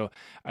money. So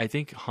I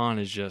think Han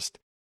is just,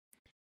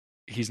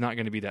 he's not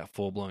going to be that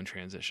full-blown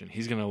transition.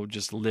 He's going to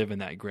just live in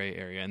that gray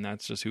area, and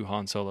that's just who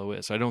Han Solo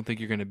is. So I don't think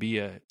you're going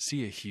to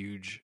see a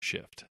huge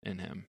shift in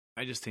him.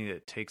 I just think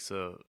it takes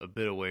a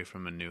bit away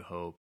from A New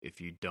Hope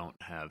if you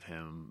don't have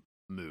him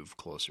move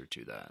closer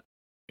to that.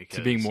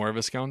 To being more of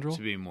a scoundrel?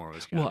 To being more of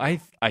a scoundrel. Well,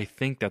 I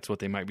think that's what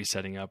they might be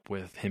setting up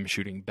with him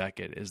shooting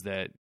Beckett, is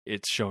that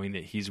it's showing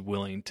that he's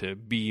willing to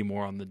be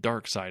more on the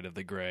dark side of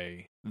the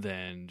gray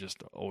than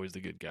just always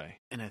the good guy.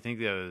 And I think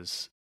that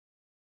was...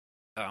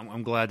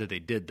 I'm glad that they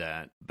did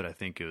that, but I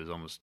think it was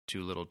almost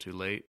too little too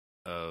late.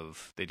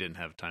 They didn't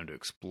have time to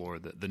explore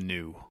the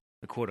new,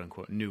 the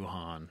quote-unquote new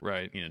Han.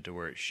 Right. To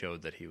where it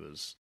showed that he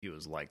was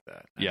like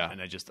that. Yeah.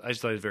 And I just thought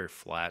it was very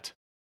flat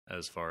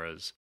as far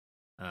as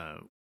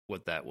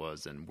what that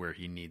was and where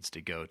he needs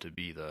to go to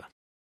be the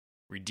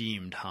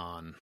redeemed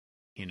Han,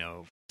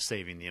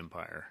 saving the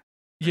Empire.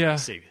 Yeah.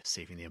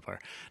 Saving the Empire.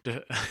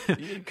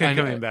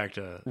 Coming back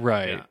to...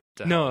 Right.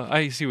 Yeah, no,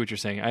 I see what you're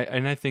saying.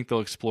 I think they'll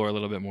explore a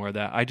little bit more of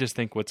that. I just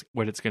think what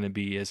it's going to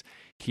be is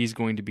he's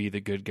going to be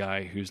the good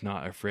guy who's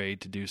not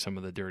afraid to do some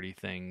of the dirty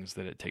things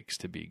that it takes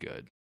to be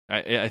good.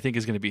 I think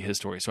is going to be his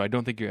story. So I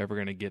don't think you're ever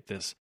going to get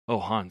this,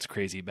 Han's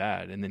crazy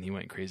bad, and then he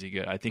went crazy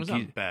good. I think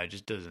he's not bad,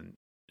 just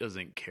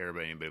doesn't care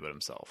about anybody but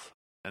himself.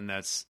 And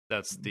that's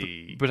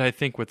the... But I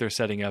think what they're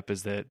setting up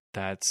is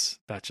that's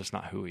just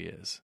not who he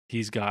is.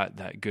 He's got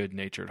that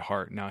good-natured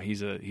heart. Now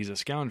he's a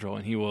scoundrel,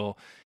 and he will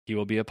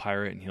be a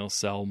pirate, and he'll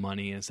sell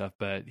money and stuff.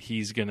 But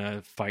he's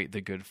gonna fight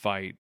the good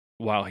fight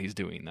while he's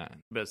doing that.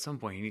 But at some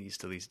point, he needs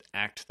to at least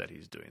act that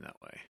he's doing that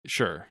way.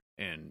 Sure.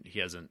 And he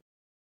hasn't,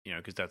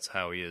 because that's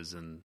how he is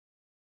in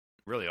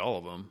really all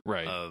of them.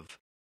 Right. Of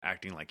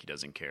acting like he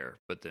doesn't care,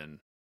 but then,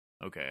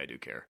 okay, I do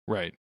care.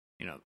 Right.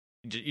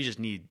 You just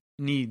need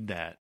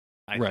that.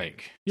 I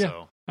think. Yeah,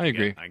 so, I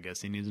agree. I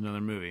guess he needs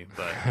another movie,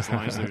 but as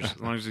long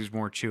as there's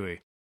more Chewie.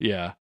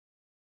 Yeah.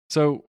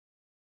 So,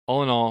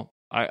 all in all,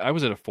 I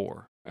was at a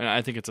 4, and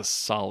I think it's a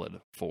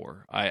solid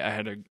 4. I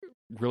had a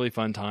really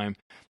fun time.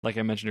 Like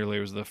I mentioned earlier,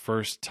 it was the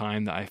first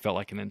time that I felt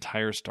like an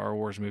entire Star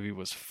Wars movie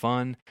was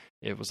fun.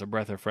 It was a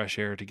breath of fresh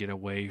air to get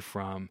away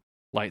from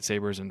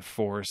lightsabers and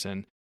Force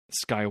and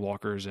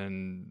Skywalkers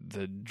and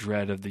the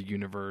dread of the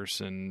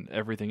universe and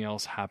everything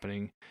else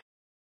happening.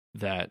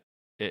 That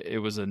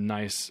it was a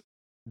nice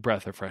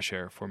breath of fresh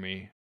air for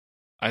me.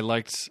 I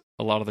liked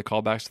a lot of the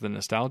callbacks to the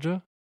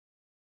nostalgia.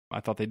 I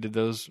thought they did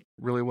those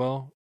really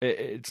well.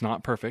 It's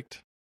not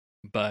perfect,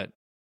 but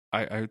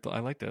I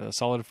liked it. A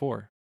solid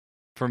 4.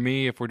 For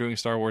me, if we're doing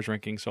Star Wars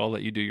rankings, so I'll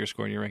let you do your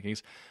score and your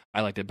rankings.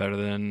 I liked it better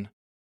than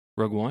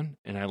Rogue One,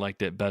 and I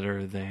liked it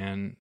better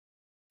than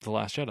The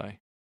Last Jedi.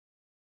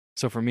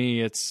 So for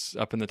me, it's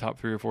up in the top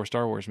 3 or 4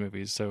 Star Wars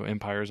movies. So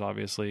Empire's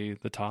obviously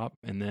the top,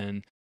 and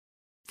then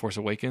Force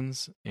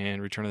Awakens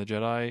and Return of the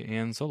Jedi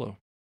and Solo.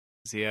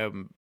 See,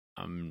 I'm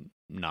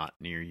not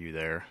near you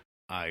there.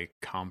 I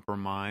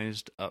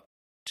compromised up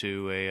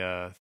to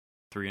a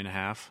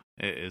 3.5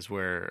 is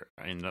where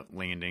I ended up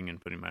landing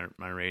and putting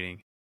my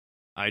rating.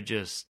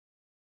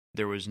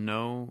 There was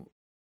no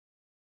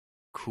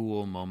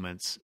cool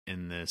moments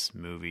in this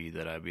movie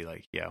that I'd be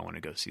like, yeah, I want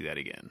to go see that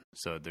again.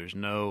 So there's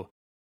no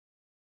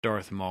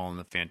Darth Maul and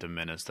the Phantom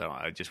Menace that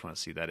I just want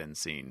to see that end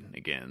scene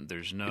again.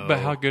 There's no... But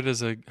how good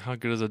is a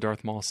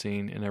Darth Maul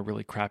scene in a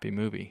really crappy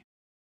movie?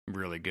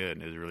 Really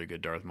good. It was a really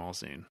good Darth Maul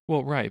scene.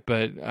 Well, right,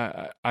 but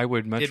I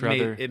would much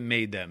rather... It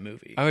made that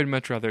movie. I would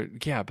much rather...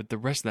 Yeah, but the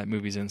rest of that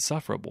movie is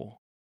insufferable.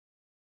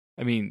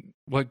 I mean,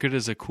 what good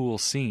is a cool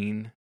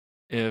scene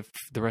if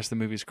the rest of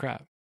the movie's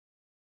crap?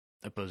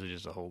 Opposed to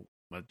just a whole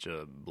bunch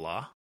of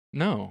blah?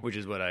 No. Which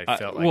is what I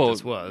felt like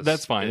this was.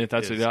 That's fine. I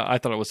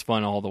thought it was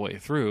fun all the way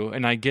through.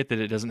 And I get that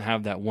it doesn't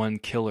have that one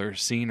killer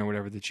scene or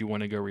whatever that you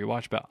want to go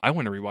rewatch, but I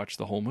want to rewatch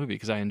the whole movie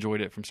because I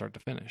enjoyed it from start to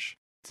finish.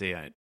 See,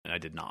 I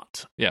did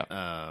not.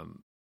 Yeah.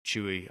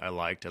 Chewie, I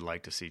liked. I'd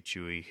like to see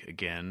Chewie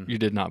again. You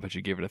did not, but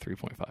you gave it a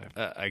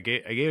 3.5. I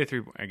gave it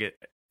 3.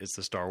 It's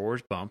the Star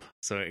Wars bump,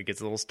 so it gets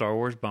a little Star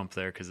Wars bump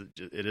there because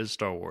it is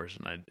Star Wars,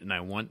 and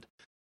I want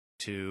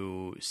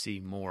to see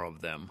more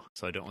of them,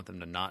 so I don't want them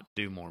to not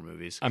do more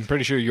movies. I'm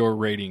pretty sure your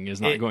rating is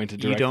not going to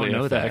directly You don't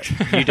know affect.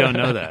 that. You don't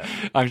know that.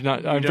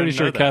 I'm pretty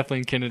sure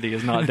Kathleen Kennedy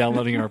is not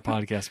downloading our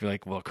podcast and be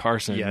like, well,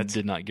 Carson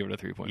did not give it a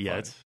 3.5.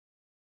 Yet.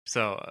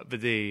 So, but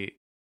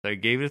I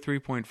gave it a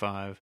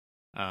 3.5.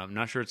 I'm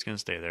not sure it's going to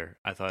stay there.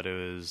 I thought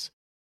it was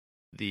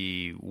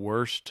the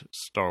worst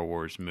Star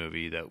Wars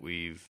movie that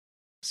we've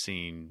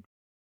seen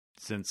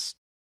since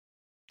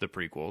the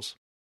prequels.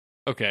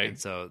 Okay. And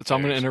so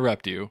I'm going to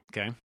interrupt you.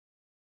 Okay.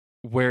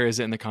 Where is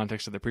it in the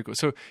context of the prequel?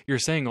 So you're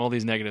saying all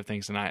these negative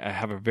things, and I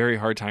have a very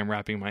hard time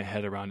wrapping my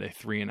head around a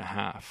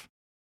 3.5,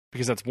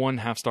 because that's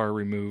 1/2 star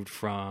removed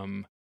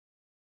from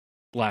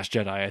Last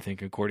Jedi, I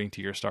think, according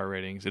to your star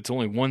ratings. It's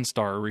only 1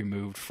 star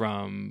removed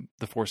from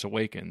The Force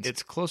Awakens.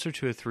 It's closer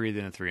to a 3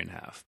 than a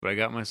 3.5, but I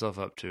got myself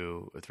up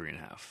to a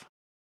 3.5.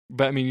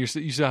 But I mean, you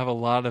still have a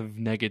lot of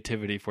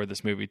negativity for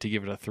this movie to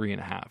give it a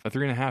 3.5. A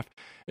 3.5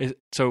 is,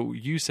 so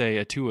you say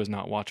a 2 is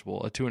not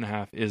watchable. A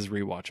 2.5 is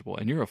rewatchable,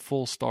 and you're a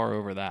full star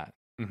over that.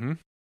 Mm-hmm.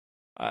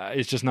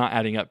 It's just not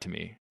adding up to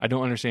me. I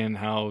don't understand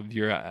how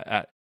you're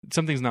at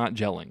something's not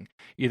gelling.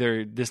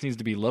 Either this needs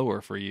to be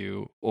lower for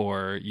you,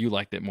 or you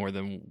liked it more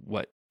than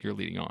what you're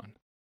leading on.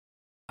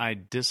 I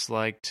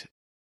disliked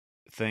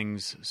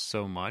things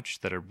so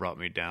much that it brought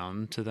me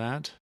down to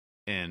that.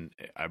 And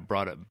I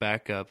brought it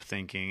back up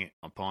thinking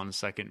upon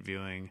second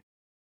viewing,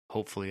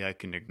 hopefully I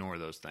can ignore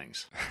those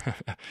things.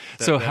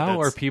 So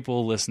how are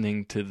people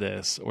listening to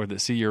this or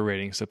that see your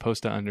rating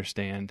supposed to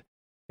understand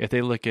if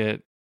they look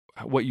at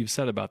what you've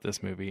said about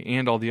this movie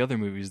and all the other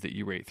movies that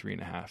you rate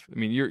 3.5? I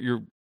mean,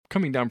 you're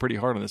coming down pretty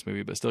hard on this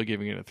movie, but still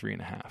giving it a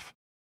 3.5.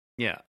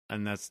 Yeah,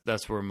 and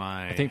that's where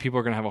I think people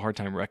are going to have a hard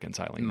time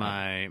reconciling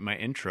my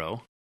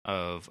intro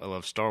of I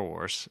love Star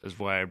Wars is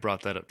why I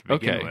brought that up to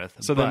begin with.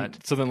 So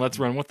then let's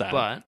run with that.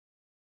 But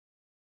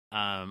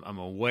I'm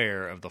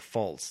aware of the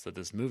faults that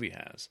this movie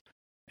has,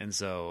 and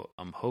so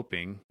I'm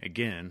hoping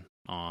again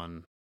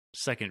on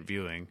second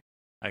viewing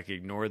I can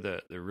ignore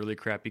the really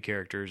crappy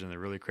characters and the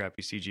really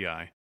crappy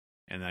CGI,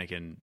 and I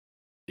can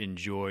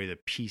enjoy the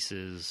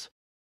pieces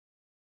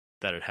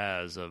that it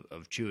has of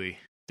Chewie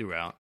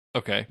throughout.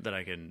 Okay. That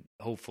I can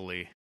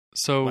hopefully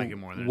like it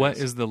more than what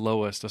is the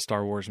lowest a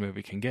Star Wars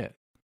movie can get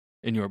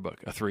in your book?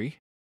 A 3?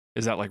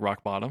 Is that like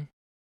rock bottom?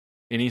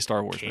 Any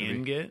Star Wars movie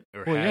can get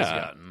or has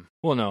gotten?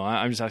 Well, no,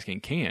 I'm just asking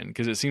can,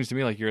 because it seems to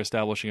me like you're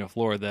establishing a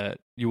floor that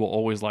you will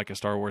always like a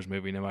Star Wars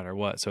movie no matter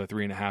what. So a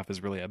 3.5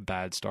 is really a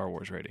bad Star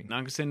Wars rating. Not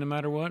gonna say no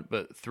matter what,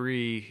 but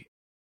 3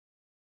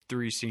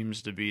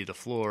 seems to be the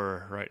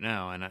floor right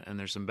now, and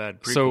there's some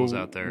bad prequels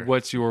out there.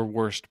 What's your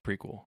worst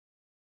prequel?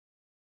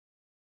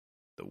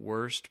 The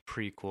worst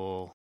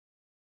prequel,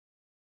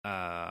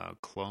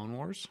 Clone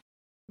Wars.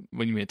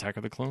 When you mean Attack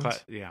of the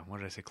Clones? Yeah, what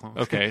did I say? Clones.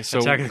 Okay, so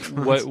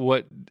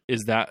what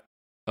is that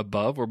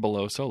above or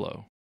below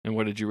Solo? And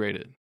what did you rate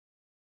it?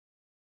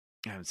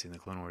 I haven't seen the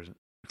Clone Wars.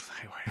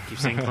 I keep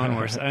saying Clone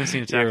Wars. I haven't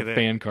seen Attack of the... Your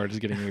fan card is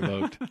getting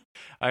revoked.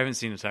 I haven't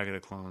seen Attack of the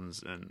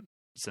Clones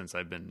since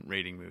I've been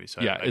rating movies.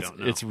 So yeah, I don't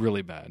know. It's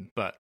really bad.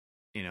 But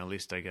at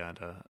least I got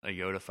a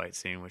Yoda fight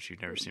scene, which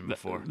you've never seen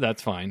before.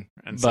 That's fine.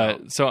 And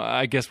so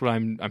I guess what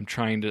I'm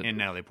trying to... And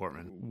Natalie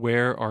Portman.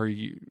 Where are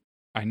you...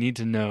 I need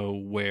to know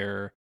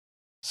where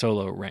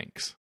Solo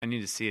ranks. I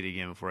need to see it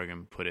again before I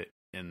can put it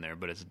in there,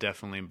 but it's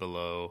definitely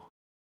below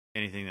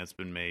anything that's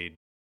been made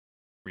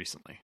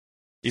recently.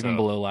 Even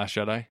below Last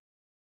Jedi?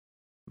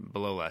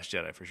 Below Last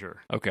Jedi, for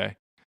sure. Okay.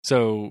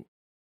 So...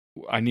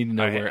 I need to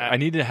know where. I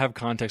need to have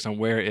context on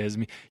where it is. I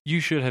mean,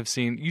 you should have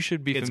seen. You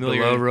should be familiar.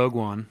 It's below Rogue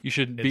One. You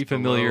should be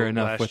familiar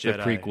enough with the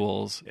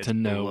prequels to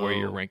know where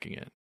you're ranking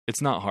it.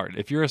 It's not hard.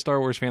 If you're a Star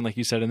Wars fan, like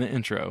you said in the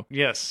intro,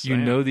 yes, you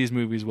know these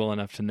movies well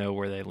enough to know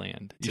where they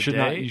land. You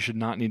should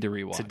not need to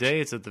rewatch.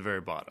 Today, it's at the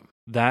very bottom.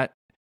 That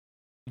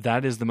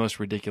is the most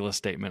ridiculous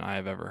statement I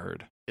have ever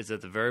heard. It's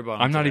at the very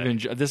bottom. I'm not even.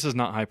 This is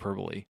not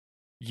hyperbole.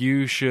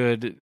 You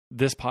should.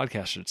 This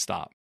podcast should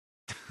stop.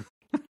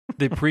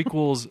 The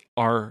prequels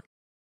are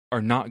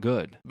not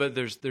good. But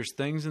there's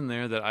things in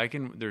there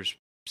that there's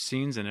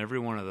scenes in every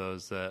one of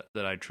those that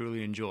I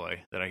truly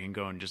enjoy, that I can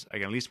go and I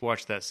can at least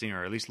watch that scene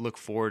or at least look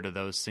forward to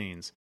those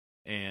scenes.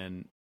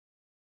 And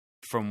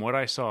from what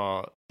I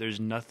saw,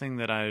 there's nothing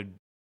that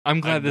I'm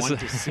glad want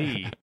to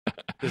see.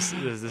 This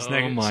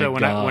negative. So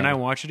when I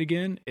watch it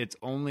again, it's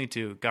only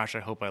gosh, I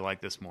hope I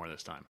like this more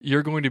this time.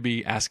 You're going to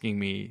be asking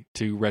me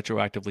to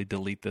retroactively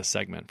delete this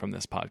segment from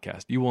this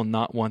podcast. You will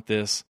not want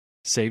this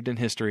saved in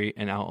history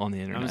and out on the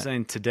internet. I'm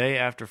saying today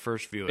after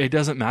first viewing. It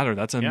doesn't matter.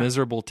 That's a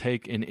miserable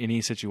take in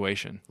any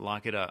situation.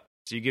 Lock it up.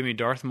 So you give me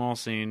Darth Maul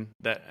scene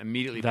that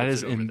immediately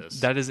puts it over this.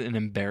 That is an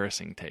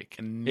embarrassing take.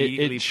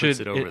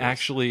 It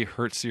actually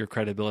hurts your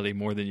credibility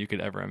more than you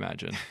could ever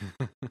imagine.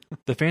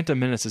 The Phantom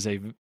Menace is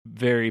a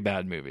very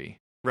bad movie.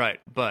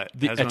 Right, but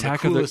the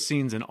Attack of the coolest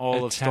scenes in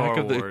all of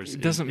Star Wars. It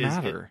doesn't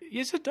matter.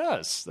 Yes, it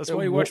does. That's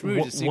why you watch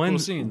movies to see cool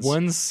scenes.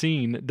 One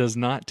scene does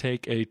not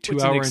take a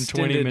 2-hour and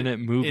 20-minute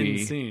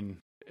movie.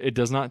 It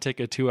does not take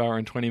a 2-hour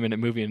and 20-minute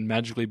movie and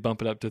magically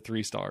bump it up to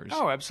 3 stars.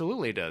 Oh,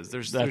 absolutely it does.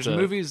 There's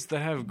movies that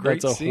have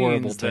great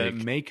scenes that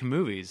make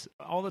movies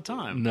all the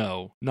time.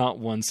 No, not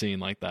one scene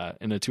like that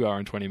in a 2-hour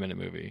and 20-minute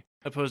movie.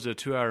 Opposed to a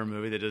 2-hour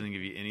movie that doesn't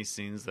give you any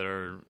scenes that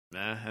are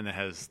and it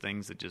has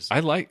things that just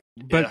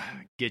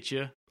get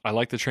you. I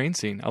like the train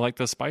scene. I like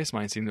the spice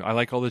mine scene. I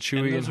like all the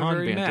Chewie and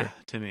Han banter.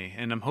 To me,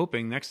 and I'm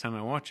hoping next time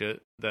I watch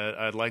it that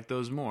I'd like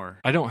those more.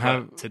 I don't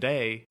have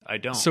today. I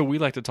don't. So we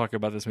like to talk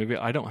about this movie.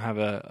 I don't have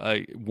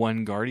a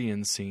one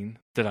Guardians scene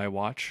that I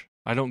watch.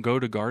 I don't go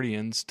to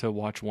Guardians to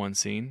watch one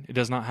scene. It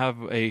does not have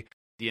a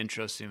the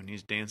intro scene when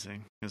he's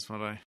dancing is what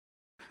I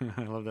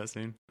love that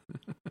scene.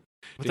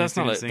 But that's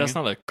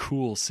not a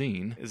cool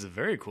scene. It's a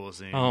very cool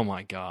scene. Oh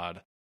my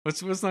god.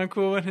 What's not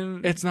cool about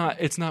him? It's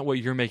not what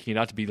you're making it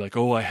out to be like,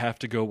 oh, I have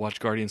to go watch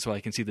Guardians so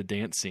I can see the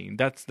dance scene.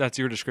 That's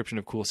your description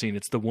of cool scene.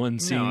 It's the one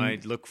scene. No, I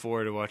look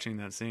forward to watching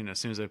that scene as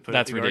soon as I put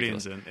the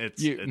Guardians in.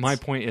 My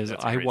point is,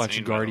 I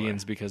watch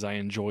Guardians because I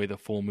enjoy the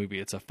full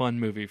movie. It's a fun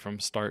movie from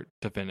start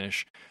to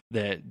finish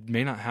that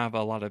may not have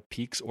a lot of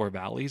peaks or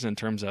valleys in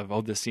terms of,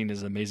 oh, this scene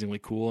is amazingly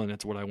cool and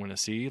it's what I want to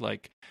see.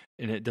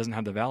 And it doesn't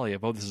have the valley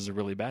of, oh, this is a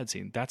really bad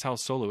scene. That's how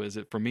Solo is.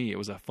 For me, it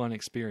was a fun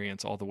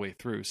experience all the way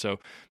through. So,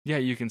 yeah,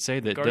 you can say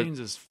that Guardians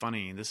is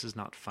funny. This is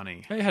not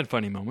funny. It had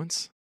funny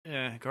moments.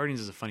 Yeah, Guardians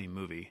is a funny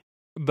movie.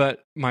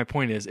 But my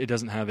point is, it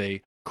doesn't have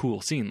a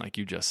cool scene like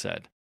you just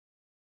said.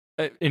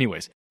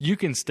 Anyways, you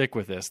can stick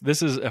with this.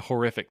 This is a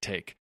horrific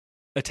take.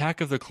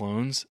 Attack of the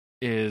Clones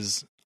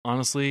is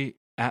honestly,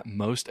 at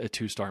most, a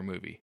 2-star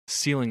movie.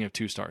 Ceiling of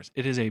 2 stars.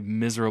 It is a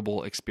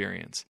miserable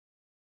experience.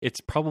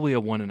 It's probably a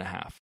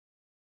 1.5.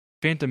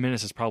 Phantom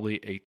Menace is probably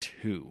a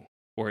 2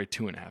 or a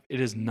 2.5. It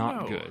is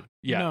not good.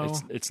 Yeah,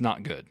 it's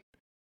not good.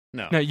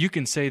 No. Now, you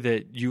can say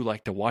that you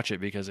like to watch it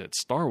because it's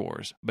Star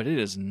Wars, but it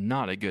is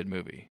not a good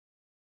movie.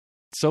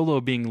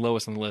 Solo being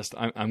lowest on the list,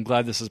 I'm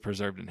glad this is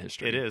preserved in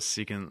history. It is.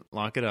 You can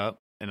lock it up.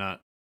 And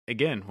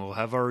again, we'll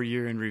have our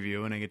year-end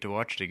review and I get to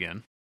watch it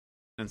again.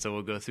 And so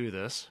we'll go through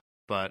this.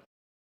 But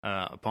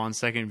upon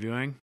second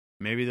viewing,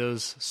 maybe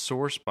those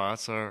sore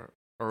spots are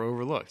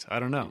overlooked. I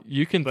don't know.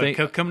 You can think...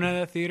 coming out of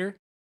that theater,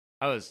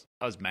 I was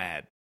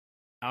mad.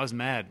 I was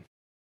mad.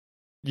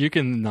 You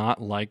can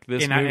not like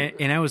this movie.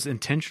 And I was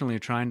intentionally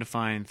trying to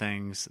find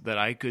things that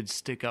I could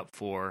stick up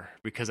for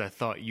because I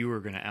thought you were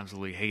going to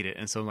absolutely hate it.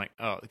 And so I'm like,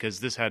 oh, because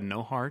this had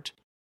no heart.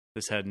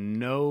 This had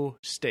no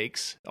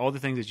stakes. All the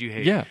things that you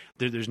hate. Yeah.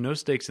 There's no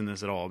stakes in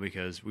this at all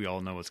because we all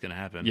know what's going to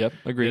happen. Yep,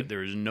 agreed.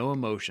 There is no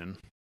emotion.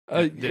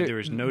 There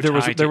was no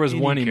There was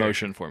one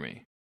emotion for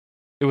me.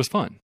 It was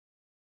fun.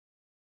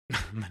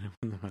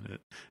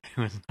 It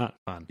was not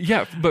fun.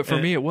 Yeah, but for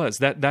me it was.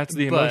 That's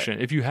the emotion.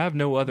 If you have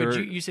no other...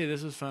 But you say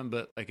this was fun,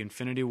 but like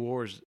Infinity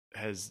Wars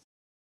has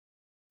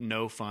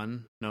no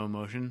fun, no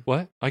emotion.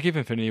 What? I gave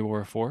Infinity War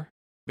a 4.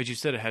 But you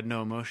said it had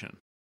no emotion.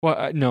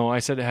 Well, no, I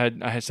said it had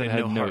no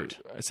heart.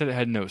 I said it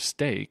had no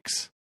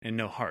stakes. And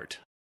no heart.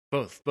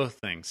 Both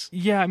things.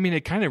 Yeah, I mean,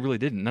 it kind of really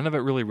didn't. None of it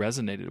really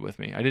resonated with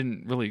me. I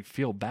didn't really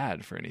feel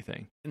bad for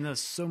anything. And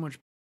that's so much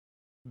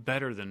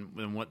better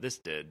than what this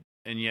did.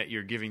 And yet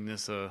you're giving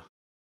this a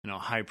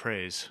high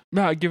praise.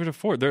 No, I give it a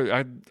 4.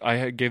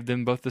 I gave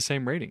them both the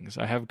same ratings.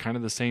 I have kind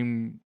of the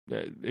same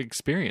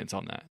experience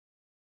on that.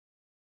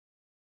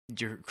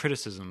 Your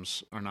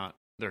criticisms are not.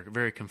 They're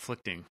very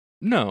conflicting.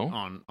 No,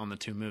 on the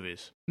two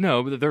movies.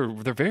 No, but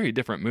they're very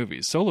different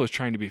movies. Solo is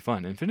trying to be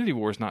fun. Infinity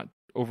War is not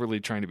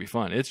overly trying to be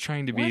fun. It's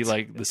trying to be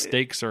like the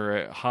stakes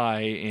are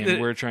high and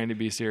we're trying to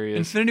be serious.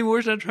 Infinity War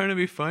is not trying to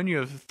be fun. You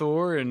have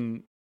Thor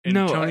and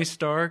Tony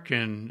Stark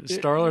and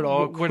Star-Lord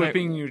all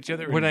quipping each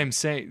other. What I'm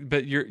saying,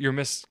 but you're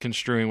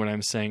misconstruing what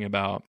I'm saying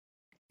about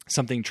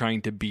something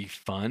trying to be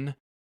fun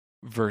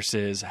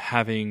versus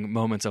having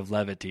moments of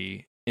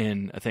levity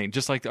in a thing.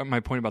 Just like my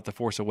point about The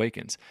Force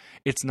Awakens.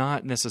 It's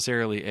not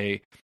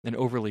necessarily an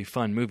overly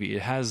fun movie.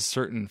 It has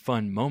certain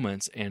fun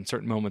moments and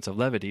certain moments of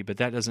levity, but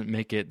that doesn't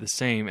make it the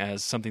same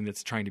as something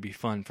that's trying to be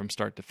fun from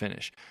start to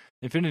finish.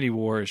 Infinity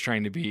War is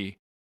trying to be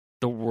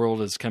the world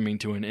is coming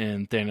to an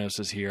end, Thanos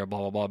is here, blah,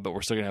 blah, blah, but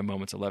we're still going to have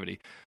moments of levity.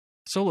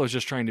 Solo is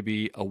just trying to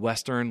be a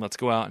Western, let's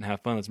go out and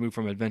have fun, let's move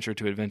from adventure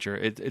to adventure.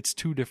 It's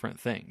two different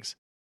things.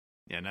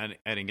 Yeah, and I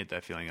didn't get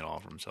that feeling at all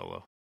from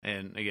Solo.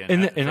 And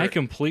again... And I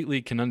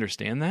completely can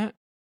understand that,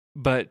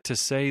 but to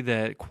say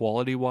that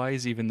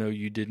quality-wise, even though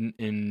you didn't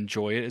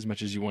enjoy it as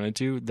much as you wanted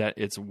to, that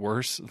it's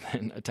worse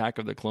than Attack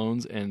of the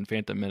Clones and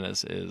Phantom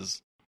Menace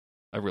is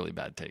a really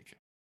bad take.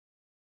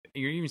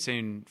 You're even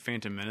saying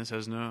Phantom Menace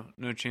has no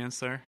chance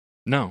there?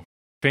 No.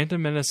 Phantom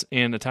Menace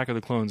and Attack of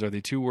the Clones are the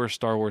two worst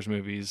Star Wars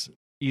movies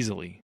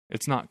easily.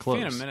 It's not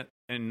close. Phantom Menace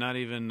and not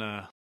even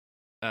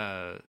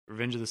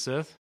Revenge of the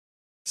Sith?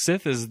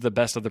 Sith is the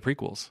best of the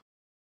prequels.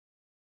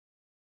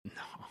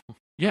 No.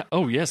 Yeah.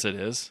 Oh, yes, it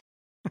is.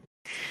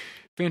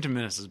 Phantom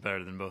Menace is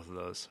better than both of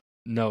those.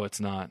 No, it's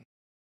not.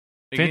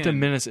 Again, Phantom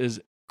Menace is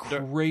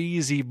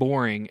crazy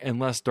boring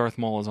unless Darth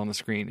Maul is on the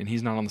screen, and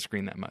he's not on the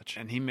screen that much.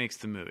 And he makes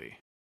the movie.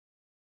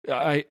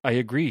 I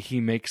agree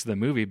he makes the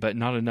movie, but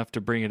not enough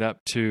to bring it up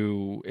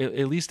to...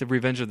 At least the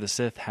Revenge of the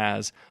Sith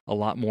has a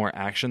lot more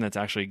action that's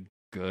actually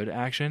good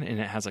action, and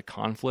it has a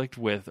conflict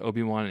with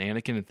Obi-Wan and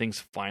Anakin, and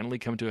things finally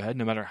come to a head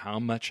no matter how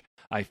much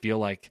I feel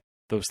like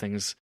those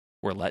things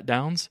were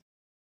letdowns.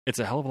 It's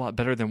a hell of a lot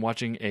better than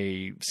watching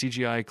a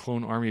CGI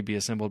clone army be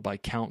assembled by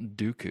Count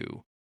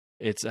Dooku.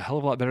 It's a hell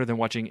of a lot better than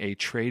watching a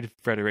Trade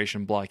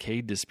Federation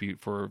blockade dispute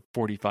for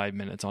 45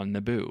 minutes on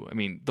Naboo. I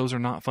mean, those are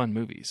not fun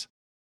movies.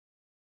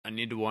 I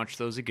need to watch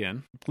those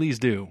again. Please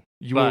do.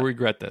 You will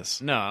regret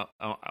this. No,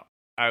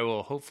 I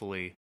will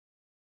hopefully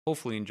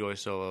enjoy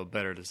Solo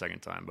better the second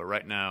time. But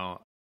right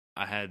now,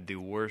 I had the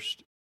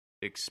worst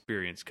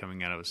experience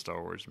coming out of a Star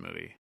Wars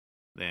movie.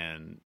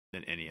 than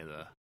any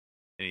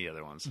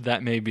other ones.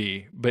 That may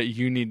be, but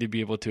you need to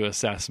be able to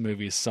assess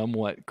movies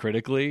somewhat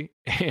critically,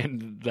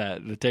 and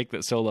that the take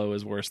that Solo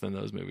is worse than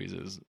those movies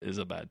is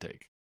a bad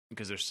take.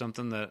 Because there's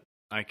something that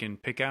I can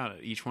pick out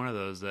at each one of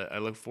those that I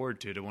look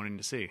forward to wanting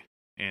to see,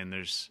 and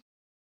there's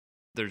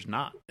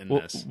not in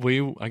this.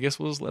 I guess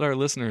we'll just let our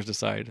listeners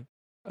decide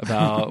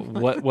about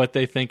what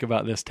they think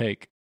about this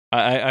take.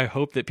 I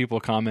hope that people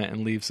comment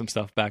and leave some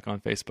stuff back on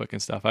Facebook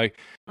and stuff.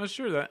 I'm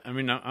sure that. I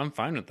mean, I'm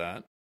fine with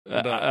that.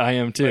 But I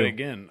am too. But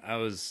again, I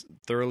was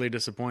thoroughly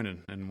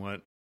disappointed in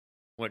what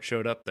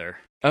showed up there.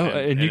 Oh,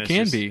 and you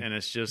can be. And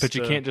it's just, but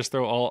you can't just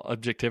throw all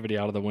objectivity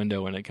out of the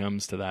window when it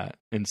comes to that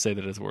and say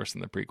that it's worse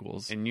than the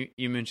prequels. And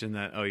you mentioned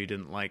that you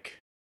didn't like,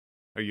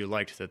 or you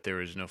liked that there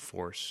was no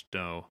Force,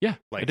 no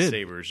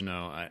lightsabers,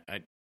 no.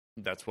 I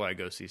that's why I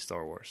go see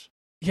Star Wars.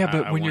 Yeah,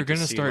 but when you're going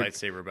to start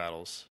lightsaber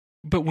battles.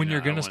 But when you're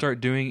going to start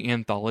doing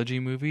anthology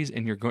movies,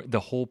 and the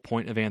whole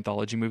point of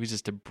anthology movies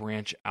is to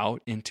branch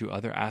out into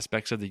other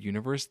aspects of the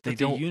universe. The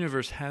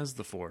universe has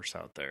the Force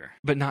out there,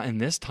 but not in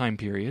this time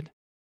period.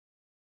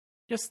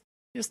 Yes,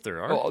 there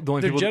are. Well,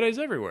 there are Jedis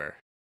everywhere.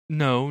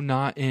 No,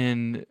 not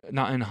in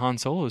Han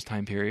Solo's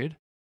time period.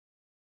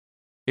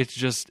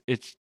 It's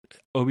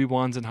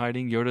Obi-Wan's in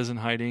hiding, Yoda's in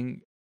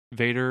hiding,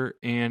 Vader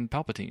and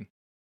Palpatine.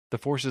 The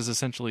Force is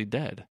essentially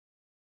dead.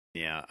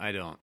 Yeah, I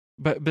don't.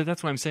 But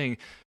that's what I'm saying.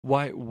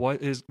 What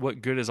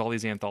good is all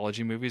these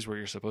anthology movies where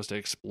you're supposed to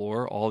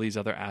explore all these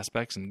other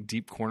aspects and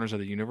deep corners of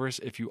the universe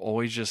if you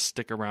always just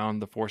stick around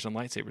the Force and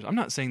lightsabers? I'm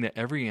not saying that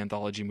every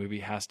anthology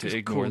movie has to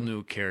ignore cool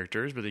new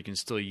characters, but they can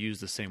still use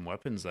the same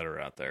weapons that are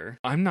out there.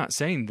 I'm not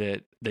saying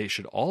that they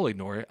should all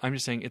ignore it. I'm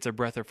just saying it's a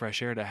breath of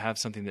fresh air to have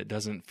something that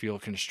doesn't feel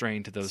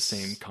constrained to those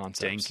same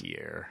concepts. Stanky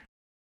air.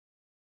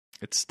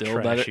 It's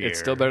still better. It's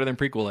still better than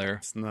prequel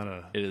air.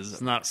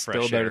 It's not fresh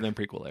still better than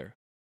prequel air.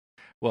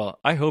 Well,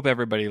 I hope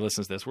everybody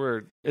listens to this.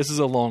 This is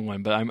a long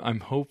one, but I'm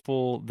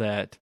hopeful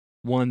that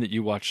that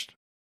you watched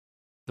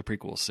the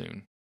prequels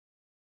soon.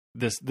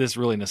 This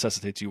really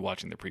necessitates you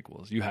watching the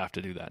prequels. You have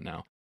to do that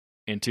now.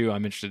 And two,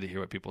 I'm interested to hear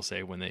what people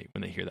say when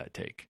they hear that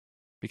take,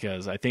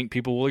 because I think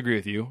people will agree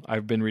with you.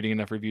 I've been reading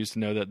enough reviews to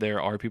know that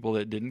there are people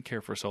that didn't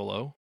care for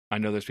Solo. I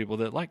know there's people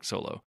that like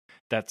Solo.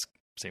 That's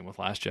same with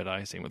Last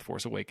Jedi, same with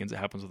Force Awakens. It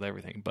happens with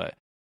everything. But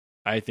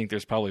I think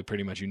there's probably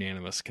pretty much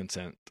unanimous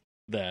consent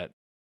that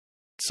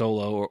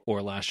Solo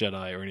or Last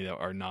Jedi or any of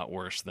that are not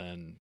worse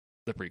than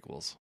the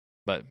prequels.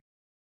 But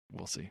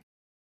we'll see.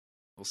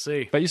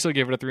 But you still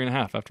gave it a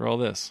 3.5 after all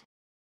this.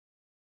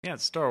 Yeah,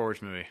 it's a Star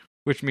Wars movie.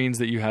 Which means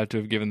that you had to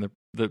have given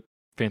the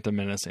Phantom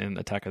Menace and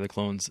Attack of the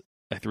Clones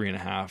a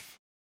 3.5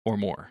 or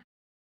more.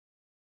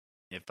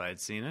 If I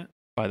had seen it?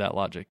 By that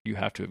logic, you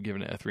have to have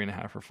given it a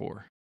 3.5 or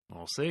 4.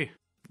 We'll see.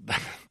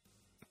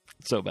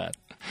 So bad.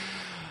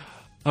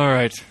 All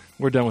right,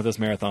 we're done with this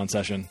marathon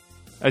session.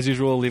 As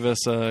usual, leave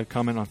us a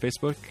comment on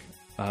Facebook.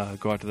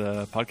 Go out to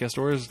the podcast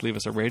stores, leave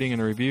us a rating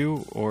and a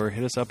review, or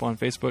hit us up on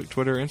Facebook,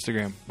 Twitter,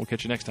 Instagram. We'll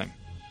catch you next time.